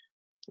setting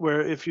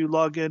where if you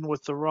log in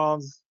with the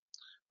wrong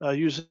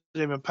username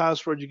and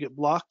password, you get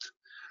blocked.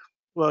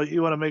 Well,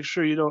 you want to make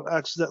sure you don't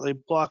accidentally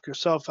block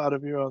yourself out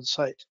of your own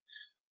site.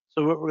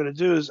 So what we're going to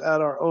do is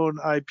add our own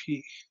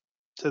IP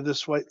to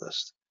this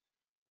whitelist.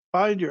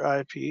 Find your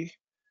IP.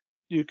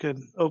 You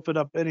can open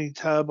up any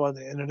tab on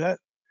the internet.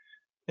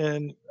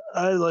 And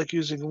I like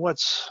using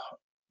what's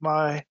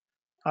my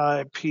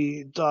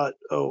ip.org.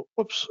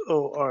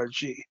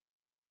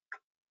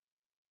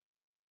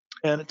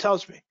 And it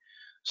tells me.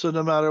 So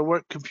no matter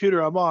what computer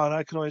I'm on,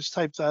 I can always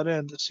type that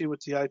in to see what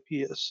the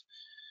IP is.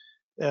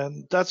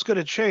 And that's going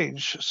to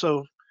change.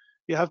 So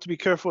you have to be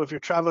careful if you're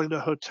traveling to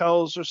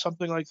hotels or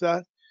something like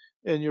that,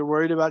 and you're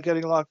worried about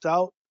getting locked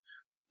out.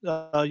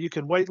 You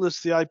can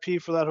whitelist the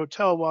IP for that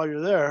hotel while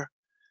you're there,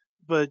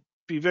 but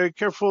be very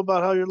careful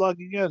about how you're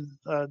logging in.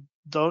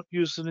 Don't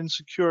use an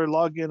insecure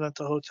login at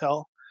the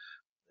hotel,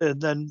 and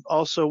then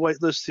also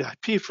whitelist the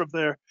IP from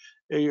there.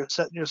 You're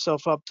setting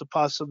yourself up to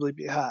possibly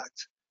be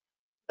hacked.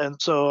 And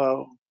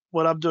so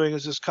what I'm doing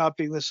is just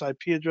copying this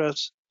IP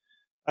address.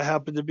 I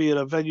happen to be at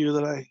a venue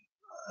that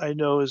I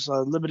know is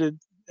limited,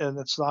 and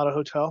it's not a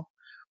hotel,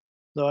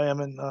 though I am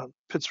in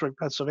Pittsburgh,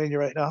 Pennsylvania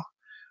right now.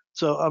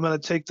 So I'm going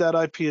to take that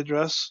IP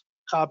address,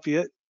 copy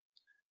it,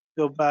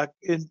 go back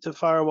into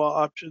firewall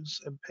options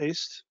and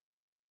paste.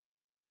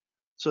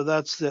 So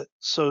that's it.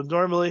 So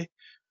normally,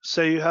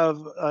 say you have,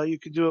 you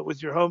can do it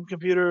with your home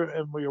computer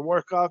and with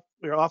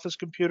your office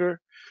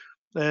computer.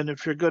 And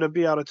if you're going to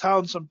be out of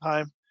town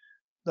sometime,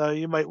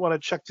 you might want to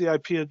check the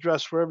IP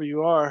address wherever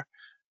you are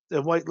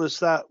and whitelist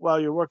that while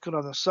you're working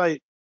on the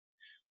site.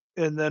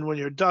 And then when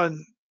you're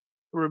done,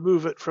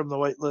 remove it from the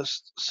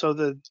whitelist so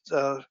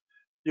that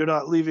you're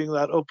not leaving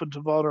that open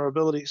to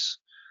vulnerabilities.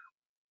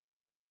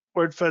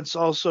 WordFence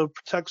also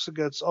protects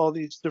against all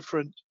these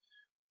different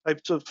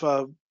types of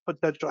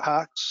potential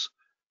hacks,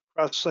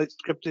 cross-site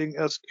scripting,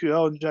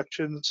 SQL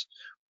injections.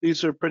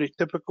 These are pretty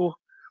typical.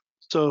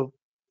 So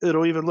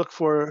it'll even look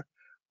for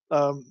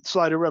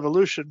Slider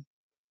Revolution.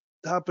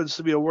 It happens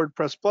to be a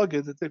WordPress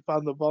plugin that they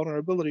found the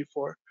vulnerability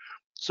for.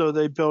 So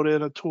they built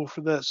in a tool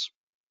for this.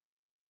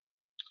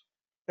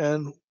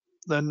 And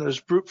then there's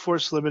brute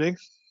force limiting.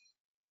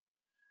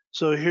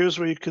 So here's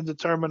where you can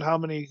determine how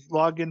many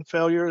login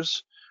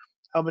failures,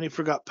 how many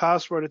forgot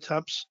password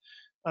attempts.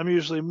 I'm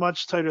usually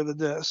much tighter than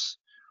this.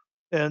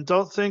 And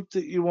don't think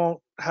that you won't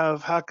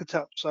have hack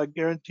attempts. I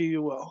guarantee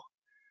you will.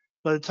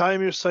 By the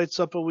time your site's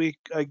up a week,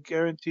 I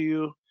guarantee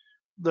you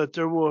that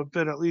there will have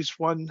been at least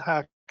one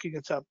hacking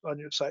attempt on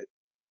your site.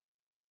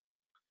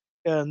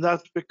 And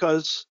that's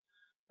because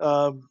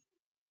um,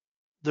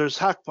 there's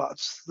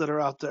hackbots that are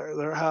out there.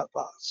 They're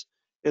hackbots,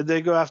 and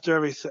they go after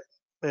everything,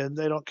 and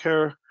they don't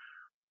care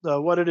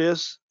what it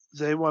is.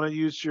 They want to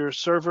use your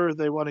server.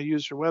 They want to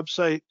use your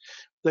website.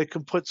 They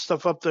can put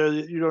stuff up there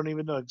that you don't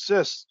even know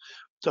exists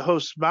to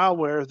host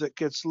malware that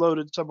gets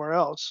loaded somewhere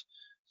else.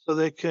 So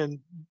they can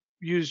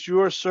use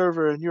your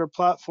server and your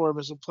platform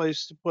as a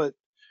place to put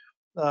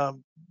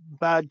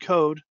bad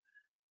code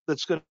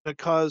that's going to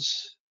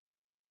cause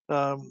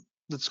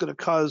that's going to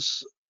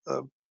cause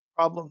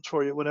problems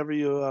for you whenever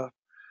you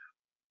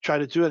try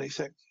to do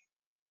anything.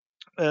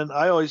 And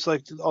I always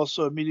like to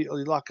also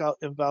immediately lock out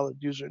invalid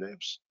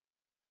usernames.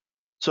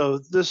 So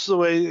this is the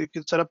way you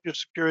can set up your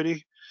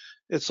security.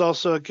 It's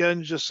also,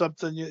 again, just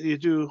something you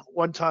do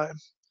one time.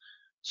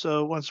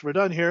 So once we're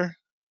done here,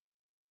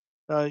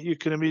 you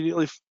can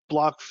immediately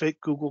block fake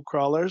Google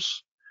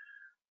crawlers.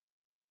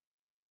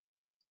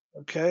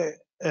 Okay,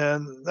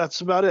 and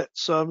that's about it.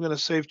 So I'm going to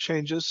save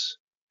changes.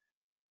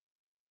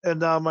 And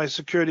now my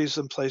security is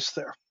in place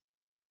there.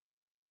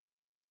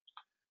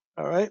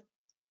 All right,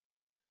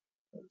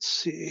 let's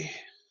see.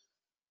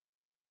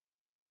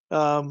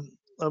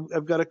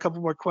 I've got a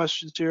couple more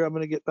questions here I'm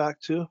going to get back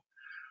to.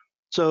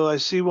 So I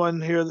see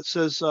one here that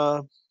says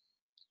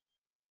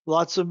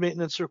lots of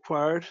maintenance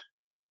required.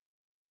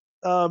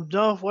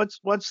 No,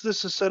 once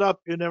this is set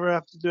up, you never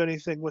have to do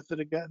anything with it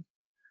again.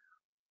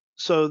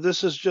 So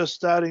this is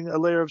just adding a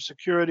layer of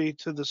security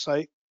to the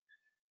site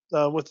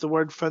with the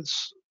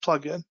WordFence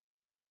plugin.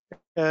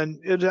 And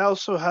it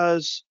also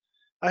has,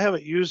 I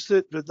haven't used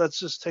it, but let's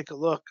just take a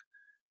look.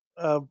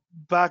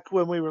 Back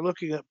when we were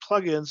looking at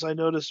plugins, I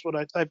noticed when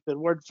I typed in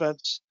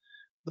WordFence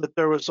that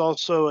there was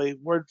also a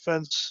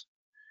WordFence.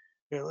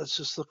 Here, let's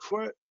just look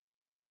for it.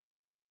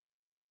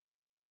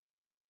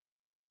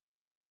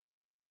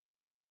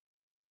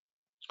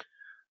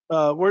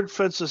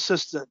 WordFence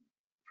Assistant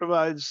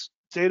provides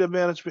data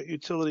management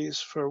utilities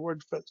for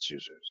WordFence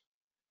users.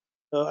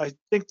 I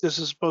think this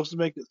is supposed to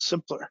make it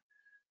simpler,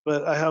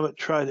 but I haven't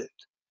tried it.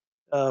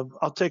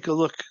 I'll take a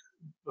look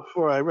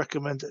before I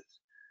recommend it,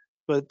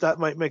 but that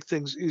might make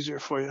things easier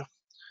for you.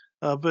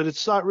 But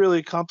it's not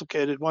really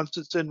complicated. Once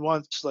it's in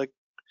once, like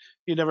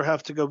you never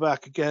have to go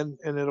back again,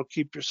 and it'll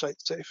keep your site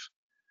safe.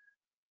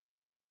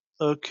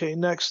 Okay,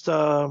 next,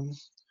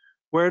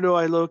 where do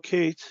I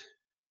locate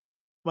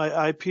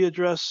my IP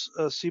address?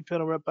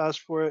 cPanel rep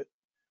asked for it,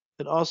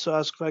 and also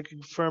ask if I can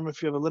confirm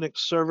if you have a Linux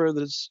server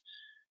that's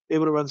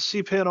able to run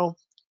cPanel.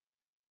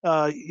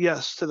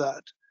 Yes to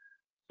that.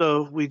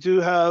 So we do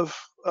have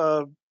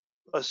a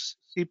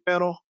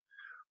cPanel,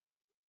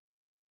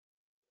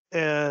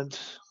 and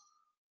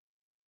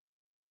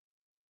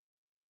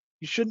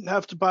you shouldn't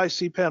have to buy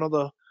cPanel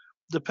though.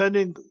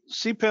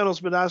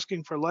 cPanel's been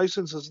asking for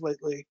licenses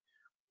lately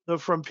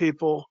from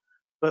people,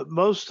 but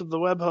most of the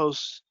web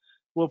hosts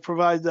will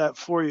provide that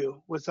for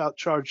you without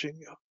charging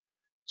you.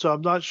 So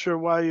I'm not sure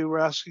why you were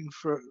asking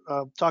for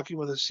talking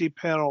with a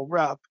cPanel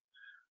rep.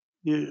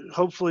 You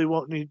hopefully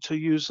won't need to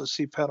use a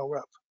cPanel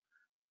rep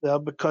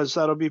because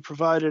that'll be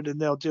provided and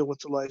they'll deal with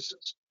the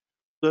license.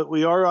 But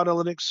we are on a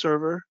Linux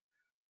server,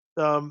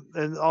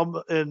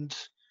 and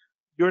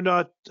you're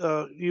not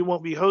you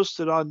won't be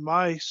hosted on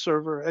my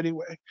server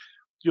anyway.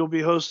 You'll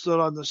be hosted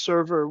on the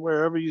server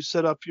wherever you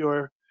set up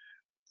your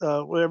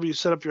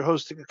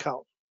hosting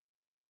account.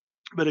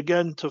 But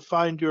again, to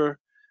find your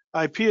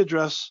IP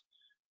address,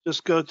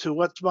 just go to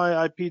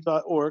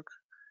what'smyip.org.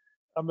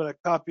 I'm going to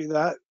copy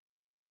that,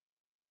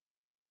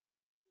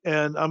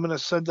 and I'm going to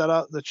send that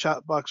out in the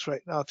chat box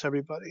right now to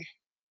everybody.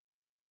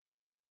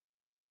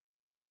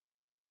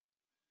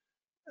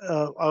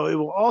 I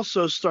will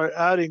also start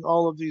adding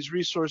all of these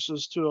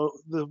resources to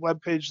the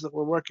web page that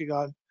we're working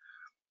on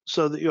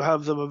so that you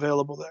have them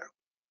available there.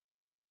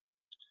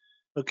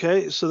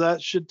 Okay, so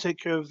that should take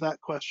care of that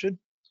question.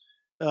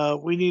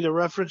 We need a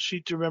reference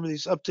sheet to remember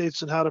these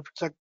updates and how to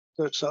protect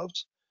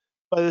ourselves.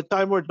 By the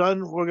time we're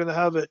done, we're going to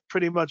have it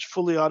pretty much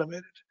fully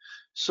automated.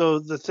 So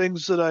the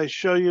things that I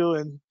show you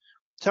and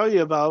tell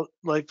you about,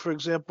 like for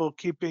example,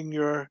 keeping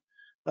your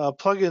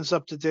plugins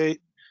up to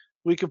date,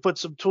 we can put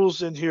some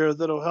tools in here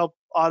that'll help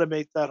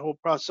automate that whole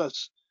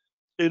process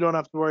so you don't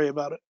have to worry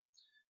about it.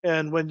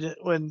 And when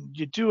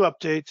you do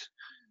update,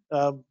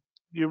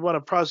 you want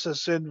to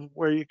process in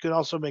where you can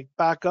also make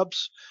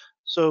backups.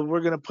 So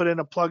we're going to put in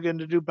a plugin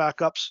to do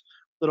backups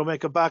that'll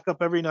make a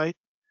backup every night,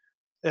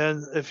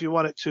 and if you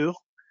want it to.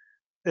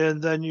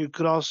 And then you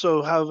can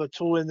also have a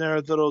tool in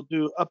there that'll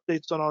do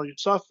updates on all your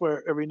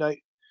software every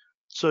night,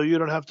 so you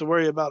don't have to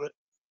worry about it.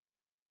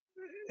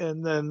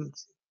 And then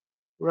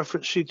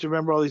reference sheet to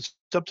remember all these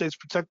updates,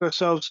 protect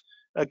ourselves.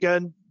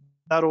 Again,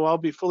 that'll all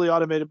be fully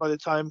automated by the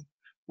time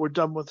we're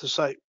done with the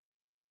site.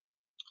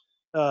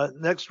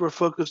 Next, we're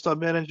focused on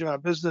managing our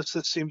business.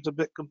 This seems a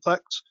bit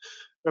complex.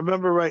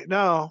 Remember, right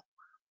now,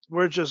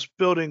 we're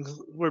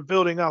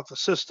building out the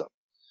system.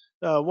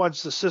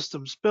 Once the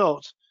system's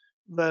built,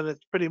 then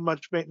it's pretty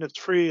much maintenance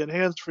free and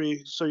hands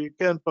free, so you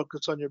can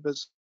focus on your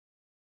business.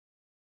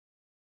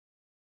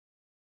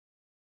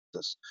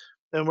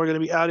 And we're going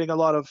to be adding a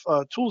lot of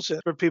tools in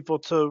for people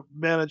to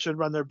manage and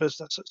run their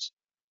businesses.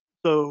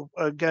 So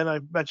again, I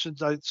mentioned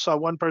I saw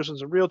one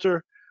person's a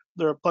realtor.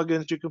 There are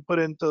plugins you can put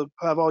in to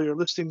have all your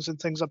listings and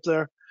things up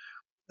there.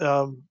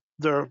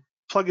 There are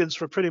plugins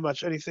for pretty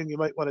much anything you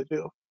might want to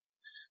do.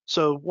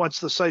 So once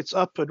the site's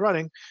up and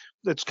running,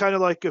 it's kind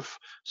of like if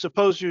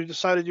suppose you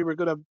decided you were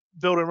going to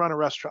build and run a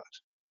restaurant.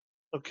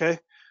 Okay,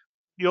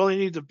 you only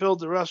need to build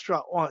the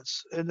restaurant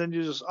once, and then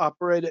you just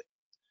operate it.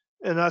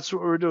 And that's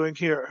what we're doing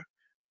here.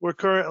 We're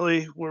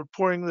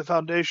pouring the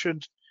foundation,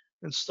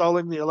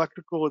 installing the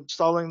electrical,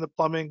 installing the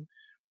plumbing.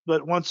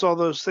 But once all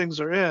those things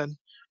are in,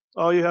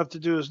 all you have to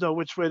do is know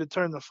which way to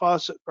turn the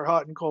faucet for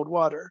hot and cold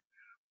water.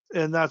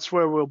 And that's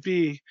where we'll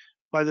be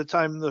by the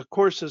time the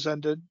course is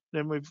ended.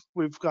 And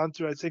we've gone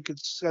through, I think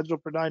it's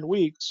scheduled for 9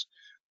 weeks.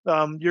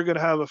 You're going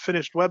to have a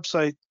finished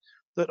website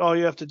that all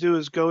you have to do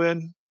is go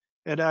in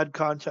and add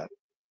content.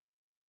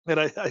 And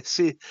I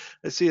see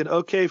an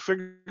okay,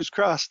 fingers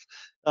crossed.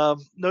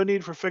 No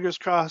need for fingers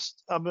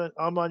crossed.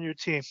 I'm on your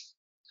team.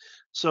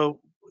 So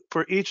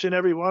for each and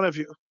every one of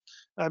you,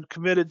 I'm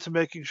committed to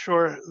making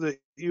sure that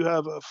you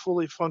have a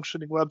fully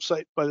functioning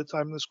website by the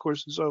time this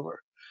course is over.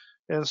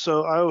 And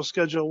so I will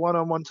schedule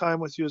one-on-one time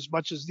with you as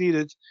much as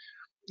needed.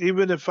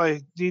 Even if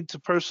I need to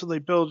personally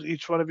build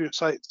each one of your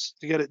sites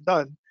to get it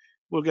done,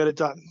 we'll get it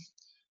done.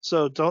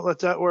 So don't let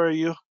that worry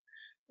you.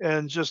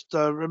 And just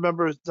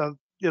remember, I'm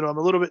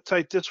a little bit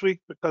tight this week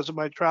because of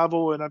my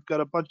travel, and I've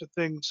got a bunch of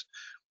things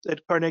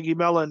at Carnegie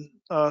Mellon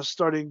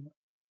starting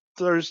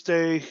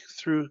Thursday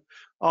through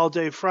all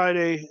day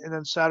Friday, and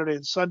then Saturday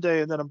and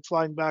Sunday, and then I'm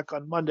flying back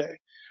on Monday.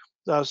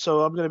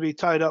 So I'm going to be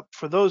tied up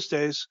for those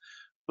days.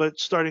 But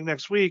starting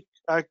next week,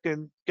 I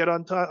can get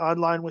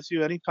online with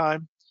you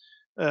anytime,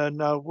 and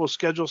we'll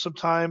schedule some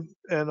time,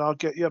 and I'll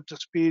get you up to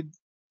speed,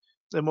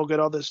 and we'll get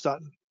all this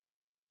done.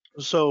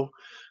 So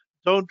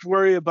don't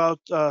worry about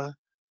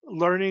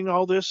learning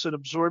all this and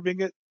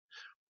absorbing it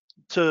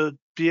to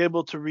be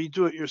able to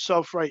redo it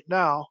yourself right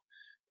now.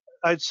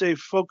 I'd say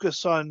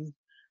focus on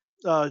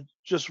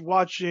just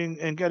watching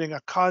and getting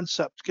a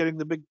concept, getting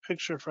the big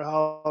picture for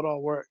how it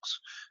all works.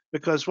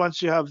 Because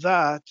once you have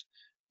that,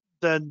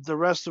 then the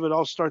rest of it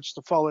all starts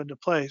to fall into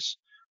place.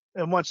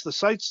 And once the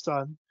site's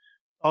done,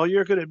 all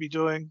you're going to be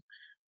doing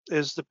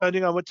is,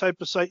 depending on what type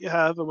of site you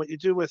have and what you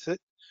do with it,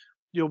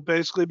 you'll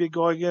basically be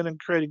going in and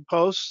creating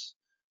posts,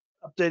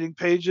 updating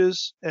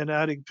pages, and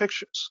adding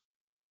pictures.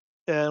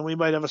 And we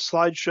might have a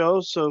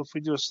slideshow. So if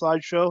we do a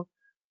slideshow,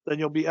 then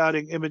you'll be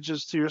adding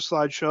images to your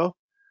slideshow.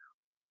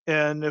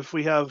 And if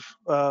we have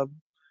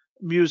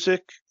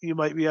music, you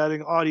might be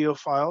adding audio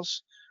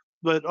files.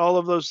 But all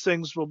of those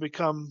things will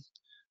become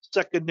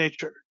second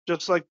nature,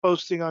 just like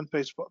posting on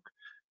Facebook.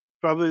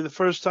 Probably the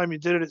first time you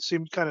did it, it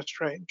seemed kind of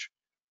strange.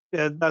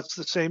 And that's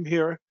the same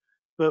here.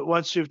 But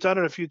once you've done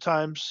it a few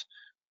times,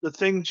 the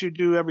things you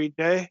do every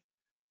day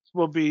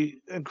will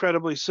be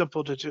incredibly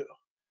simple to do.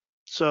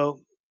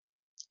 So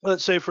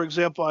let's say, for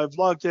example, I've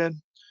logged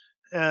in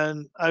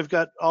and I've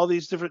got all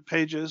these different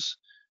pages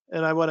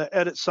and I want to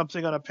edit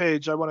something on a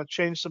page. I want to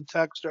change some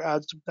text or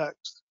add some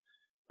text.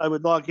 I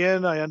would log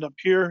in, I end up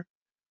here,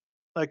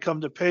 I come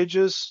to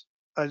pages,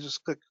 I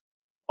just click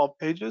all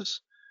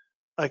pages.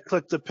 I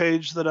click the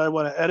page that I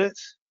want to edit.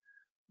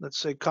 Let's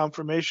say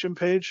confirmation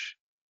page.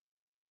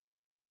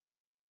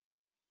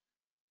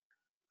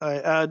 I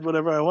add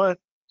whatever I want.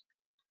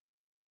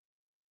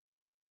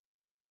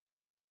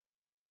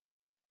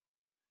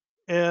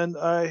 And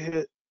I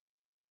hit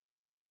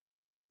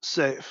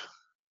save.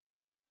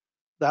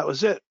 That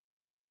was it.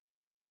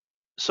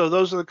 So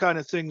those are the kind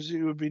of things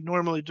you would be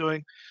normally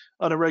doing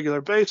on a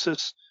regular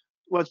basis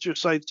once your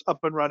site's up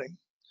and running.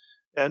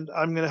 And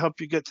I'm going to help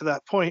you get to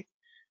that point.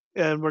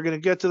 And we're going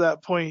to get to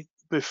that point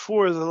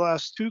before the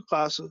last 2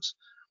 classes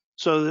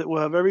so that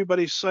we'll have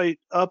everybody's site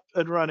up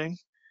and running.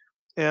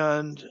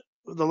 And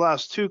the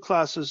last 2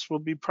 classes will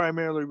be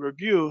primarily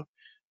review,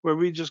 where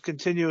we just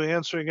continue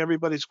answering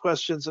everybody's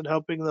questions and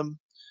helping them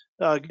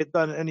get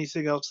done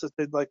anything else that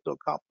they'd like to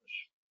accomplish.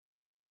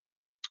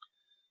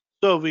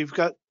 So we've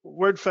got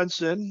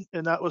WordFence in,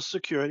 and that was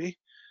security.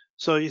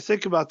 So you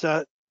think about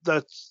that,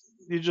 that's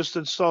you just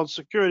installed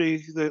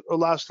security that will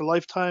last a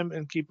lifetime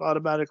and keep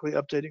automatically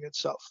updating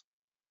itself.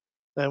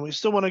 And we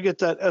still want to get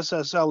that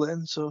SSL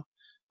in, so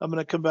I'm going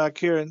to come back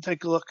here and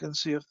take a look and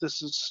see if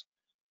this is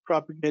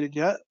propagated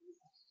yet.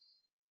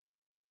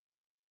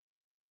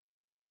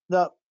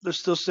 No, they're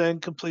still saying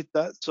complete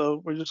that,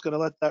 so we're just going to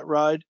let that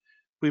ride.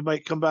 We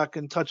might come back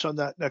and touch on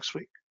that next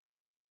week.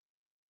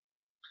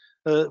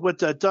 What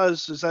that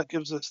does is that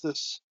gives us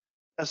this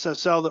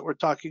SSL that we're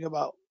talking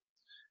about.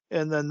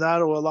 And then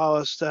that'll allow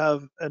us to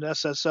have an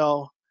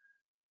SSL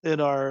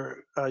in our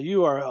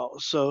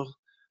URL. So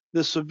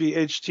this would be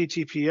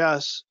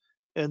HTTPS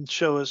and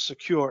show as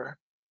secure.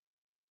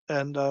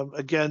 And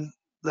again,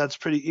 that's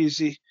pretty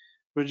easy.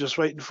 We're just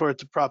waiting for it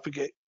to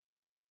propagate.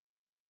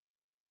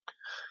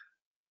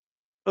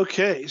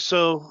 Okay,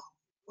 so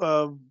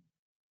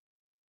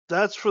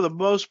that's for the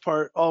most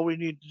part all we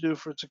need to do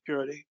for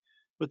security.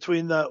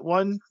 Between that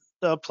one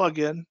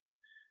plugin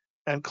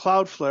and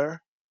Cloudflare,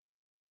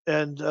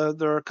 and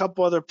there are a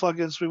couple other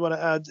plugins we want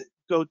to add that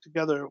go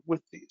together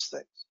with these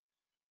things.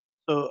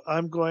 So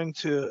I'm going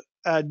to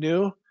add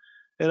new,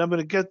 and I'm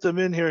going to get them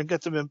in here and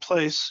get them in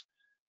place,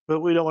 but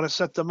we don't want to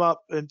set them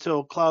up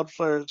until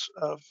Cloudflare is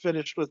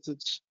finished with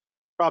its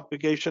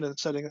propagation and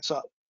setting us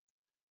up.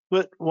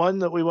 But one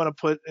that we want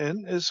to put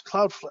in is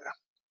Cloudflare.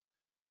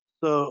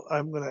 So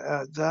I'm going to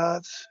add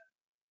that.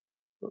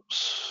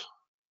 Oops.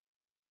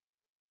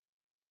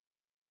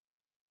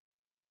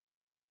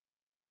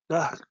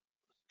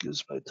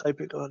 Excuse my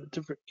typing on a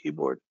different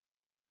keyboard.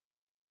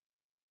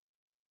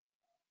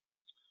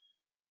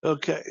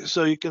 Okay,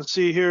 so you can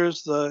see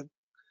here's the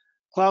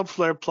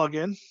Cloudflare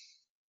plugin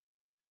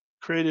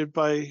created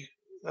by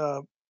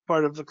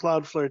part of the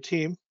Cloudflare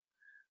team.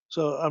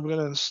 So I'm going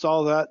to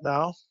install that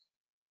now.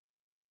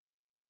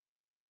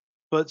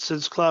 But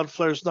since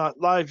Cloudflare is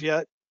not live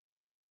yet,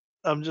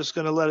 I'm just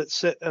going to let it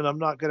sit and I'm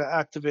not going to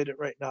activate it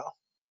right now.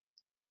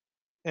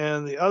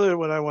 And the other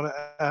one I want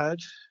to add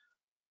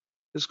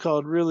is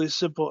called Really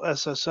Simple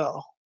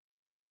SSL.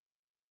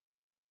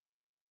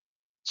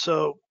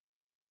 So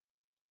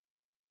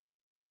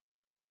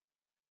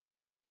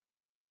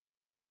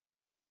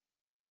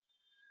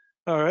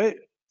all right,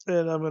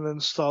 and I'm going to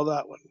install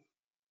that one.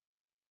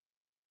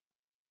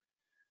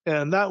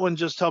 And that one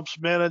just helps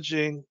manage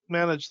the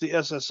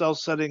SSL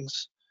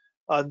settings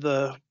on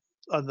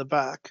the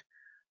back.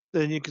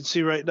 Then you can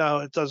see right now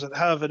it doesn't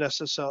have an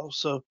SSL,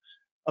 so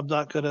I'm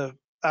not going to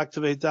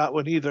activate that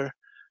one either,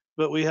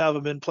 but we have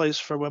them in place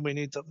for when we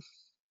need them.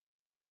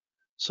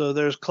 So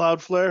there's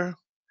Cloudflare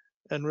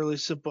and Really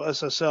Simple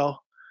SSL.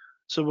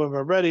 So when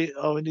we're ready,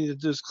 all we need to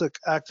do is click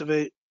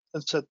activate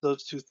and set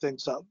those two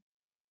things up.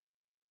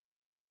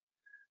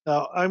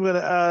 Now I'm going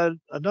to add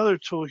another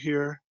tool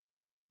here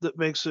that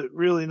makes it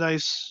really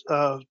nice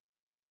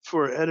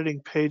for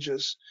editing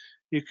pages.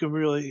 You can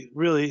really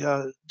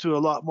do a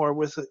lot more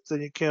with it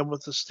than you can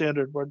with the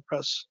standard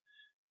WordPress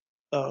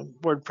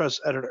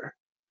editor.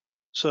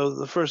 So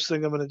the first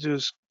thing I'm going to do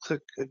is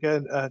click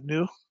again, add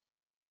new.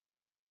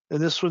 And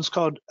this one's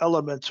called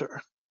Elementor.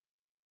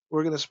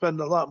 We're going to spend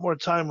a lot more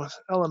time with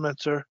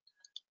Elementor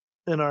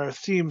in our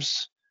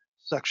themes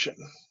section.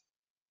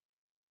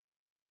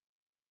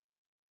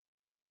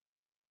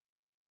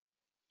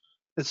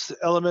 It's the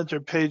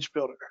Elementor page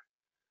builder.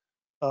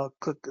 I'll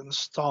click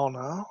install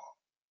now.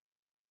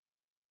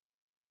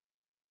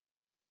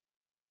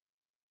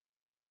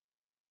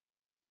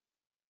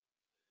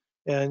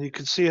 And you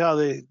can see how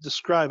they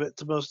describe it.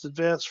 The most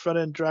advanced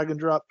front-end drag and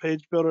drop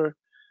page builder,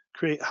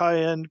 create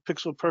high-end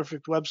pixel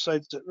perfect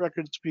websites at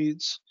record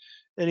speeds,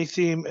 any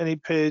theme, any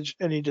page,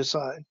 any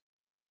design.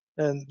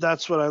 And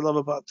that's what I love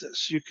about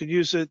this. You can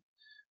use it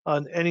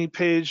on any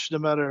page, no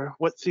matter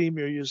what theme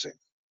you're using.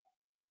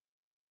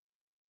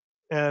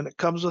 And it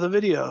comes with a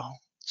video,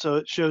 so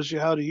it shows you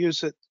how to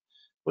use it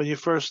when you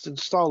first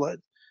install it.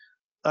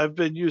 I've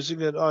been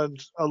using it on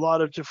a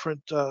lot of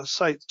different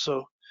sites,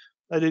 so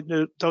I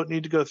don't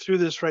need to go through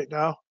this right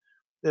now.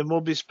 And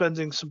we'll be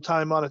spending some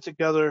time on it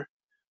together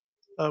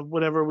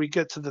whenever we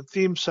get to the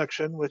theme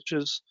section, which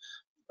is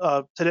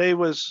today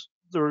was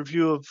the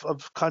review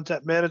of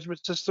content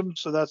management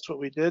systems, so that's what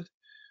we did.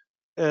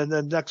 And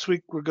then next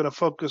week we're going to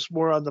focus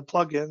more on the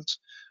plugins.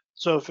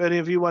 So if any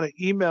of you want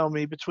to email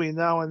me between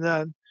now and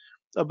then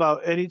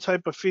about any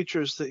type of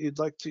features that you'd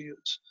like to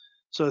use.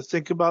 So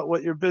think about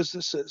what your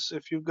business is.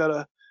 If you've got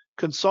a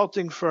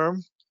consulting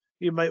firm,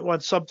 you might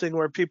want something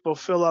where people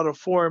fill out a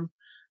form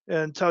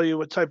and tell you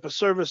what type of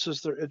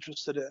services they're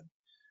interested in.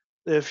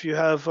 If you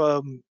have,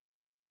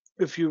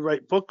 if you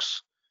write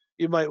books,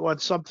 you might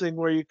want something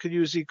where you could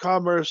use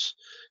e-commerce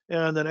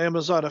and an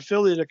Amazon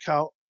affiliate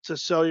account to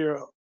sell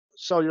your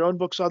own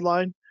books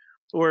online,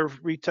 or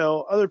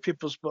retail other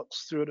people's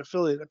books through an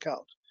affiliate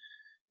account.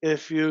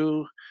 If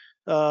you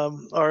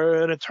are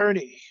an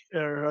attorney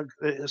or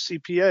a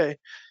CPA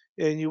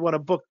and you want to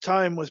book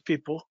time with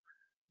people,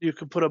 you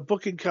can put a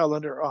booking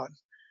calendar on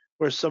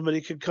where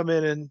somebody can come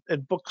in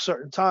and book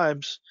certain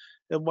times.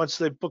 And once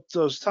they book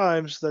those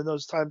times, then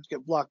those times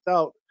get blocked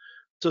out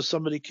so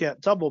somebody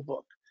can't double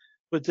book,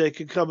 but they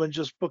can come and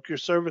just book your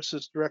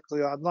services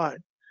directly online.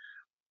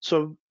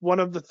 So one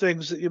of the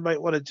things that you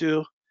might want to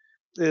do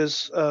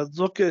is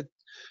look at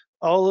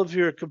all of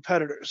your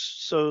competitors.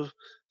 So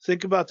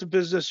think about the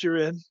business you're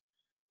in,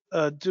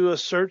 do a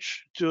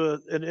search,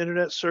 an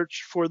internet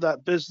search for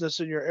that business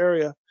in your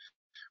area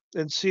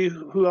and see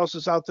who else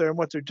is out there and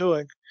what they're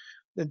doing,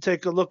 and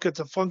take a look at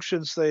the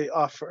functions they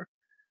offer.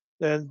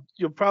 And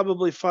you'll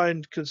probably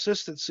find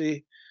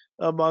consistency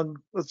among,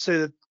 let's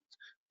say,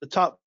 the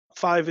top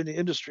 5 in the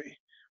industry.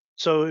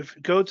 So if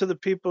you go to the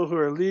people who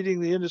are leading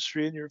the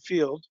industry in your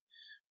field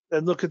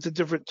and look at the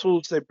different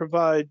tools they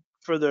provide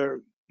for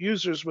their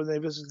users when they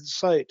visit the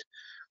site,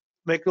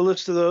 make a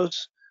list of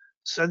those,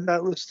 send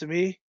that list to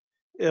me,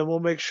 and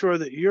we'll make sure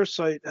that your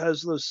site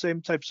has those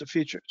same types of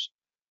features.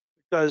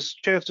 Because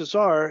chances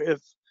are, if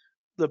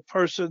the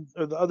person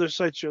or the other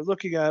sites you're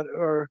looking at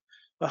are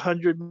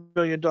 $100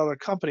 million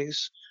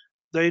companies,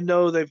 they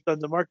know they've done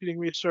the marketing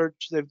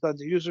research, they've done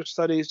the user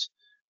studies,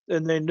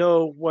 and they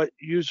know what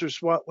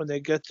users want when they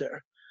get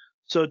there.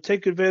 So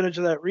take advantage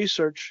of that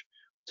research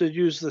to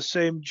use the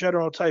same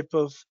general type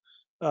of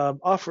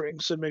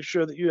offerings and make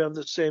sure that you have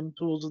the same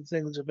tools and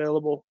things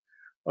available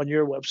on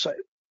your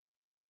website.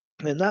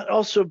 And that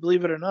also,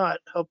 believe it or not,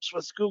 helps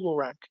with Google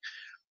rank.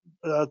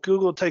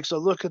 Google takes a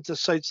look at the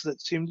sites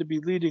that seem to be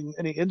leading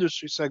any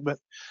industry segment.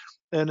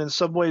 And in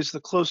some ways, the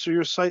closer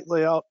your site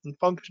layout and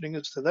functioning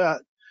is to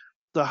that,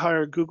 the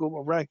higher Google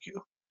will rank you,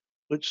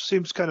 which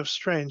seems kind of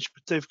strange,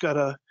 but they've got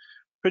a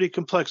pretty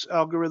complex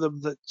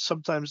algorithm that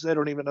sometimes they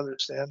don't even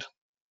understand.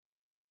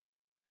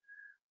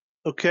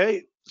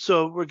 Okay,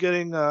 so we're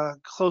getting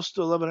close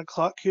to 11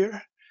 o'clock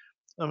here.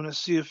 I'm going to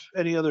see if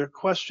any other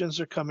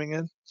questions are coming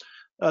in.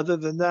 Other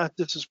than that,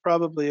 this is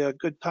probably a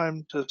good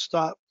time to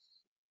stop.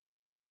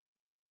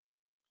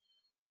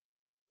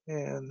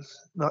 And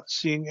not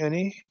seeing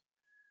any.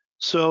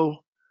 So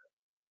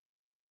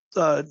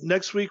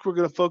next week, we're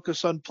going to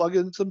focus on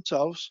plugins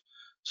themselves.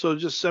 So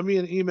just send me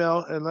an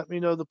email and let me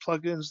know the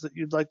plugins that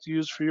you'd like to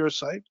use for your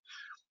site.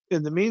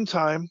 In the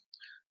meantime,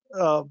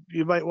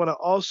 you might want to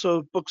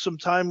also book some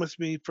time with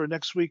me for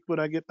next week when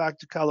I get back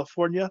to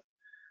California,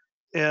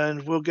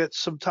 and we'll get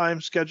some time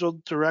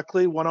scheduled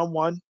directly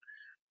one-on-one,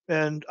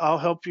 and I'll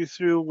help you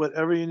through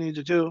whatever you need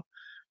to do.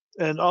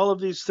 And all of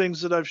these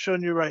things that I've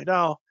shown you right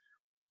now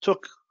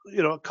took,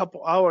 a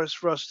couple hours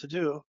for us to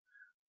do,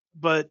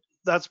 but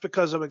that's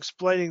because I'm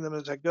explaining them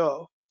as I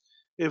go.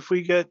 If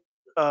we get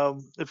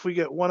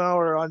 1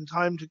 hour on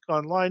time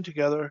online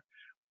together,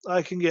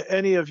 I can get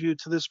any of you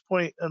to this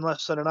point in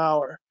less than an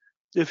hour.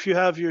 If you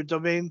have your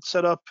domain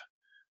set up,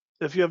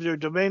 if you have your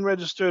domain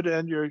registered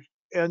and your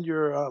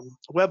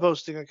web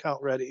hosting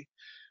account ready,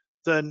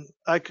 then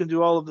I can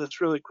do all of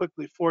this really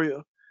quickly for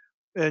you.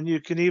 And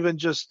you can even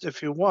just,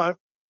 if you want,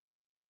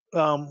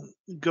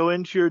 go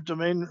into your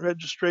domain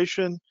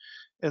registration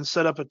and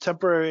set up a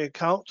temporary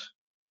account.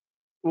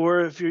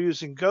 Or if you're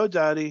using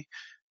GoDaddy,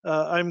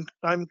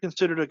 I'm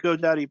considered a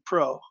GoDaddy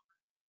Pro,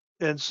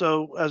 and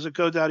so as a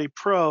GoDaddy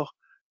Pro,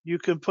 you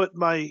can put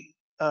my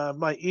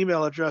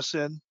email address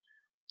in,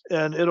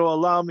 and it'll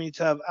allow me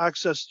to have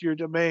access to your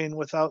domain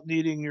without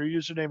needing your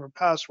username or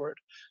password.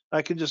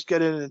 I can just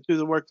get in and do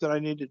the work that I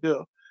need to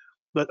do.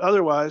 But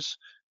otherwise,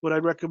 what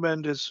I'd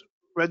recommend is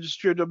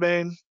register your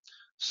domain,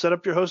 set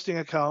up your hosting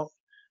account,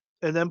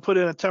 and then put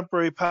in a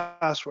temporary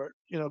password.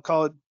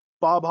 Call it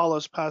Bob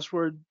Hollis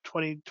password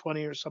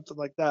 2020 or something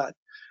like that.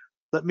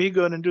 Let me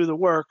go in and do the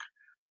work.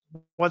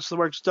 Once the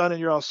work's done and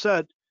you're all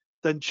set,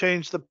 then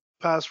change the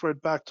password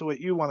back to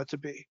what you want it to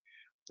be.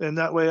 And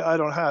that way I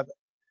don't have it.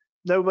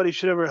 Nobody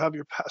should ever have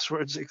your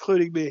passwords,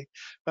 including me.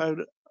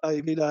 I'm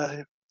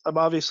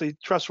obviously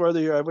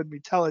trustworthy, or I wouldn't be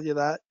telling you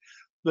that,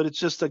 but it's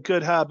just a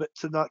good habit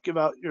to not give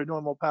out your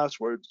normal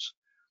passwords.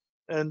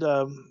 And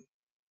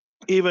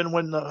even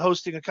when the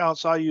hosting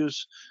accounts I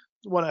use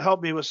want to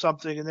help me with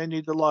something and they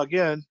need to log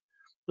in,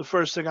 the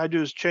first thing I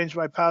do is change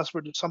my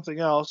password to something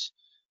else,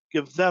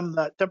 give them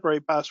that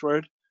temporary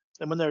password,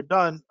 and when they're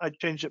done, I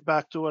change it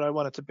back to what I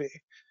want it to be.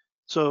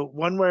 So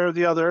one way or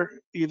the other,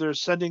 either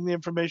sending the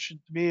information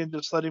to me and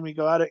just letting me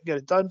go at it and get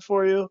it done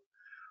for you,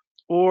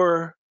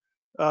 or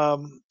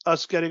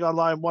us getting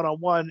online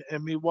one-on-one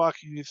and me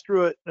walking you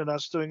through it and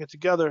us doing it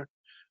together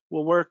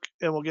will work,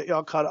 and we'll get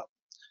y'all caught up.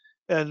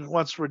 And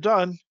once we're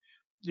done,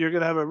 you're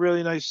going to have a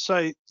really nice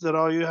site that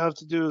all you have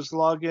to do is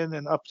log in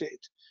and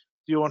update.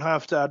 You won't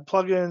have to add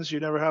plugins.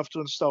 You never have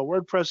to install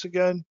WordPress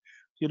again.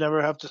 You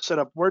never have to set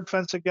up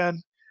WordFence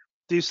again.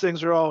 These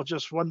things are all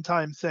just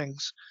one-time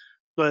things.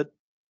 But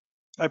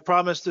I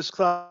promised this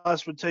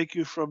class would take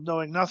you from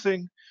knowing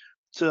nothing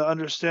to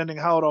understanding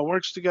how it all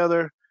works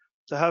together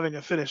to having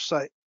a finished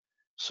site.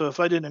 So if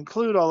I didn't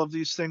include all of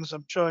these things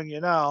I'm showing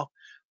you now,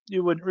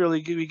 you wouldn't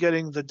really be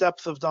getting the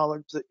depth of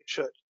knowledge that you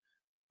should.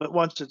 But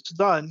once it's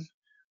done,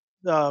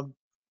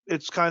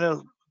 it's kind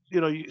of,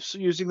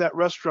 using that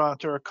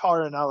restaurant or a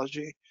car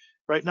analogy.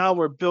 Right now,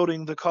 we're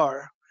building the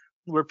car.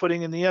 We're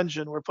putting in the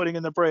engine, we're putting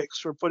in the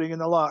brakes, we're putting in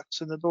the locks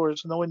and the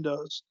doors and the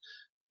windows.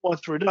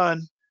 Once we're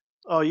done,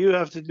 all you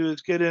have to do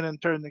is get in and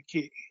turn the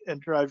key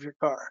and drive your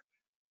car.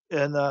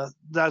 And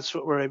that's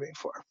what we're aiming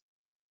for.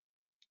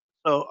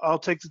 So I'll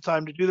take the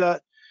time to do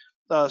that.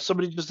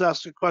 Somebody just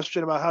asked a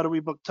question about how do we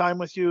book time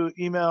with you,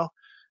 email.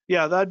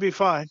 Yeah, that'd be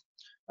fine.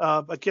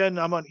 Again,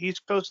 I'm on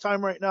East Coast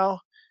time right now,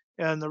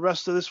 and the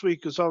rest of this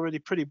week is already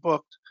pretty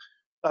booked.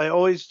 I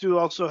always do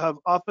also have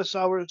office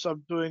hours.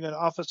 I'm doing an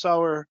office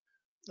hour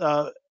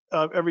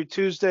every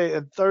Tuesday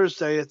and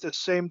Thursday at the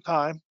same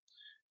time,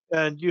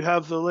 and you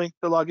have the link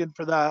to log in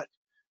for that.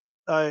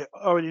 I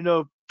already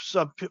know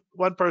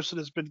one person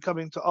has been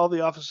coming to all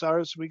the office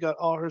hours. We got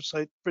all her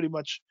site pretty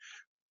much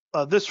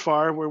this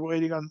far. We're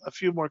waiting on a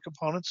few more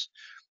components,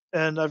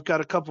 and I've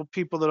got a couple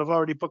people that have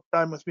already booked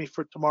time with me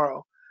for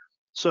tomorrow.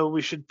 So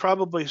we should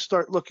probably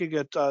start looking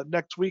at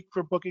next week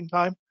for booking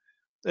time.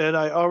 And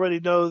I already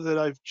know that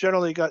I've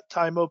generally got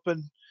time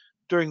open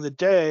during the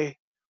day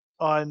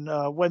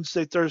on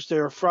Wednesday, Thursday,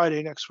 or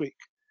Friday next week.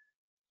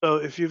 So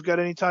if you've got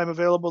any time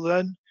available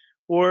then,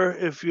 or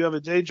if you have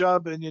a day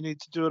job and you need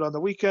to do it on the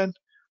weekend,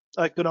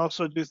 I can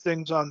also do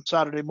things on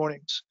Saturday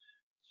mornings.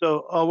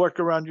 So I'll work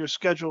around your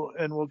schedule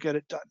and we'll get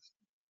it done.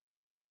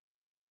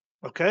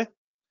 Okay?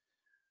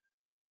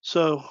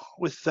 So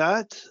with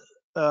that,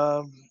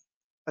 um,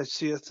 I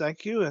see a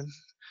thank you, and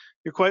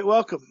you're quite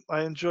welcome.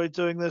 I enjoyed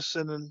doing this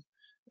and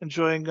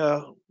enjoying,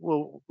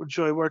 we'll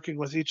enjoy working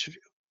with each of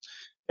you.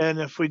 And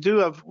if we do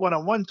have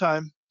one-on-one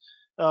time,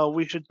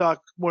 we should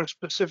talk more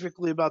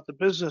specifically about the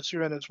business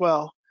you're in as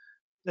well.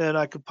 And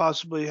I could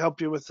possibly help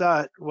you with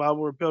that while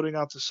we're building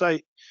out the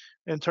site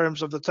in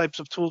terms of the types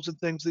of tools and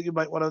things that you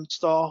might want to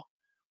install,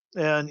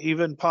 and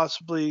even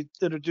possibly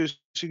introducing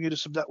you to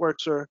some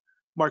networks or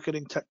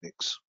marketing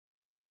techniques.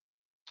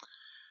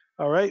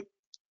 All right.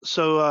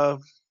 So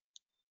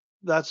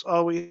that's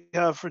all we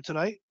have for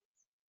tonight.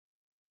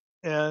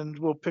 And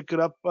we'll pick it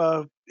up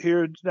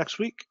here next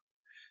week.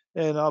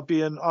 And I'll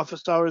be in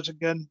office hours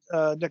again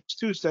next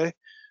Tuesday,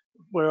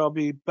 where I'll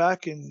be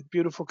back in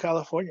beautiful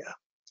California.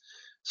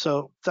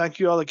 So thank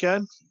you all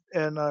again,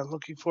 and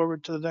looking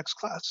forward to the next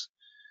class.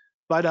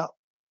 Bye now.